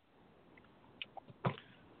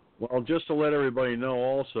 Well, just to let everybody know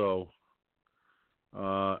also,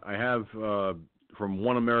 I have from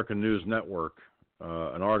One American News Network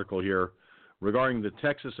an article here regarding the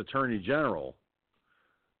Texas Attorney General.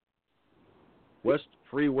 West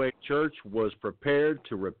Freeway Church was prepared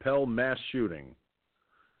to repel mass shooting.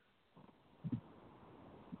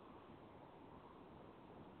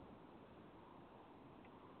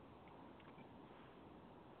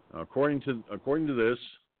 According to this,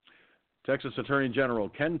 Texas Attorney General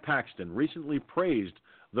Ken Paxton recently praised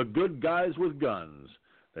the good guys with guns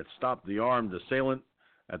that stopped the armed assailant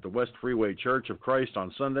at the West Freeway Church of Christ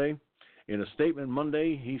on Sunday. In a statement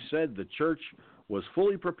Monday, he said the church was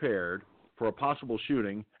fully prepared for a possible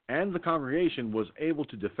shooting and the congregation was able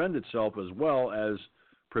to defend itself as well as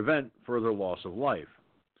prevent further loss of life.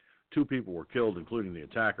 2 people were killed, including the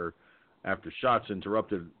attacker, after shots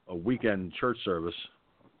interrupted a weekend church service.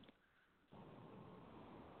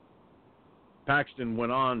 Paxton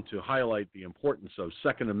went on to highlight the importance of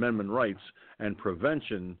Second Amendment rights and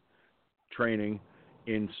prevention training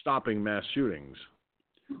in stopping mass shootings.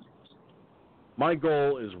 My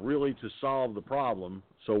goal is really to solve the problem,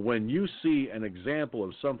 so when you see an example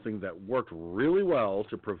of something that worked really well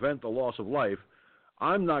to prevent the loss of life,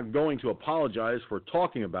 I'm not going to apologize for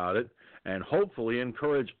talking about it and hopefully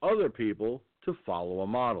encourage other people to follow a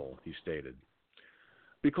model, he stated.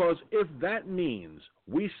 Because if that means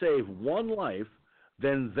we save one life,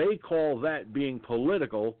 then they call that being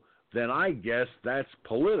political, then I guess that's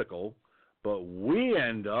political, but we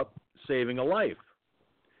end up saving a life.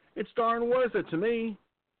 It's darn worth it to me.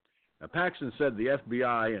 Now, Paxton said the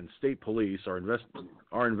FBI and state police are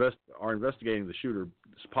investigating the shooter's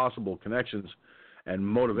possible connections and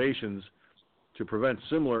motivations to prevent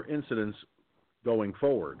similar incidents going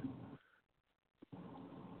forward.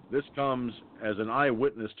 This comes as an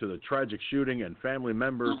eyewitness to the tragic shooting and family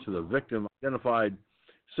member to the victim identified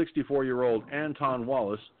 64-year-old Anton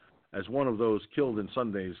Wallace as one of those killed in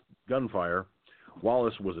Sunday's gunfire.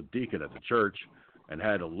 Wallace was a deacon at the church and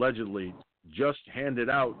had allegedly just handed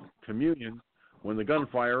out communion when the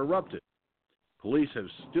gunfire erupted. Police have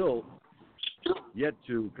still yet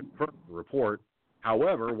to confirm the report.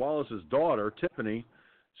 However, Wallace's daughter, Tiffany,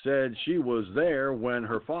 said she was there when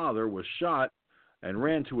her father was shot and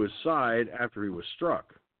ran to his side after he was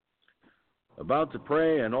struck. About to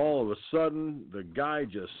pray, and all of a sudden, the guy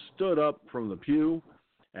just stood up from the pew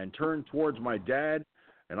and turned towards my dad,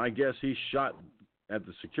 and I guess he shot at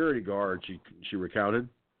the security guard, she recounted.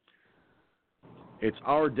 It's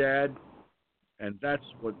our dad, and that's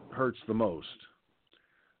what hurts the most.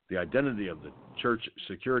 The identity of the church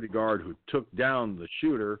security guard who took down the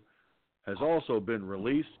shooter has also been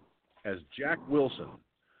released as Jack Wilson.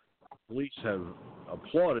 Police have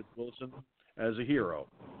applauded Wilson as a hero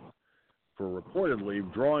for reportedly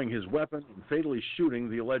drawing his weapon and fatally shooting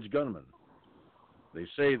the alleged gunman. They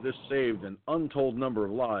say this saved an untold number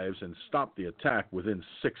of lives and stopped the attack within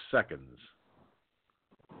 6 seconds.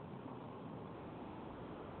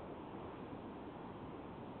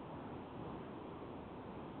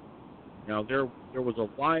 Now, there was a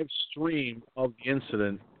live stream of the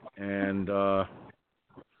incident, and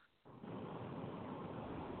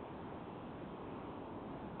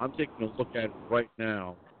I'm taking a look at it right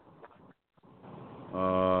now.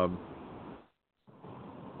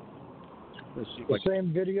 Let's see the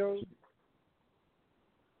same video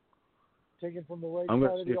taken from the right side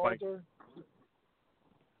of the altar?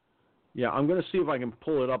 Yeah, I'm going to see if I can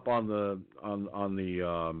pull it up on the Yeah,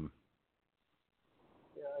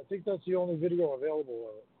 I think that's the only video available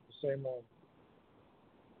of it, the same one.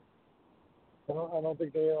 I don't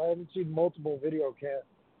think I haven't seen multiple video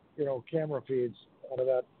camera feeds out of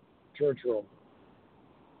that church room.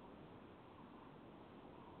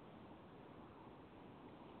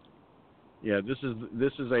 Yeah, this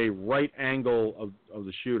is a right angle of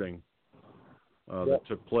the shooting that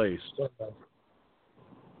took place.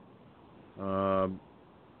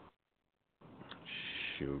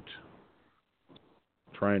 Shoot.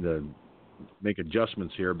 Trying to make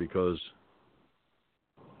adjustments here because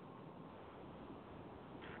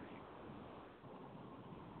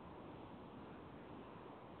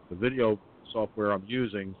the video software I'm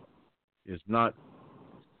using is not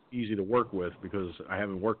easy to work with because I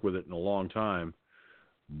haven't worked with it in a long time,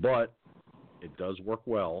 but it does work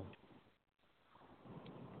well.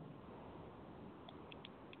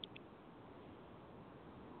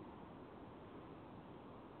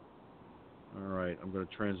 All right, I'm going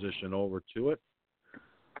to transition over to it.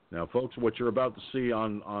 Now, folks, what you're about to see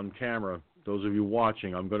on camera, those of you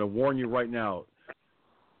watching, I'm going to warn you right now,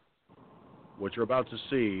 what you're about to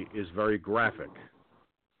see is very graphic.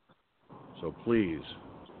 So please,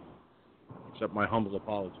 accept my humble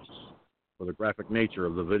apologies for the graphic nature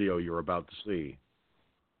of the video you're about to see.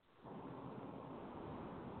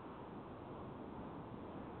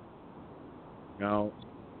 Now,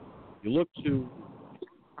 you look to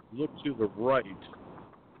the right,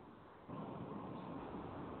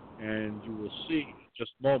 and you will see in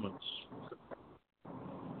just moments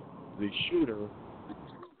the shooter.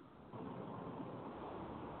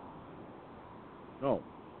 No,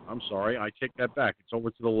 I'm sorry. I take that back. It's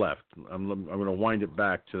over to the left. I'm going to wind it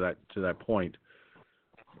back to that point.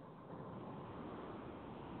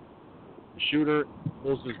 The shooter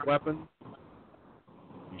pulls his weapon.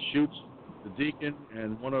 He shoots the deacon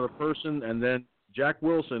and one other person, and then Jack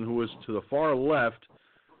Wilson, who is to the far left,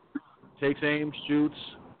 takes aim, shoots,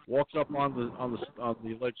 walks up on the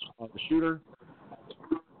shooter,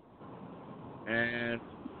 and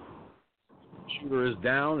the shooter is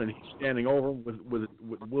down, and he's standing over him with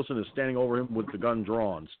Wilson is standing over him with the gun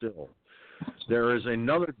drawn still. There is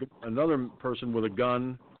another person with a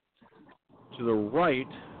gun to the right,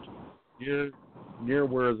 near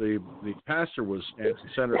where the pastor was standing,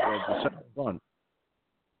 center front,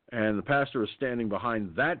 and the pastor is standing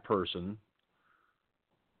behind that person.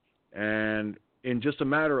 And in just a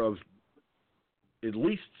matter of at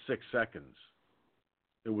least 6 seconds,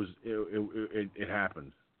 it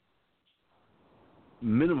happened.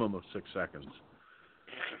 Minimum of 6 seconds.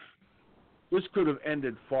 This could have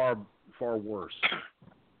ended far worse.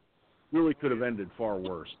 Really could have ended far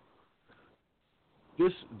worse.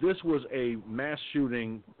 This was a mass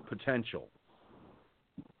shooting potential.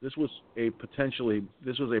 This was a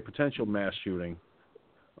potential mass shooting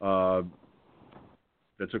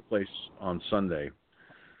that took place on Sunday.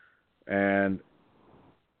 And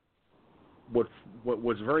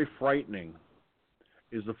what's very frightening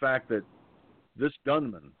is the fact that this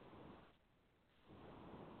gunman,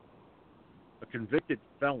 a convicted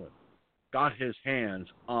felon, got his hands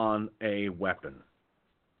on a weapon,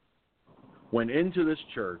 went into this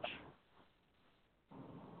church.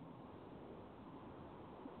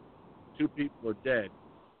 2 people are dead.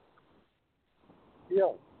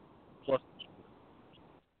 Yeah. Plus,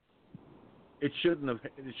 this shouldn't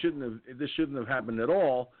have happened at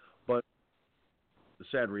all, but the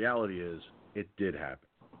sad reality is it did happen.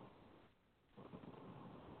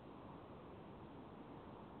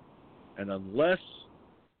 And unless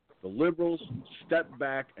the liberals step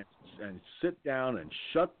back and sit down and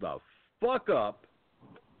shut the fuck up,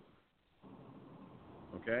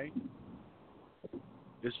 okay?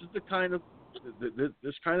 This is the kind of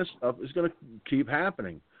this kind of stuff is going to keep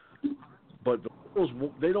happening. But the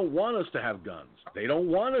liberals, they don't want us to have guns. They don't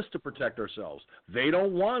want us to protect ourselves. They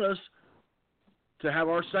don't want us to have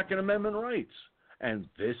our Second Amendment rights. And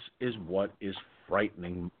this is what is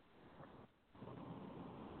frightening.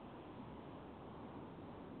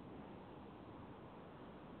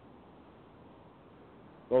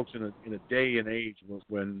 Folks, in a day and age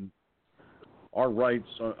when our rights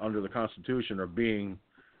under the Constitution are being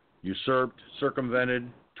usurped, circumvented,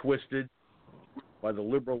 twisted by the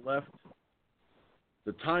liberal left,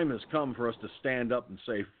 the time has come for us to stand up and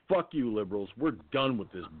say, fuck you, liberals, we're done with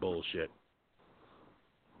this bullshit.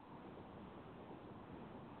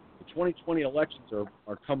 The 2020 elections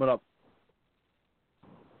are coming up.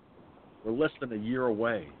 We're less than a year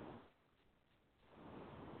away.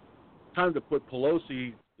 It's time to put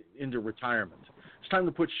Pelosi into retirement. It's time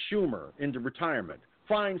to put Schumer into retirement.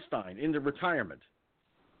 Feinstein into retirement.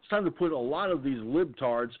 It's time to put a lot of these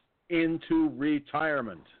libtards into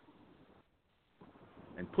retirement.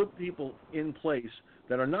 And put people in place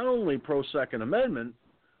that are not only pro-Second Amendment,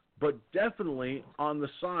 but definitely on the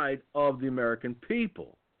side of the American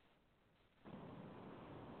people.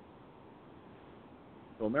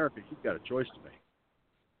 So America, you've got a choice to make.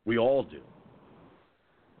 We all do.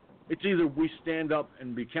 It's either we stand up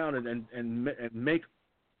and be counted and make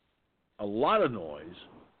a lot of noise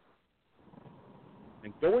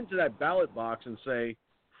and go into that ballot box and say,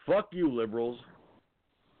 fuck you, liberals,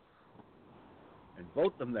 and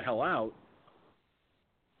vote them the hell out.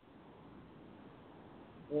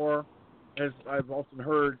 Or, as I've often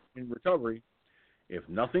heard in recovery, if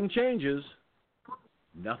nothing changes,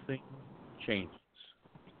 nothing changes.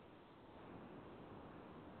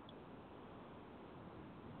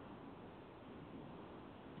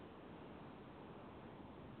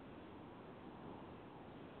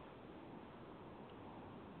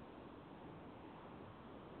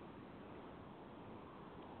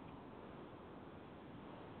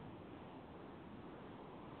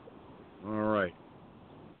 All right.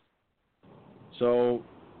 So,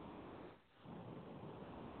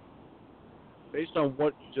 based on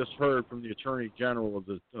what you just heard from the Attorney General of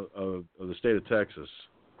the state of Texas,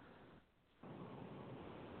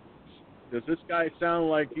 does this guy sound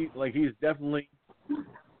like he's definitely on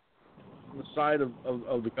the side of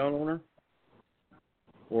the gun owner,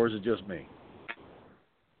 or is it just me?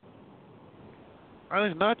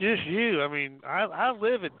 It's not just you. I mean, I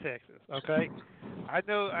live in Texas. Okay, I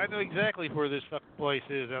know exactly where this fucking place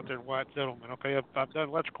is out there in White Settlement. Okay, I've done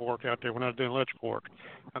electrical work out there when I was doing electrical work.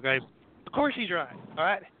 Okay, of course he's right. All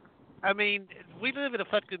right. I mean, we don't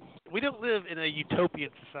live in a utopian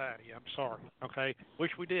society. I'm sorry. Okay,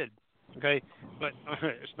 wish we did. Okay, but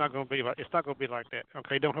it's not going to be like that.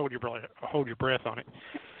 Okay, don't hold your breath on it.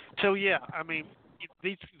 So yeah, I mean,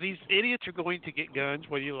 these idiots are going to get guns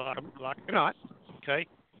whether you like them or not. Okay,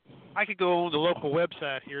 I could go on the local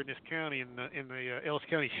website here in this county, in the Ellis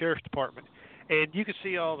County Sheriff's Department, and you can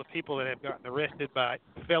see all the people that have gotten arrested by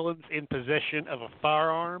felons in possession of a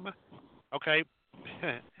firearm. Okay,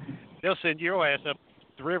 they'll send your ass up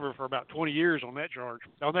the river for about 20 years on that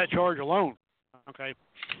charge alone. Okay,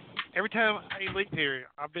 every time I leave here,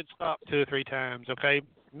 I've been stopped 2 or 3 times. Okay,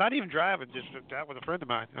 not even driving, just out with a friend of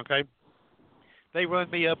mine. Okay, they run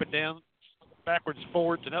me up and down, backwards,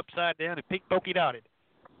 forwards, and upside down, and peek pokey dotted.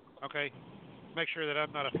 Okay, make sure that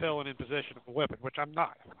I'm not a felon in possession of a weapon, which I'm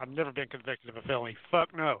not. I've never been convicted of a felony.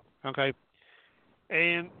 Fuck no. Okay,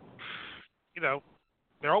 and you know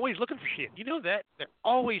they're always looking for shit. You know that they're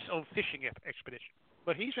always on fishing expedition.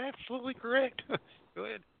 But he's absolutely correct. Go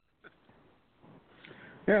ahead.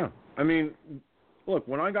 Yeah, I mean, look,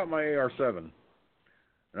 when I got my AR-7,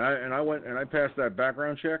 and I went and I passed that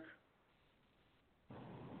background check,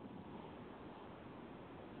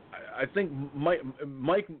 I think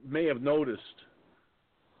Mike may have noticed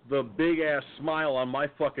the big-ass smile on my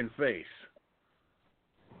fucking face.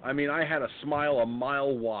 I mean, I had a smile a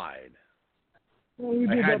mile wide. Well, you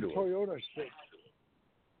did I had that to. Toyota shit.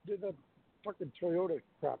 You did that fucking Toyota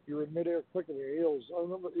crap. You were in midair quick in your heels. I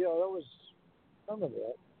remember, I remember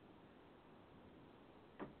that.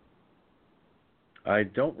 I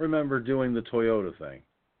don't remember doing the Toyota thing.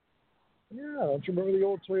 Yeah, don't you remember the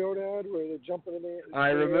old Toyota ad where they're jumping in the I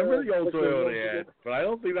remember the old Toyota ad, but I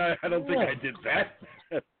don't think I did that.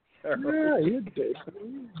 Yeah, you did.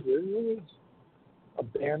 A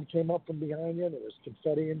band came up from behind you and there was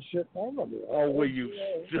confetti and shit. I remember that. Oh, will you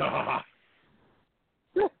stop?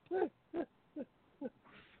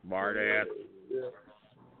 Smart ass. Yeah.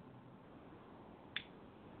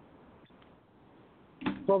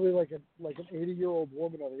 Probably like an 80-year-old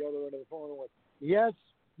woman on the other end of the phone went, yes,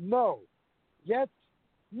 no, yes,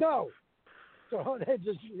 no. So they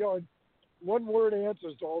just one-word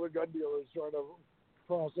answers to all the gun dealers trying to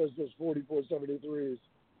process those 4473s.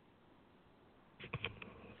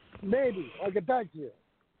 Maybe I'll get back to you.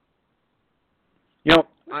 You know,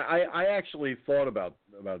 I actually thought about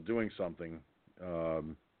doing something.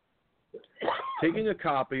 Taking a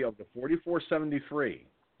copy of the 4473,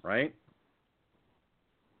 right?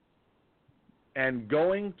 And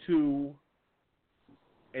going to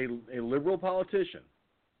a liberal politician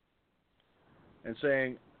and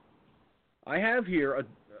saying, I have here a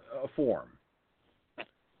form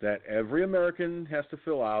that every American has to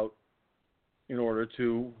fill out in order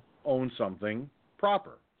to own something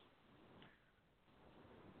proper.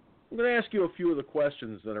 I'm going to ask you a few of the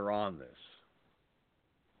questions that are on this.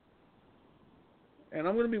 And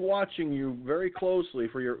I'm going to be watching you very closely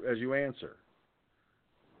as you answer.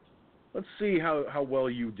 Let's see how well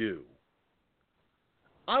you do.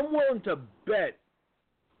 I'm willing to bet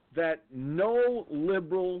that no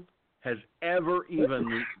liberal has ever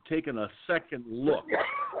even taken a second look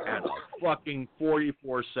at a fucking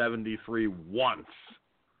 4473 once,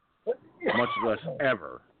 much less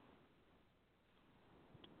ever.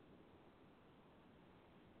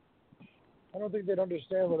 I don't think they'd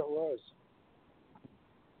understand what it was.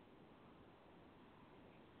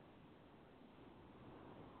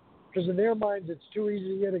 Because in their minds, it's too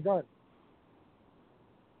easy to get a gun.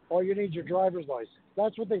 All you need is your driver's license.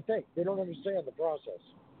 That's what they think. They don't understand the process.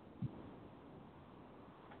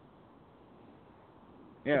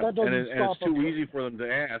 Yeah, and it's too easy for them to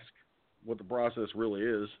ask what the process really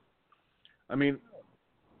is. I mean,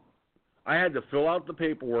 I had to fill out the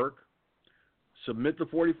paperwork, submit the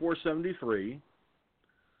 4473,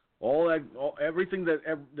 everything that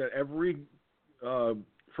every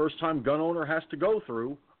first-time gun owner has to go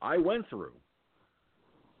through, I went through.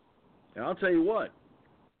 And I'll tell you what,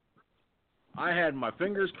 I had my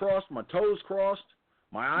fingers crossed, my toes crossed,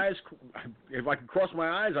 my eyes. If I could cross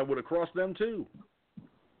my eyes, I would have crossed them too.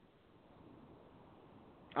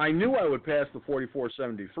 I knew I would pass the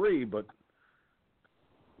 4473, but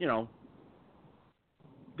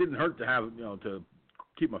didn't hurt to have to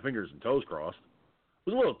keep my fingers and toes crossed. It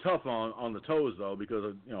was a little tough on the toes though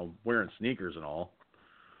because of wearing sneakers and all.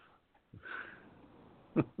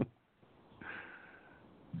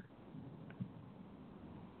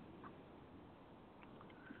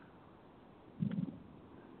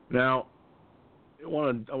 Now, I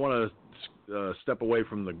want to step away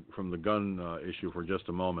from the gun issue for just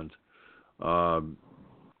a moment.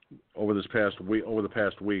 Over the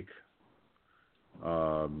past week,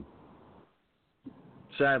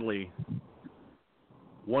 sadly,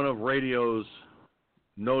 one of radio's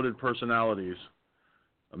noted personalities,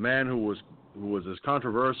 a man who was as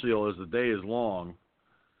controversial as the day is long,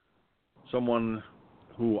 someone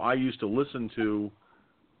who I used to listen to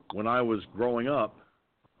when I was growing up,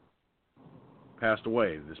 passed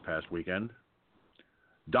away this past weekend.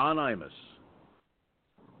 Don Imus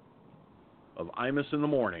of Imus in the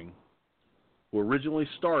Morning, who originally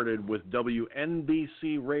started with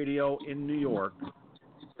WNBC Radio in New York,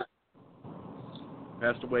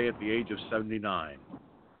 passed away at the age of 79.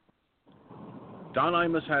 Don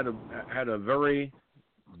Imus had a very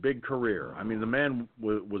big career. I mean, the man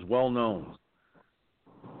was well known,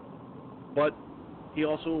 but he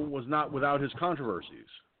also was not without his controversies,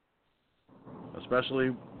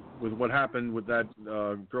 especially with what happened with that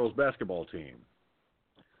girls' basketball team.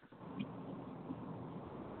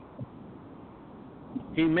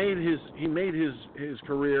 He made his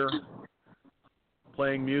career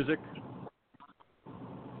playing music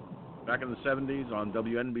back in the 70s on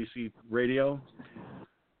WNBC Radio.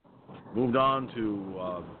 Moved on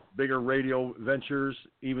to bigger radio ventures,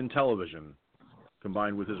 even television,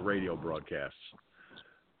 combined with his radio broadcasts.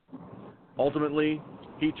 Ultimately,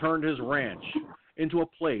 he turned his ranch into a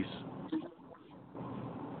place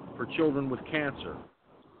for children with cancer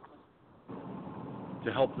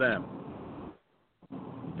to help them.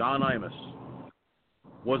 Don Imus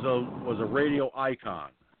was a radio icon.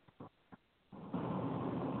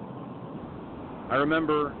 I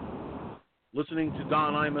remember listening to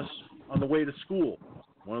Don Imus on the way to school.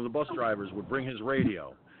 One of the bus drivers would bring his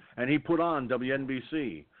radio, and he put on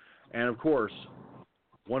WNBC. And of course,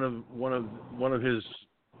 one of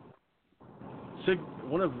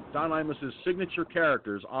Don Imus's signature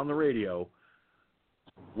characters on the radio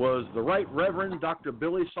was the Right Reverend Dr.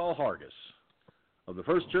 Billy Saul Hargis of the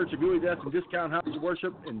First Church of Gooey Death and Discount House of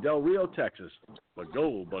Worship in Del Rio, Texas. The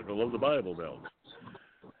gold buckle of the Bible Belt.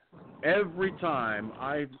 Every time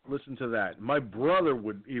I listened to that, my brother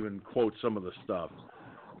would even quote some of the stuff.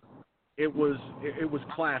 It was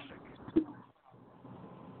classic.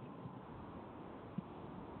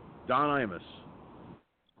 Don Imus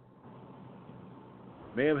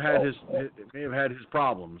may have had his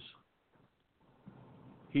problems.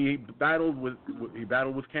 He battled with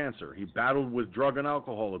cancer. He battled with drug and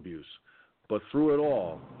alcohol abuse, but through it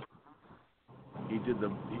all,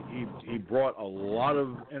 he brought a lot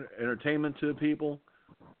of entertainment to the people,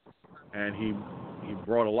 and he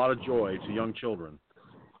brought a lot of joy to young children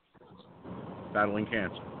battling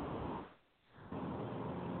cancer.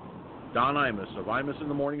 Don Imus of Imus in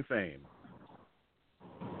the Morning fame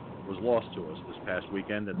was lost to us this past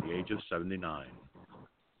weekend at the age of 79.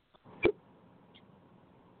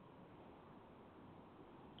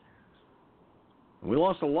 We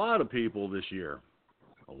lost a lot of people this year.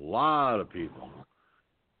 A lot of people.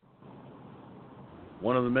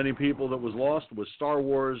 One of the many people that was lost was Star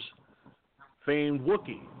Wars famed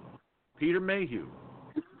Wookiee, Peter Mayhew,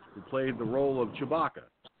 who played the role of Chewbacca.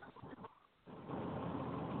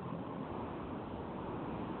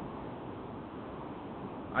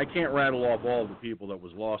 I can't rattle off all the people that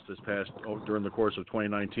was lost during the course of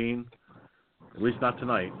 2019, at least not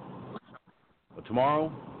tonight. But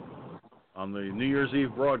tomorrow, on the New Year's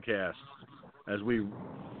Eve broadcast, as we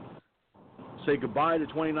say goodbye to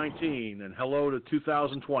 2019 and hello to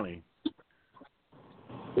 2020.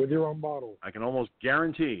 With your own bottle. I can almost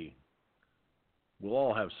guarantee we'll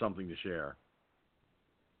all have something to share.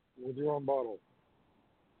 With your own bottle.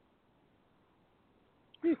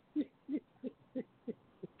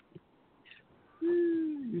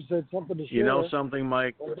 You said something to share. You know something,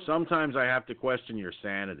 Mike? Sometimes I have to question your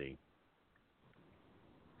sanity.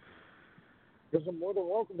 Because I'm more than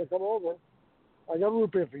welcome to come over. I got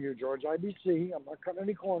root beer for you, George. IBC. I'm not cutting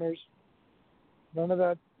any corners. None of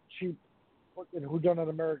that cheap fucking whodunit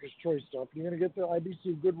America's Choice stuff. You're going to get the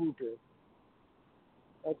IBC good root beer.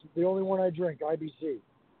 That's the only one I drink, IBC.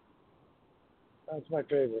 That's my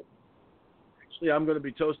favorite. Actually, I'm going to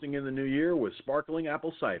be toasting in the new year with sparkling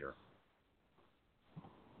apple cider.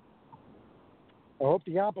 I hope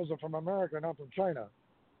the apples are from America, not from China.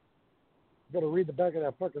 You got to read the back of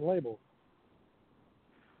that fucking label.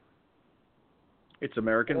 It's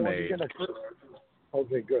American made.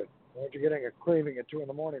 Okay, good. I want you getting a craving at 2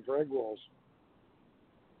 a.m. for egg rolls.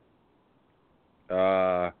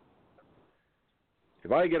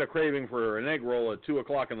 If I get a craving for an egg roll at 2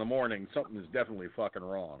 o'clock in the morning, something is definitely fucking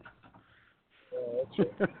wrong. That's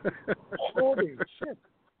it. Holy shit.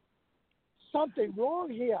 Something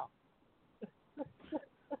wrong here.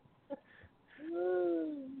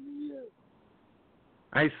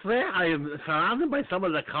 I swear I am surrounded by some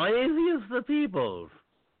of the craziest of people.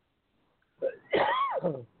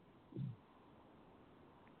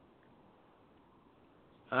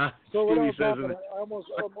 So what Stevie else says happened? I'm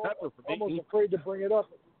almost afraid to bring it up.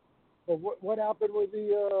 But what happened with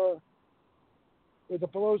the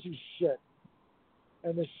Pelosi shit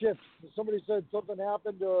and the shifts? Somebody said something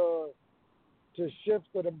happened. to shift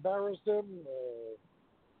that embarrassed him.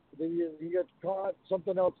 He got caught.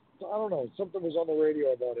 Something else. I don't know. Something was on the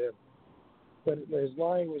radio about him. But his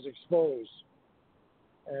lying was exposed.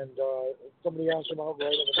 And somebody asked him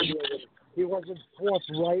outright on the video that he wasn't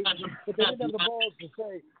forthright. But they didn't have the balls to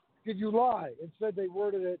say, did you lie? Instead, they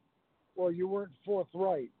worded it, well, you weren't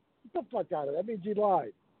forthright. Get the fuck out of it. That means you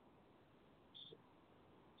lied.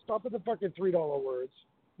 Stop with the fucking $3 words.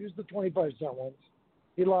 Use the 25-cent ones.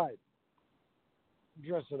 He lied.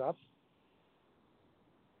 Dress it up.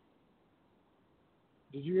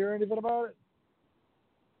 Did you hear anything about it?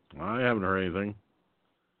 I haven't heard anything.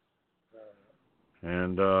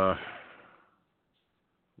 And I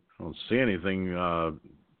don't see anything.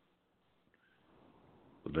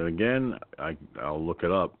 But then again, I'll look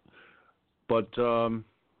it up. But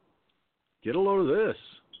get a load of this.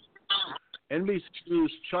 NBC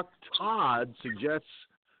News' Chuck Todd suggests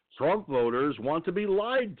Trump voters want to be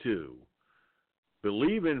lied to.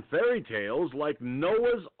 Believe in fairy tales like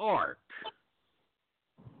Noah's Ark.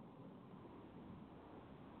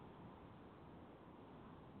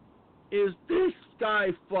 Is this guy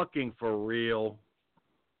fucking for real?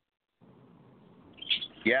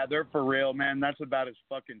 Yeah, they're for real, man. That's about as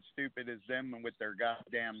fucking stupid as them and with their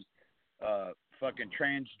goddamn fucking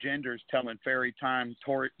transgenders telling fairy time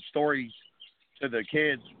stories to the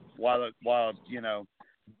kids while you know,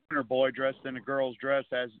 a boy dressed in a girl's dress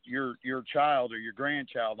has your child or your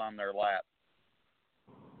grandchild on their lap.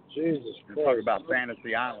 Jesus Christ. Talk about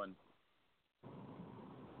Fantasy Island.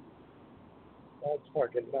 That's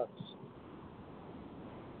fucking nuts.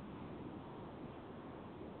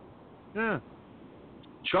 Yeah.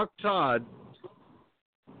 Chuck Todd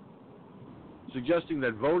suggesting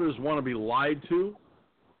that voters want to be lied to,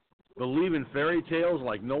 believe in fairy tales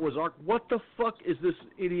like Noah's Ark. What the fuck is this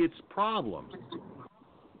idiot's problem?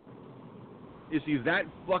 Is he that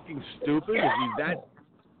fucking stupid? Is he that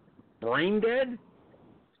brain dead?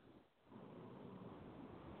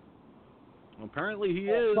 Apparently he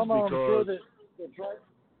is, somehow because... I'm sure that they're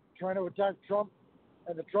trying to attack Trump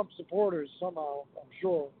and the Trump supporters somehow, I'm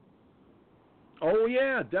sure. Oh,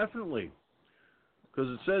 yeah, definitely. Because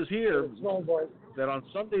it says here that on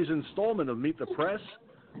Sunday's installment of Meet the Press,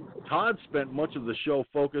 Todd spent much of the show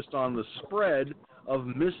focused on the spread of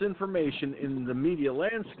misinformation in the media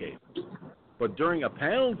landscape. But during a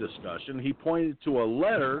panel discussion, he pointed to a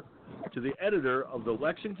letter to the editor of the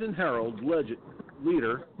Lexington Herald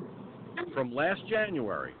Leader from last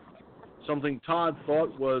January, something Todd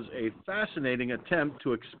thought was a fascinating attempt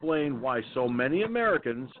to explain why so many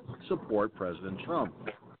Americans support President Trump.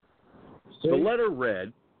 The letter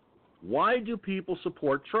read, "Why do people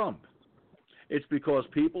support Trump? It's because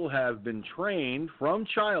people have been trained from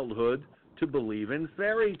childhood to believe in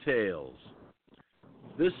fairy tales.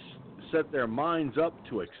 This set their minds up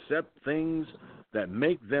to accept things that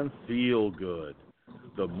make them feel good.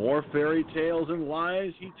 The more fairy tales and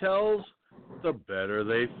lies he tells, the better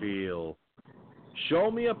they feel. Show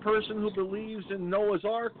me a person who believes in Noah's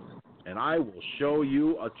Ark, and I will show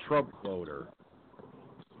you a Trump voter."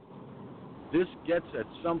 This gets at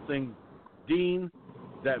something, Dean,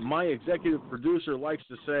 that my executive producer likes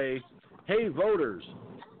to say, hey, voters,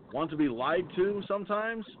 want to be lied to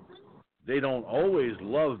sometimes? They don't always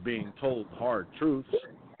love being told hard truths.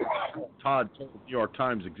 Todd told New York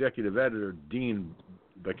Times executive editor Dean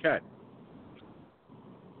Baquette.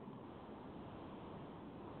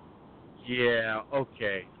 Yeah,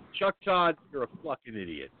 okay. Chuck Todd, you're a fucking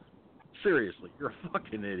idiot. Seriously, you're a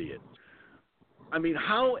fucking idiot. I mean,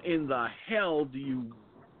 how in the hell do you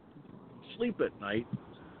sleep at night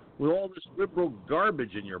with all this liberal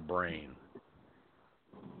garbage in your brain?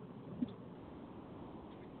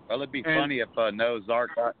 Well, it'd be funny if Noah's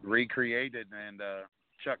Ark got recreated and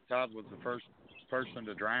Chuck Todd was the first person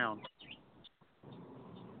to drown.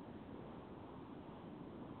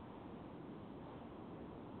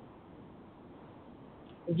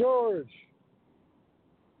 George,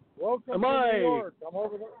 welcome to New York.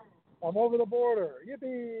 I'm over the border.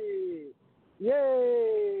 Yippee!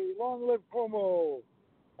 Yay! Long live Como.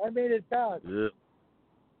 I made it back. Yeah.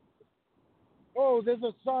 Oh, there's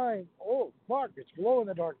a sign. Oh, fuck, it's glow in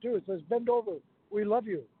the dark too. It says, "Bend over. We love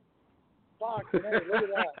you." Fuck, hey, look at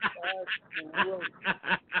that. That's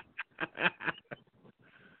great.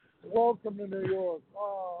 Welcome to New York.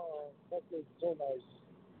 Oh, that is so nice.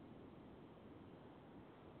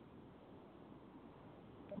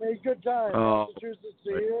 I mean, good time. Massachusetts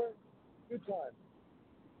here. Good time.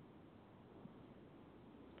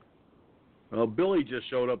 Well, Billy just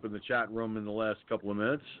showed up in the chat room in the last couple of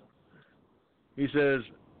minutes. He says,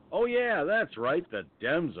 oh, yeah, that's right. The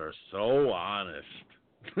Dems are so honest.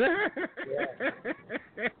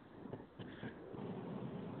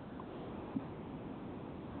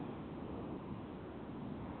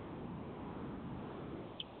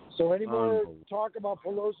 So any more talk about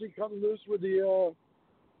Pelosi coming loose with the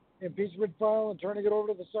impeachment file and turning it over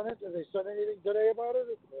to the Senate? Have they said anything today about it?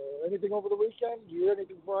 Anything over the weekend? Do you hear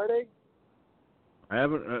anything Friday? I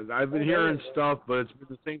haven't. I've been hearing stuff, but it's been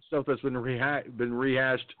the same stuff that's been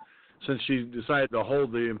rehashed since she decided to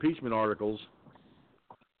hold the impeachment articles.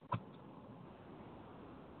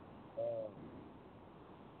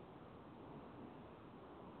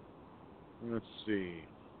 Let's see.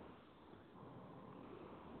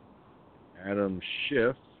 Adam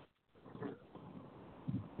Schiff.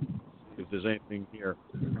 If there's anything here.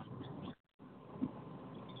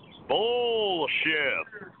 Bullshit.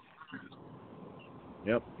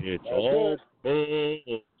 Yep, it's That's all good.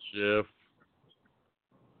 bullshit.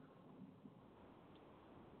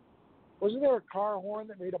 Wasn't there a car horn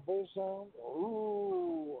that made a bull sound?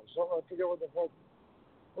 Ooh, something, I forget what the fuck.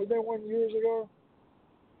 Was there one years ago?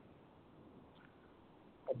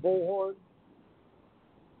 A bullhorn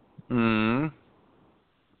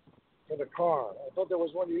for the car. I thought there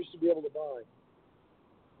was one you used to be able to buy.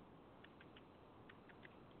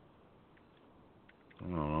 I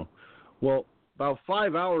don't know. Well, about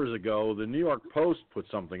 5 hours ago, the New York Post put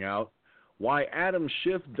something out. Why Adam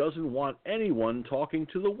Schiff doesn't want anyone talking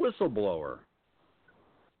to the whistleblower.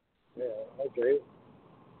 Yeah, okay.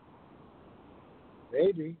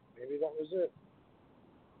 Maybe that was it.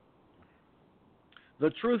 The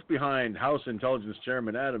truth behind House Intelligence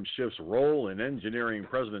Chairman Adam Schiff's role in engineering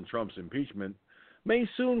President Trump's impeachment may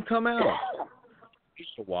soon come out.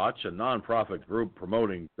 Just to Watch, a nonprofit group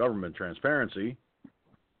promoting government transparency,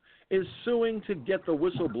 is suing to get the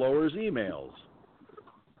whistleblower's emails.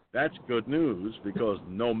 That's good news because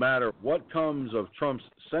no matter what comes of Trump's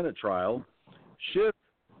Senate trial, Schiff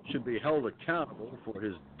should be held accountable for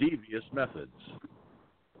his devious methods.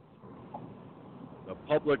 The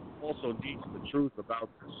public also needs the truth about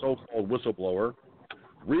the so-called whistleblower.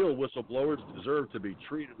 Real whistleblowers deserve to be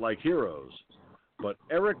treated like heroes. But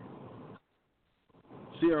Eric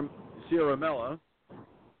Ciaramella,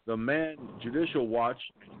 the man Judicial Watch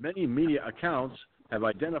and many media accounts have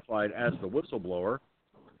identified as the whistleblower,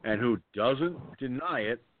 and who doesn't deny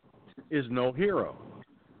it, is no hero.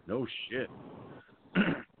 No shit.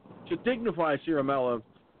 To dignify Ciaramella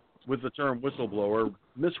with the term whistleblower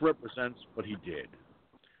misrepresents what he did.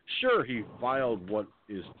 Sure, he filed what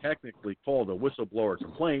is technically called a whistleblower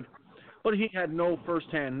complaint, but he had no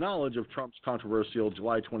first-hand knowledge of Trump's controversial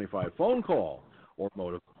July 25 phone call or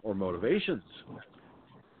motivations.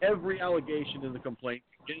 Every allegation in the complaint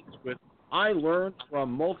begins with, I learned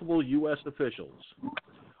from multiple U.S. officials,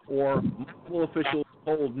 or multiple officials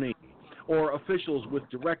told me, or officials with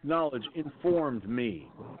direct knowledge informed me.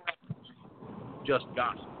 Just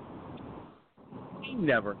gossip. He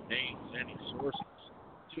never names any sources.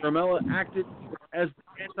 Ciaramella acted as the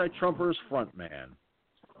anti-Trumper's front man.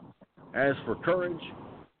 As for courage,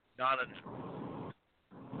 not enough.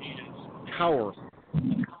 He is cowardly.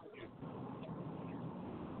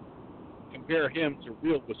 Compare him to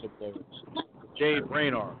real whistleblowers. Jay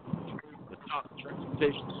Brainard, the top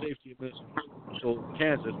transportation safety official in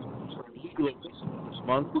Kansas, legal this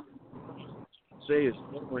month, say is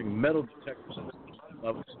lowering metal detectors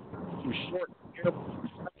levels to short airplane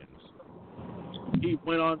seconds. He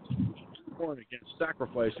went on to warn against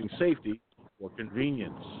sacrificing safety for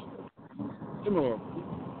convenience. Similarly,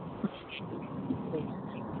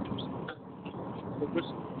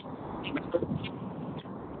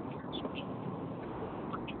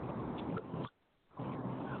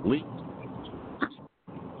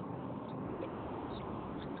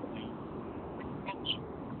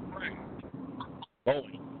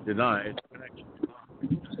 Boeing denied connection to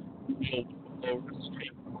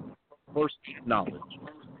first-hand knowledge.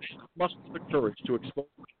 They must have the courage to expose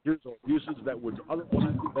dangers or abuses that would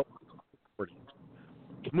otherwise be reported.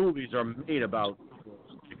 Movies are made about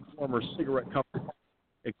former cigarette company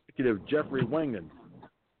executive Jeffrey Wingan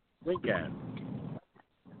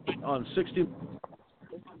on 60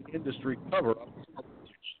 industry cover-up.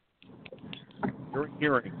 During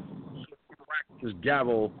hearing, he cracked his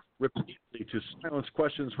gavel repeatedly to silence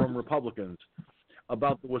questions from Republicans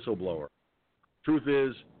about the whistleblower. Truth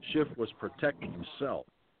is, Schiff was protecting himself.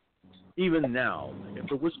 Even now, if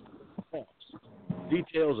the whistleblower talks,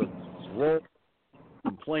 details of his role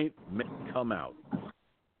complaint may come out.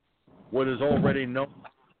 What is already known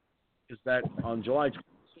is that on July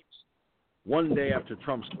 26th, one day after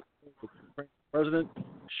Trump's president,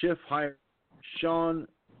 Schiff hired Sean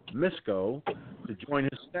Misko to join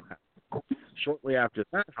his staff. Shortly after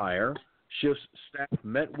that hire, Schiff's staff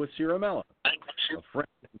met with Ciaramella, a friend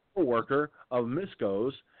and co-worker of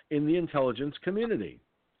Misko's in the intelligence community.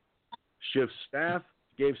 Schiff's staff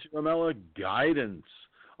gave Ciaramella guidance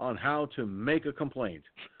on how to make a complaint.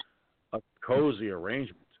 A cozy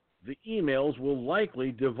arrangement. The emails will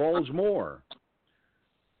likely divulge more.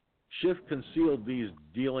 Schiff concealed these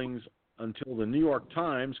dealings until the New York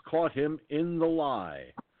Times caught him in the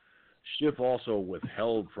lie. Schiff also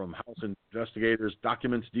withheld from House investigators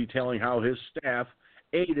documents detailing how his staff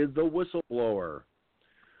aided the whistleblower.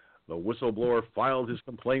 The whistleblower filed his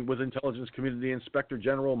complaint with Intelligence Community Inspector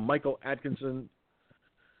General Michael Atkinson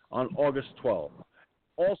on August 12th,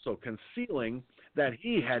 also concealing that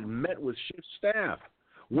he had met with Schiff's staff.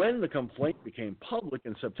 When the complaint became public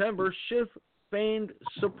in September, Schiff feigned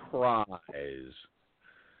surprise.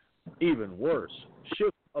 Even worse,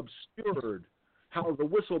 Schiff obscured how the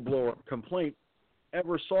whistleblower complaint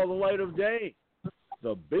ever saw the light of day.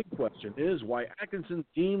 The big question is why Atkinson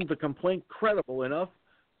deemed the complaint credible enough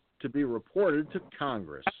to be reported to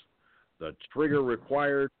Congress. The trigger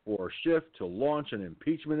required for Schiff to launch an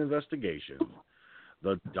impeachment investigation.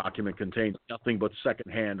 The document contained nothing but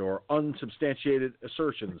secondhand or unsubstantiated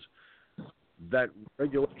assertions that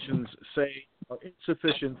regulations say are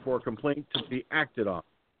insufficient for a complaint to be acted on.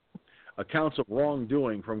 Accounts of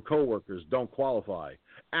wrongdoing from coworkers don't qualify.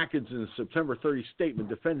 Atkinson's September 30 statement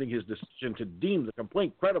defending his decision to deem the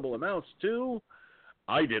complaint credible amounts to,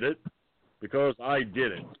 "I did it because I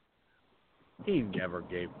did it." He never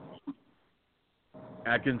gave it.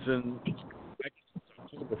 Atkinson's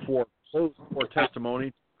October 4 closed-door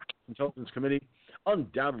testimony to the Intelligence Committee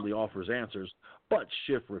undoubtedly offers answers, but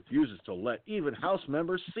Schiff refuses to let even House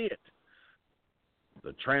members see it.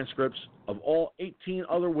 The transcripts of all 18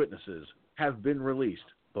 other witnesses have been released,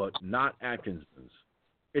 but not Atkinson's.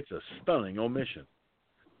 It's a stunning omission.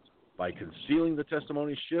 By concealing the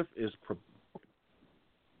testimony, Schiff is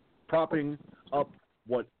propping up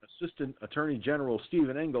what Assistant Attorney General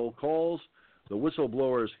Stephen Engel calls the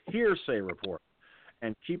whistleblower's hearsay report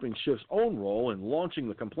and keeping Schiff's own role in launching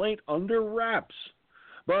the complaint under wraps.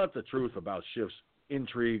 But the truth about Schiff's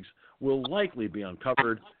intrigues will likely be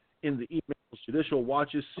uncovered in the emails Judicial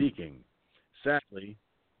Watch is seeking. Sadly,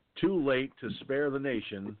 too late to spare the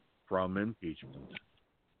nation from impeachment.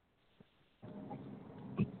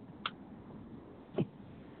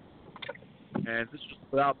 And this was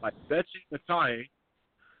put out by Betsy McKay,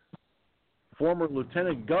 former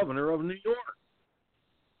Lieutenant Governor of New York.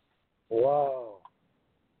 Wow.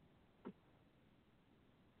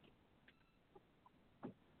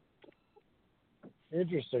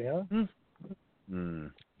 Interesting, huh?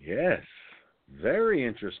 Yes, very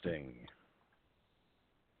interesting.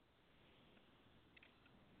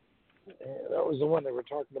 Yeah, that was the one they were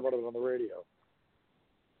talking about it on the radio.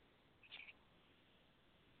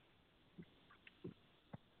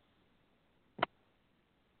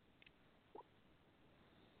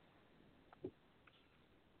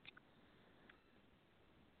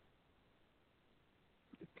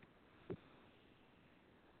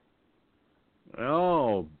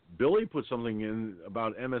 Oh, Billy put something in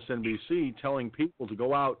about MSNBC telling people to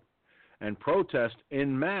go out and protest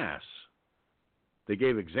en masse. They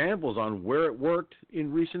gave examples on where it worked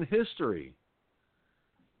in recent history.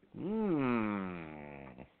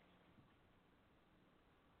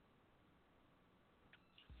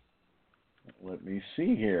 Let me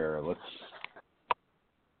see here. Let's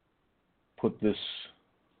put this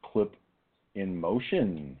clip in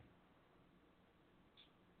motion.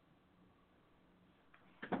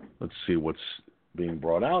 Let's see what's being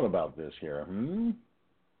brought out about this here.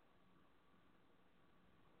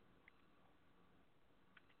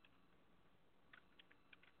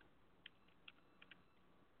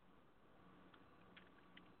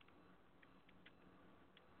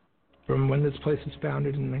 From when this place was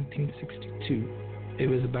founded in 1962, it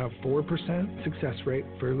was about 4% success rate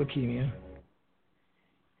for leukemia.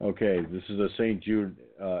 Okay, this is a St. Jude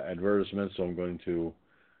advertisement, so I'm going to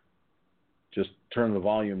just turn the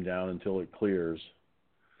volume down until it clears.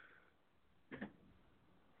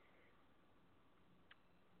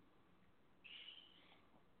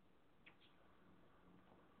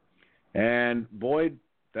 And Boyd,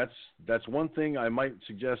 that's one thing I might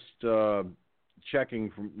suggest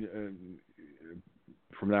checking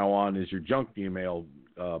from now on is your junk email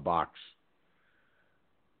box.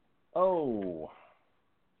 Oh,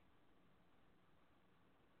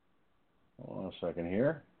 hold on a second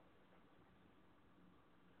here.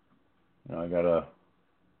 Now I gotta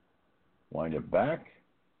wind it back.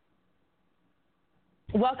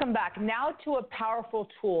 Welcome back. Now to a powerful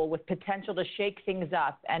tool with potential to shake things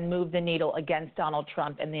up and move the needle against Donald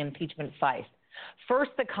Trump in the impeachment fight.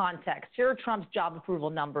 First, the context. Here are Trump's job approval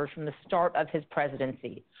numbers from the start of his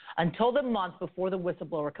presidency. Until the month before the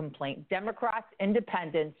whistleblower complaint, Democrats,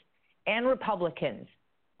 independents, and Republicans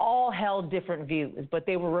all held different views, but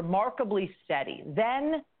they were remarkably steady.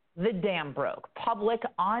 Then the dam broke. Public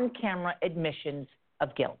on-camera admissions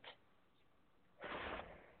of guilt.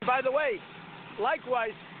 By the way, likewise,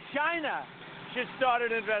 China should start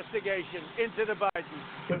an investigation into the Bidens.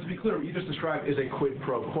 But to be clear, what you just described is a quid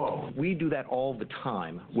pro quo. We do that all the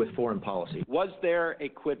time with foreign policy. Was there a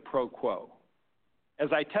quid pro quo? As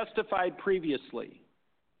I testified previously,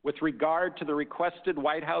 with regard to the requested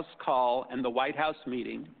White House call and the White House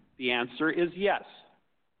meeting, the answer is yes.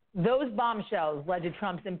 Those bombshells led to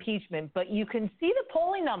Trump's impeachment, but you can see the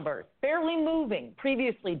polling numbers barely moving.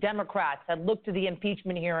 Previously, Democrats had looked to the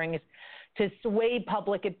impeachment hearings to sway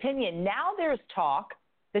public opinion. Now there's talk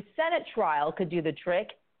the Senate trial could do the trick,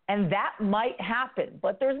 and that might happen.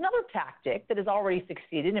 But there's another tactic that has already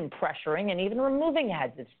succeeded in pressuring and even removing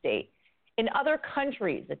heads of state. In other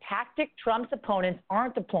countries, a tactic Trump's opponents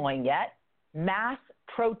aren't deploying yet, mass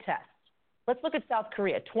protests. Let's look at South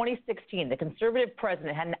Korea. 2016, the conservative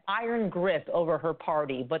president had an iron grip over her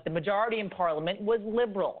party, but the majority in parliament was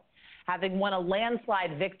liberal. Having won a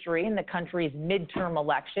landslide victory in the country's midterm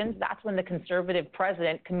elections, that's when the conservative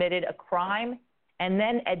president committed a crime and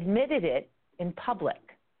then admitted it in public.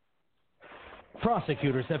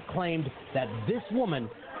 Prosecutors have claimed that this woman,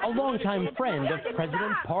 a longtime friend of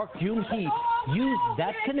President Park Geun-hye, used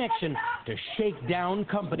that connection to shake down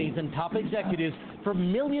companies and top executives for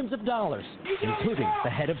millions of dollars, including the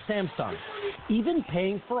head of Samsung, even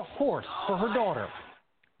paying for a horse for her daughter.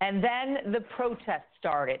 And then the protests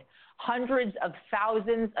started. Hundreds of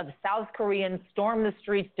thousands of South Koreans stormed the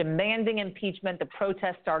streets demanding impeachment. The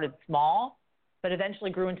protests started small, but eventually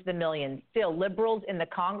grew into the millions. Still, liberals in the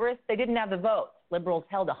Congress, they didn't have the votes. Liberals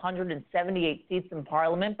held 178 seats in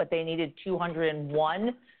Parliament, but they needed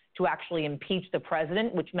 201 to actually impeach the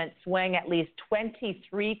president, which meant swaying at least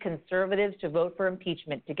 23 conservatives to vote for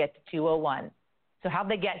impeachment to get to 201. So how'd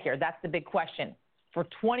they get here? That's the big question. For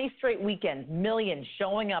 20 straight weekends, millions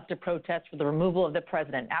showing up to protest for the removal of the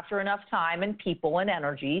president. After enough time and people and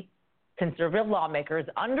energy, conservative lawmakers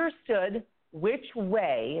understood which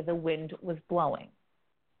way the wind was blowing.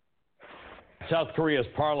 South Korea's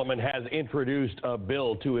parliament has introduced a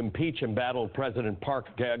bill to impeach embattled President Park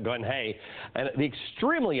Geun-hye, and the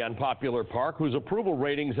extremely unpopular Park, whose approval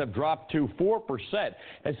ratings have dropped to 4%,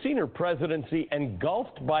 has seen her presidency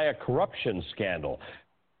engulfed by a corruption scandal.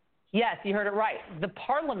 Yes, you heard it right. The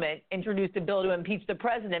parliament introduced a bill to impeach the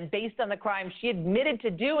president based on the crime she admitted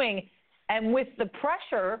to doing, and with the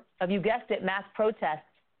pressure of, you guessed it, mass protests,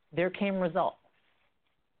 there came results.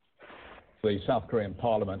 The South Korean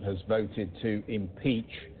parliament has voted to impeach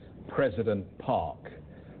President Park.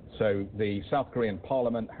 So the South Korean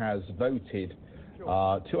parliament has voted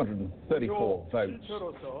 234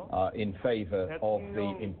 votes in favor of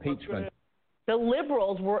the impeachment. The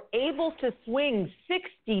liberals were able to swing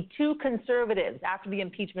 62 conservatives after the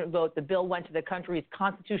impeachment vote. The bill went to the country's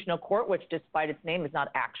constitutional court, which, despite its name, is not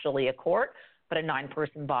actually a court, but a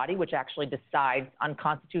 9-person body which actually decides on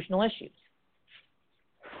constitutional issues.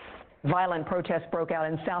 Violent protests broke out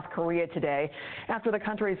in South Korea today after the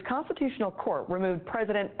country's constitutional court removed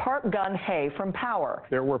President Park Geun-hye from power.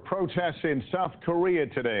 There were protests in South Korea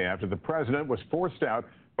today after the president was forced out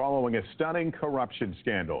following a stunning corruption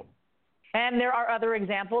scandal. And there are other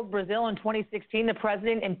examples. Brazil in 2016, the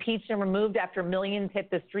president impeached and removed after millions hit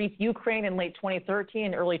the streets. Ukraine in late 2013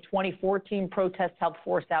 and early 2014, protests helped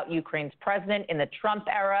force out Ukraine's president. In the Trump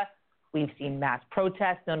era, we've seen mass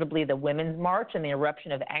protests, notably the Women's March and the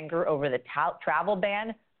eruption of anger over the travel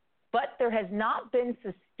ban. But there has not been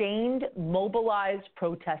sustained, mobilized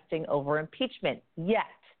protesting over impeachment yet,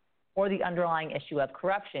 or the underlying issue of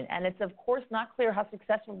corruption. And it's, of course, not clear how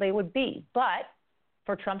successful they would be. But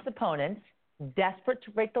for Trump's opponents, desperate to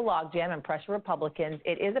break the logjam and pressure Republicans,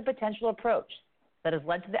 it is a potential approach that has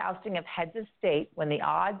led to the ousting of heads of state when the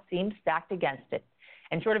odds seem stacked against it.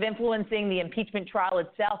 And short of influencing the impeachment trial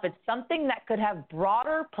itself, it's something that could have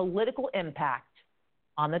broader political impact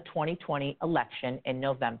on the 2020 election in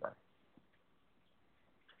November.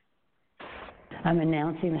 I'm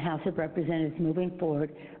announcing the House of Representatives moving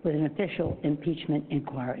forward with an official impeachment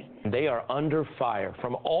inquiry. They are under fire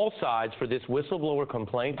from all sides for this whistleblower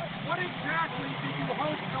complaint. What exactly do you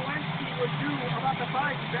hope Zelensky would do about the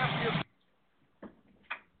Bidens after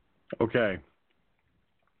your... Okay.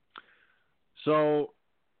 So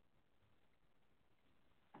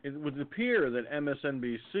it would appear that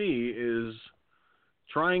MSNBC is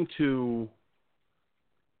trying to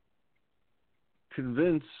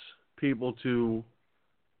convince people to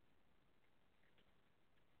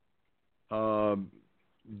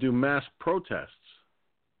do mass protests.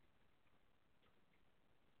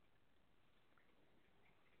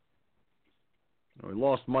 We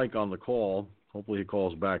lost Mike on the call. Hopefully he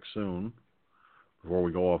calls back soon before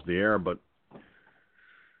we go off the air. But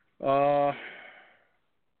I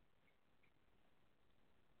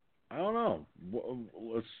don't know.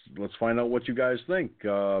 Let's find out what you guys think.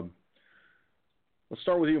 Let's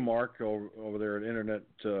start with you, Mark, over there at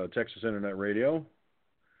Texas Internet Radio.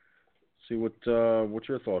 See what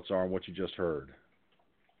your thoughts are on what you just heard.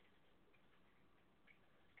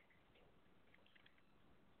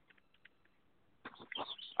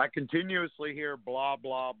 I continuously hear blah,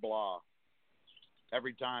 blah, blah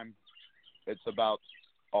every time it's about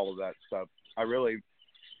all of that stuff.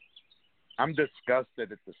 I'm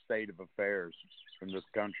disgusted at the state of affairs in this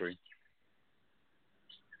country.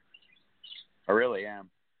 I really am.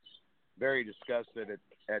 Very disgusted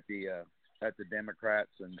at the Democrats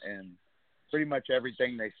and pretty much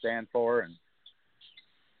everything they stand for and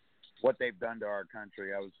what they've done to our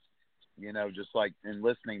country. I was, just like in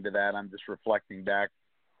listening to that, I'm just reflecting back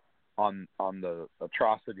on the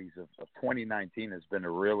atrocities of 2019 has been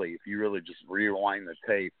if you really just rewind the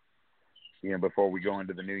tape, before we go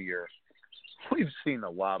into the new year, we've seen a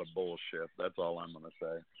lot of bullshit. That's all I'm going to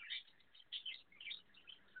say.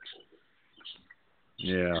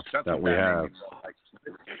 Yeah, that we have.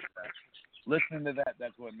 Listening to that,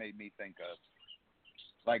 that's what made me think of.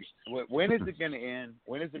 Like, when is it going to end?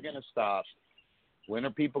 When is it going to stop? When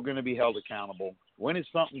are people going to be held accountable? When is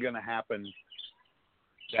something going to happen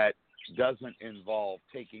that doesn't involve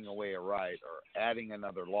taking away a right or adding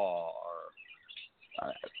another law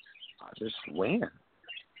or just when?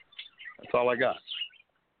 That's all I got.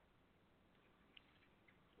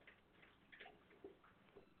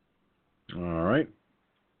 All right.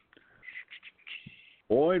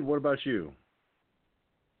 Boyd, what about you?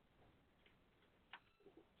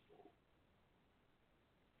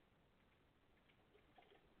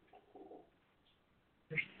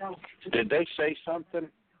 Did they say something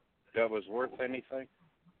that was worth anything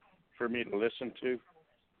for me to listen to?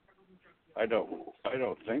 I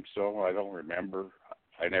don't think so. I don't remember.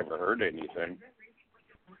 I never heard anything.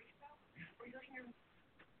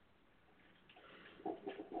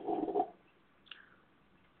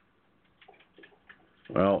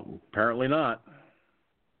 Well, apparently not.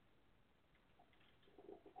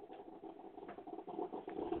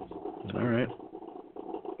 All right.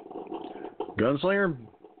 Gunslinger,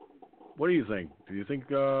 what do you think? What do you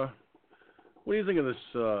think of this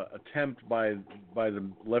attempt by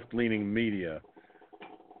the left-leaning media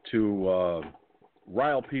to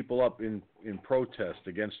rile people up in protest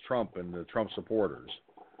against Trump and the Trump supporters?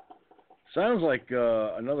 Sounds like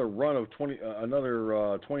another run of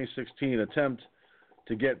 2016 attempt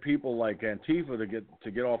to get people like Antifa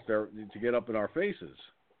to get up in our faces.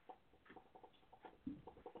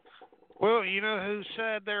 Well, you know whose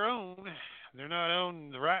side they're on. They're not on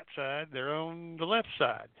the right side. They're on the left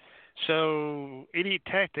side. So any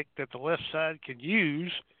tactic that the left side can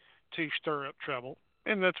use to stir up trouble,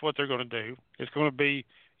 and that's what they're going to do. You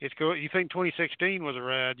think 2016 was a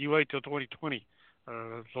ride? You wait till 2020,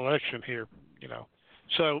 election here.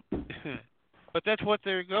 So. But that's what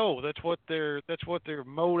their goal. That's what their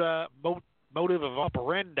motive of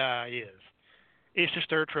operandi is to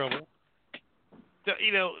stir trouble.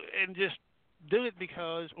 And just do it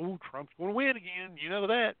because Trump's going to win again. You know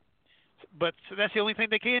that. But so that's the only thing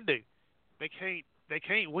they can do. They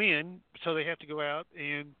can't win, so they have to go out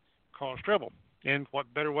and cause trouble. And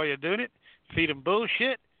what better way of doing it? Feed them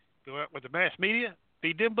bullshit. Go out with the mass media.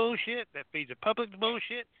 Feed them bullshit. That feeds the public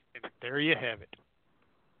bullshit. And there you have it.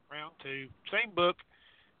 Round 2, same book,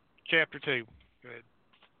 chapter 2. Go ahead.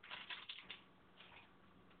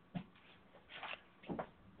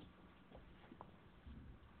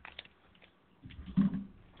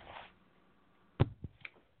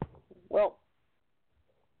 Well,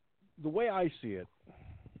 the way I see it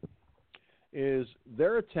is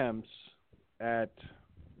their attempts at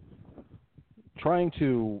trying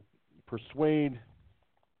to persuade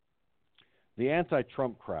the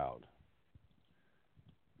anti-Trump crowd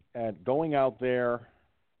at going out there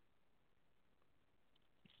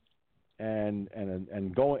and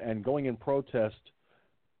going in protest,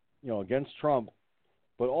 against Trump,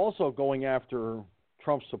 but also going after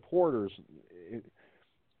Trump supporters.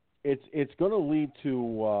 It's going to lead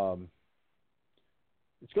to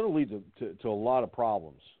a lot of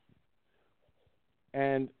problems.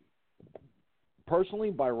 And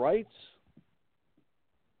personally, by rights,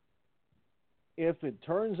 if it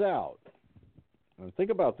turns out. And think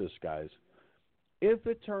about this, guys. If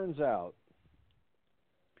it turns out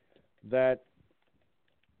that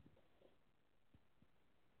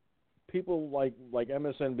people like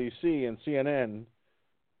MSNBC and CNN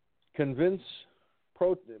convince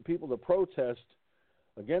people to protest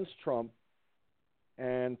against Trump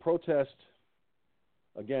and protest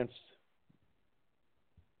against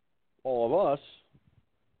all of us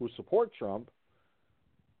who support Trump,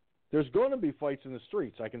 there's going to be fights in the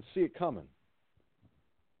streets. I can see it coming.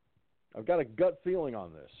 I've got a gut feeling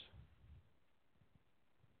on this.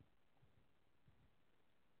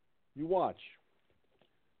 You watch.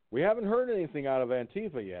 We haven't heard anything out of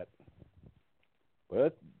Antifa yet,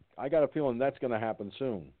 but I got a feeling that's going to happen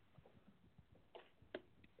soon.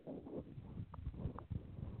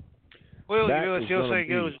 Well, That you know, is as the old gonna saying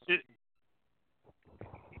goes,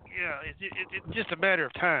 it's just a matter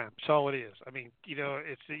of time. That's all it is. I mean, you know,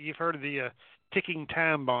 you've heard of the ticking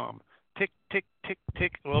time bomb. Tick, tick, tick,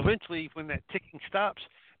 tick. Well, eventually, when that ticking stops,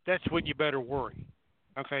 that's when you better worry.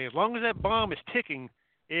 Okay, as long as that bomb is ticking,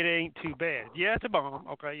 it ain't too bad. Yeah, it's a bomb.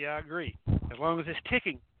 Okay, yeah, I agree. As long as it's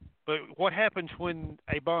ticking. But what happens when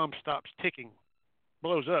a bomb stops ticking?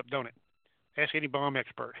 Blows up, don't it? Ask any bomb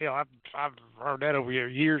expert. Hell, I've heard that over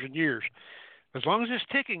years and years. As long as it's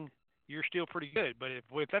ticking, you're still pretty good. But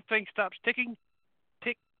if that thing stops ticking,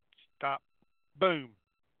 tick, stop, boom.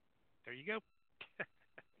 There you go.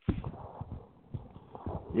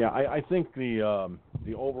 Yeah, I think the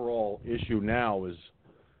overall issue now is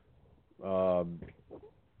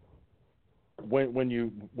when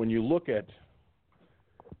you look at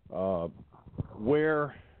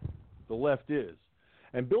where the left is,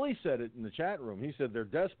 and Billy said it in the chat room. He said they're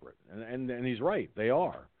desperate, and he's right. They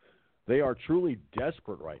are. They are truly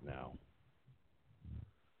desperate right now.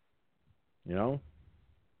 You know,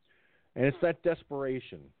 and it's that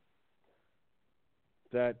desperation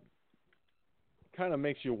that kind of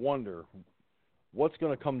makes you wonder what's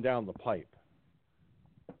going to come down the pipe.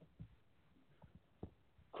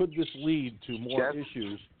 Could this lead to more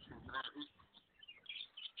issues?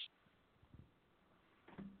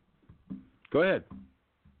 Go ahead.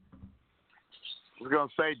 I was going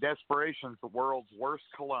to say desperation's the world's worst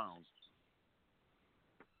cologne.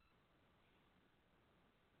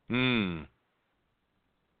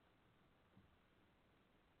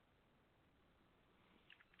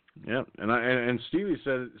 Yeah, and Stevie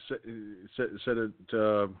said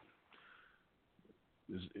it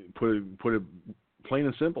put it plain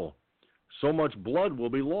and simple. So much blood will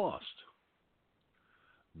be lost.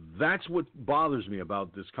 That's what bothers me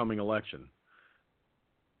about this coming election.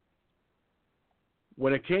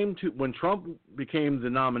 When Trump became the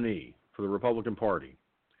nominee for the Republican Party,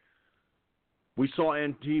 we saw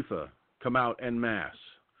Antifa come out en masse.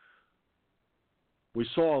 We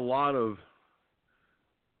saw a lot of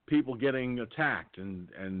people getting attacked,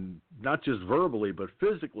 and not just verbally but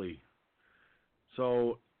physically.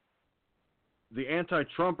 So the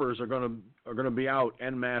anti-Trumpers are going to be out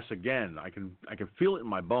en masse again. I can feel it in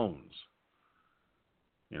my bones.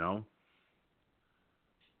 You know?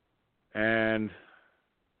 And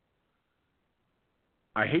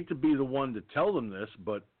I hate to be the one to tell them this,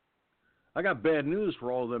 but I got bad news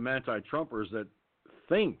for all of them anti-Trumpers that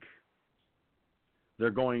think they're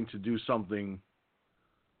going to do something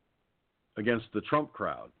against the Trump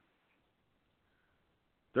crowd.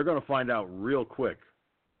 They're going to find out real quick.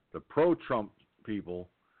 The pro-Trump people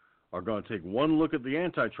are going to take one look at the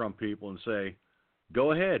anti-Trump people and say,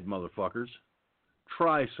 go ahead, motherfuckers.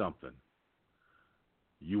 Try something.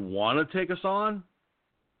 You want to take us on?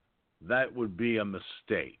 That would be a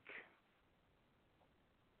mistake.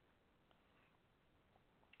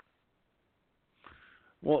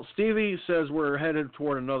 Well, Stevie says we're headed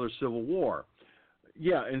toward another civil war.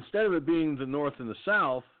 Yeah, instead of it being the North and the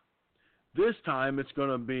South, this time it's going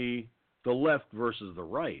to be the left versus the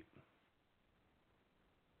right.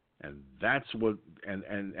 And that's what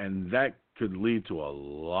and that could lead to a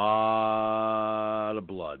lot of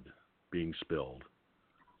blood being spilled.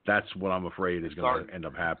 That's what I'm afraid is going to end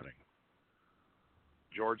up happening.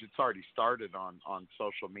 George, it's already started on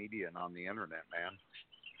social media and on the internet, man.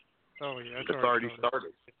 Oh yeah, it's already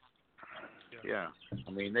started. Yeah.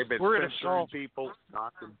 I mean, they've been censoring people,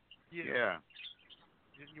 knocking. Yeah.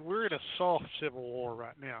 We're in a soft civil war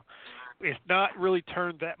right now. It's not really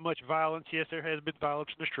turned that much violence. Yes, there has been violence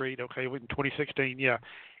in the street. Okay, in 2016, yeah,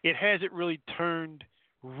 it hasn't really turned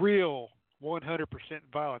real 100%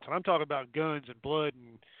 violence. And I'm talking about guns and blood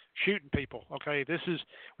and shooting people. Okay,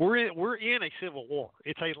 we're in a civil war.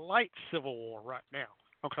 It's a light civil war right now.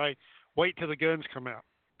 Okay, wait till the guns come out.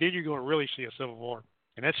 Then you're going to really see a civil war,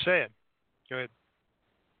 and that's sad. Go ahead.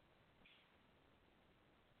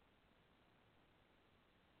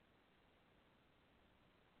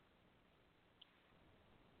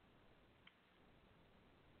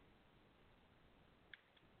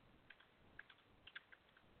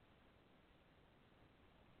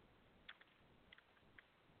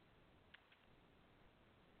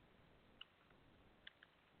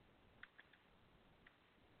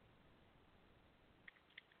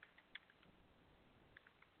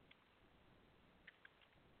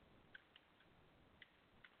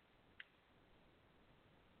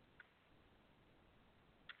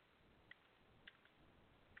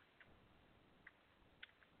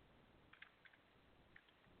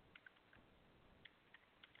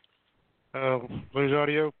 Lose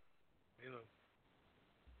audio.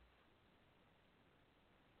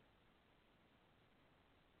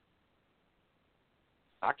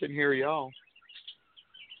 I can hear y'all.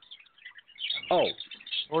 Oh,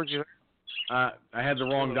 Where'd you? I had the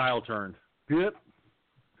wrong dial turned. Yep.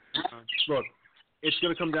 Look, it's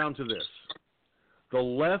going to come down to this: the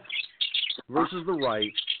left versus the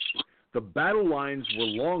right. The battle lines were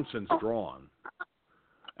long since drawn,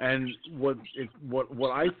 and what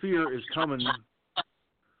I fear is coming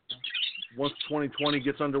once 2020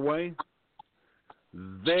 gets underway.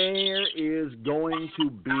 There is going to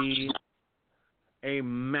be a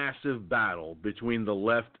massive battle between the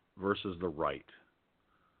left versus the right.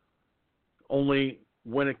 Only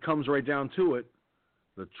when it comes right down to it,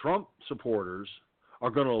 the Trump supporters are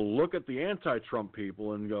going to look at the anti-Trump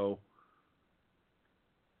people and go,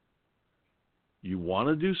 you want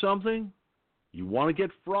to do something? You want to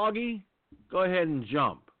get froggy? Go ahead and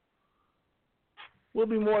jump. We'll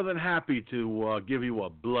be more than happy to give you a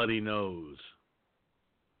bloody nose.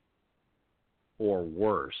 Or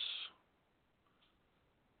worse.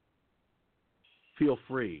 Feel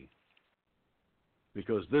free.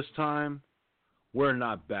 Because this time, we're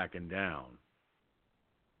not backing down.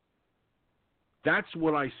 That's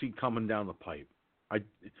what I see coming down the pipe. I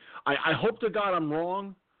hope to God I'm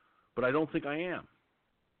wrong, but I don't think I am.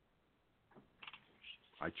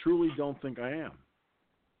 I truly don't think I am.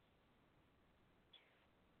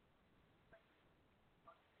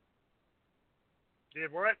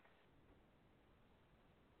 Did what?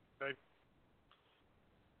 Okay.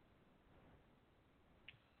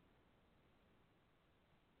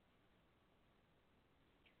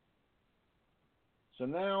 So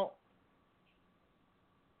now,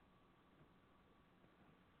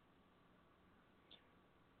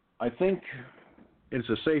 I think it's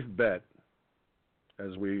a safe bet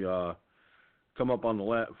as we come up on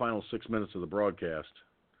the final 6 minutes of the broadcast.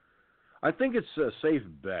 I think it's a safe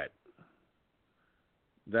bet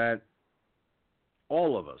that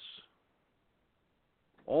all of us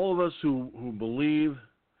who believe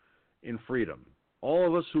in freedom, all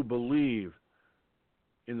of us who believe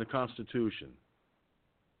in the Constitution,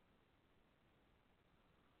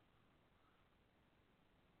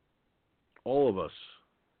 all of us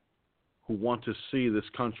who want to see this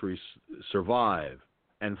country survive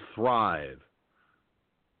and thrive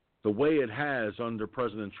the way it has under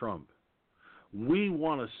President Trump, we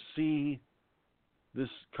want to see this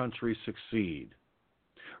country succeed.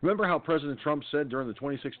 Remember how President Trump said during the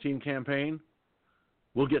 2016 campaign,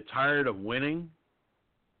 we'll get tired of winning?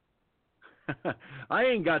 I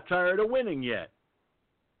ain't got tired of winning yet.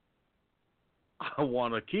 I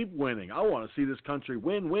want to keep winning. I want to see this country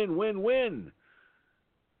win, win, win, win.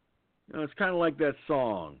 You know, it's kind of like that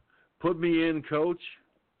song, put me in, coach.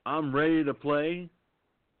 I'm ready to play.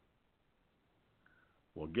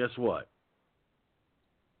 Well, guess what?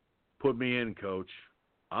 Put me in, coach.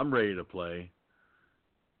 I'm ready to play.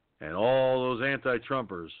 And all those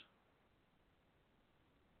anti-Trumpers,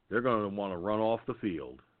 they're going to want to run off the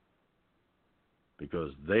field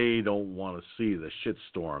because they don't want to see the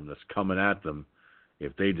shitstorm that's coming at them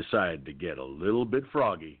if they decide to get a little bit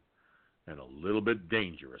froggy and a little bit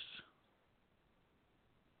dangerous.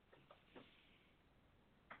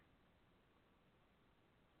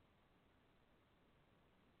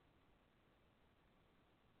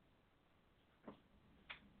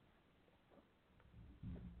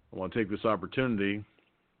 I want to take this opportunity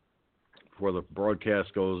before the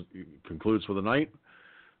broadcast concludes for the night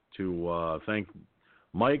to thank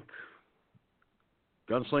Mike,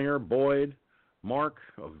 Gunslinger, Boyd, Mark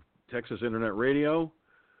of Texas Internet Radio,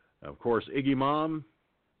 of course Iggy Mom,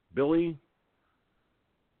 Billy,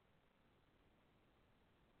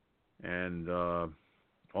 and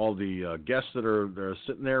all the guests that are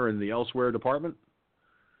sitting there in the elsewhere department.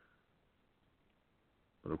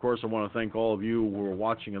 But of course, I want to thank all of you who are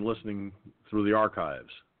watching and listening through the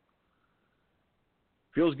archives.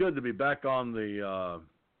 Feels good to be back on the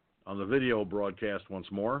video broadcast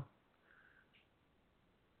once more.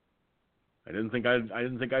 I didn't think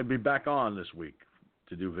I'd be back on this week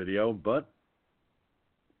to do video, but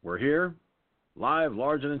we're here, live,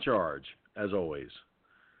 large, and in charge, as always.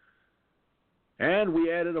 And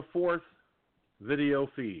we added a fourth video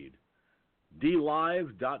feed,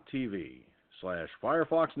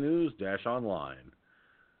 dlive.tv/Firefoxnews-Online.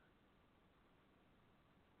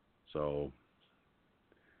 So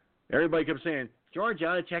everybody kept saying, George, you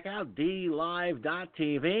ought to check out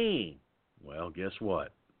dlive.tv. Well, guess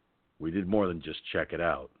what? We did more than just check it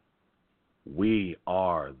out. We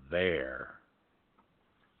are there.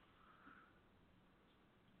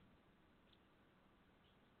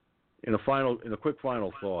 In a quick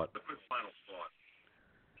final thought,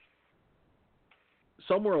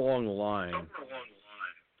 somewhere along the line,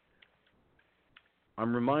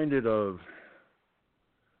 I'm reminded of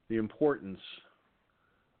the importance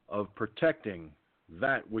of protecting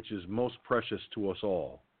that which is most precious to us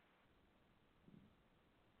all,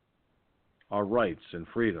 our rights and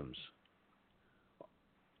freedoms.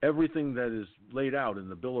 Everything that is laid out in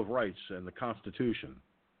the Bill of Rights and the Constitution.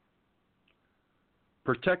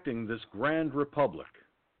 Protecting this grand republic.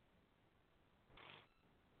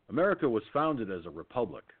 America was founded as a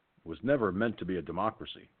republic. It was never meant to be a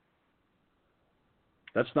democracy.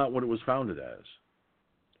 That's not what it was founded as.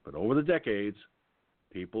 But over the decades,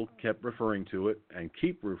 people kept referring to it and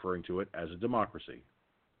keep referring to it as a democracy.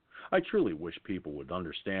 I truly wish people would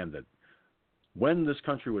understand that when this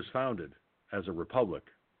country was founded as a republic,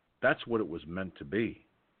 that's what it was meant to be.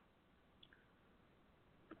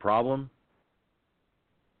 The problem?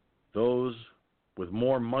 Those with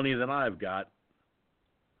more money than I've got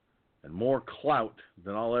and more clout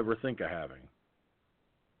than I'll ever think of having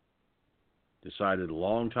decided a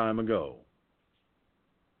long time ago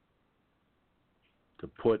to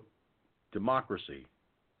put democracy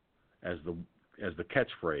as the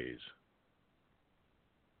catchphrase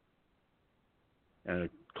and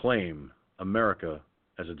claim America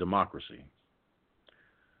as a democracy.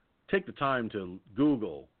 Take the time to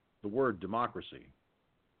Google the word democracy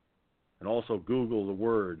and also Google the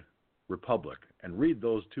word republic and read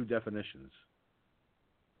those two definitions.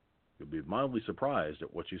 You'll be mildly surprised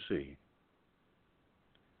at what you see.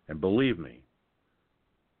 And believe me,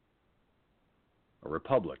 a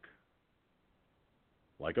republic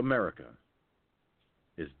like America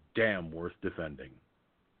is damn worth defending.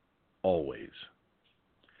 Always.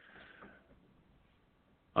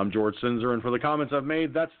 I'm George Sinzer, and for the comments I've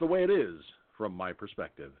made, that's the way it is from my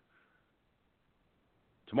perspective.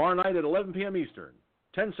 Tomorrow night at 11 p.m. Eastern,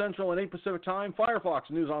 10 Central and 8 Pacific Time, Firefox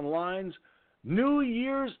News Online's New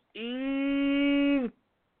Year's Eve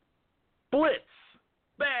Blitz,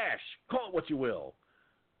 Bash, call it what you will,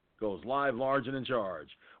 goes live, large, and in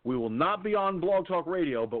charge. We will not be on Blog Talk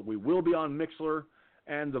Radio, but we will be on Mixlr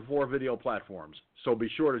and the 4 video platforms, so be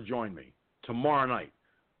sure to join me tomorrow night.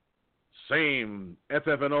 Same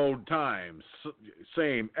FFNO times,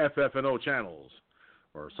 same FFNO channels,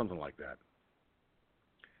 or something like that.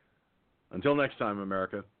 Until next time,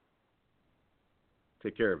 America,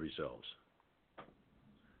 take care of yourselves.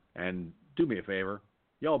 And do me a favor,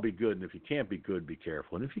 y'all be good, and if you can't be good, be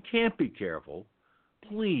careful. And if you can't be careful,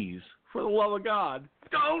 please, for the love of God,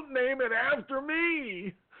 don't name it after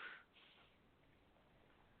me!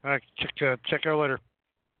 All right, check out later.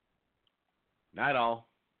 Night all.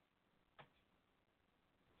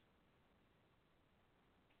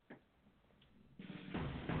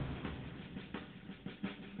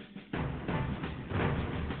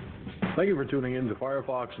 Thank you for tuning in to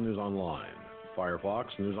Firefox News Online. Firefox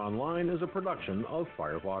News Online is a production of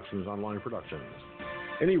Firefox News Online Productions.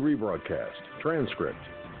 Any rebroadcast, transcript,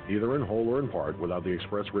 either in whole or in part, without the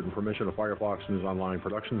express written permission of Firefox News Online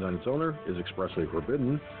Productions and its owner, is expressly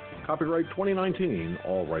forbidden. Copyright 2019,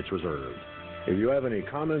 all rights reserved. If you have any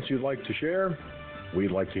comments you'd like to share,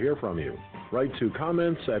 we'd like to hear from you. Write to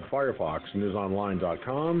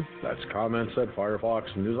comments@firefoxnewsonline.com. That's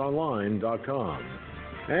comments@firefoxnewsonline.com.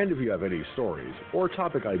 And if you have any stories or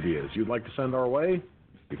topic ideas you'd like to send our way,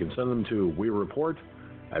 you can send them to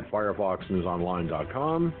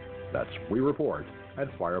wereport@firefoxnewsonline.com. That's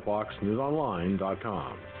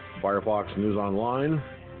wereport@firefoxnewsonline.com. Firefox News Online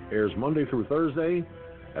airs Monday through Thursday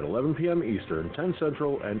at 11 p.m. Eastern, 10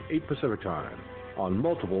 Central, and 8 Pacific Time on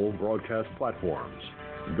multiple broadcast platforms.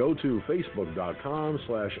 Go to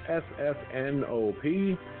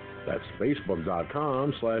facebook.com/FFNOP. That's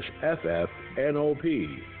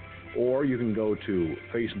facebook.com/FFNOP. Or you can go to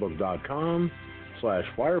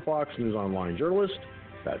facebook.com/Firefox News Online Journalist.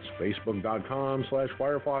 That's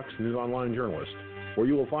facebook.com/Firefox News Online Journalist, where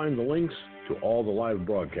you will find the links to all the live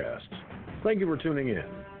broadcasts. Thank you for tuning in.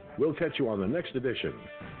 We'll catch you on the next edition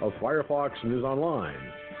of Firefox News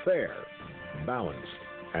Online. Fair, balanced,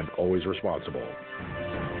 and always responsible.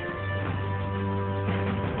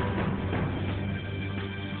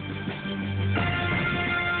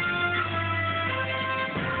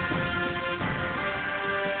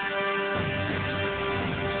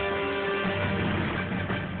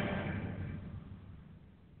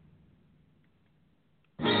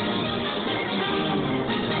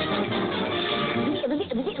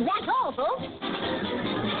 That's all, folks.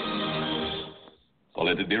 So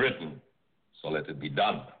let it be written. So let it be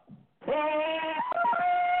done.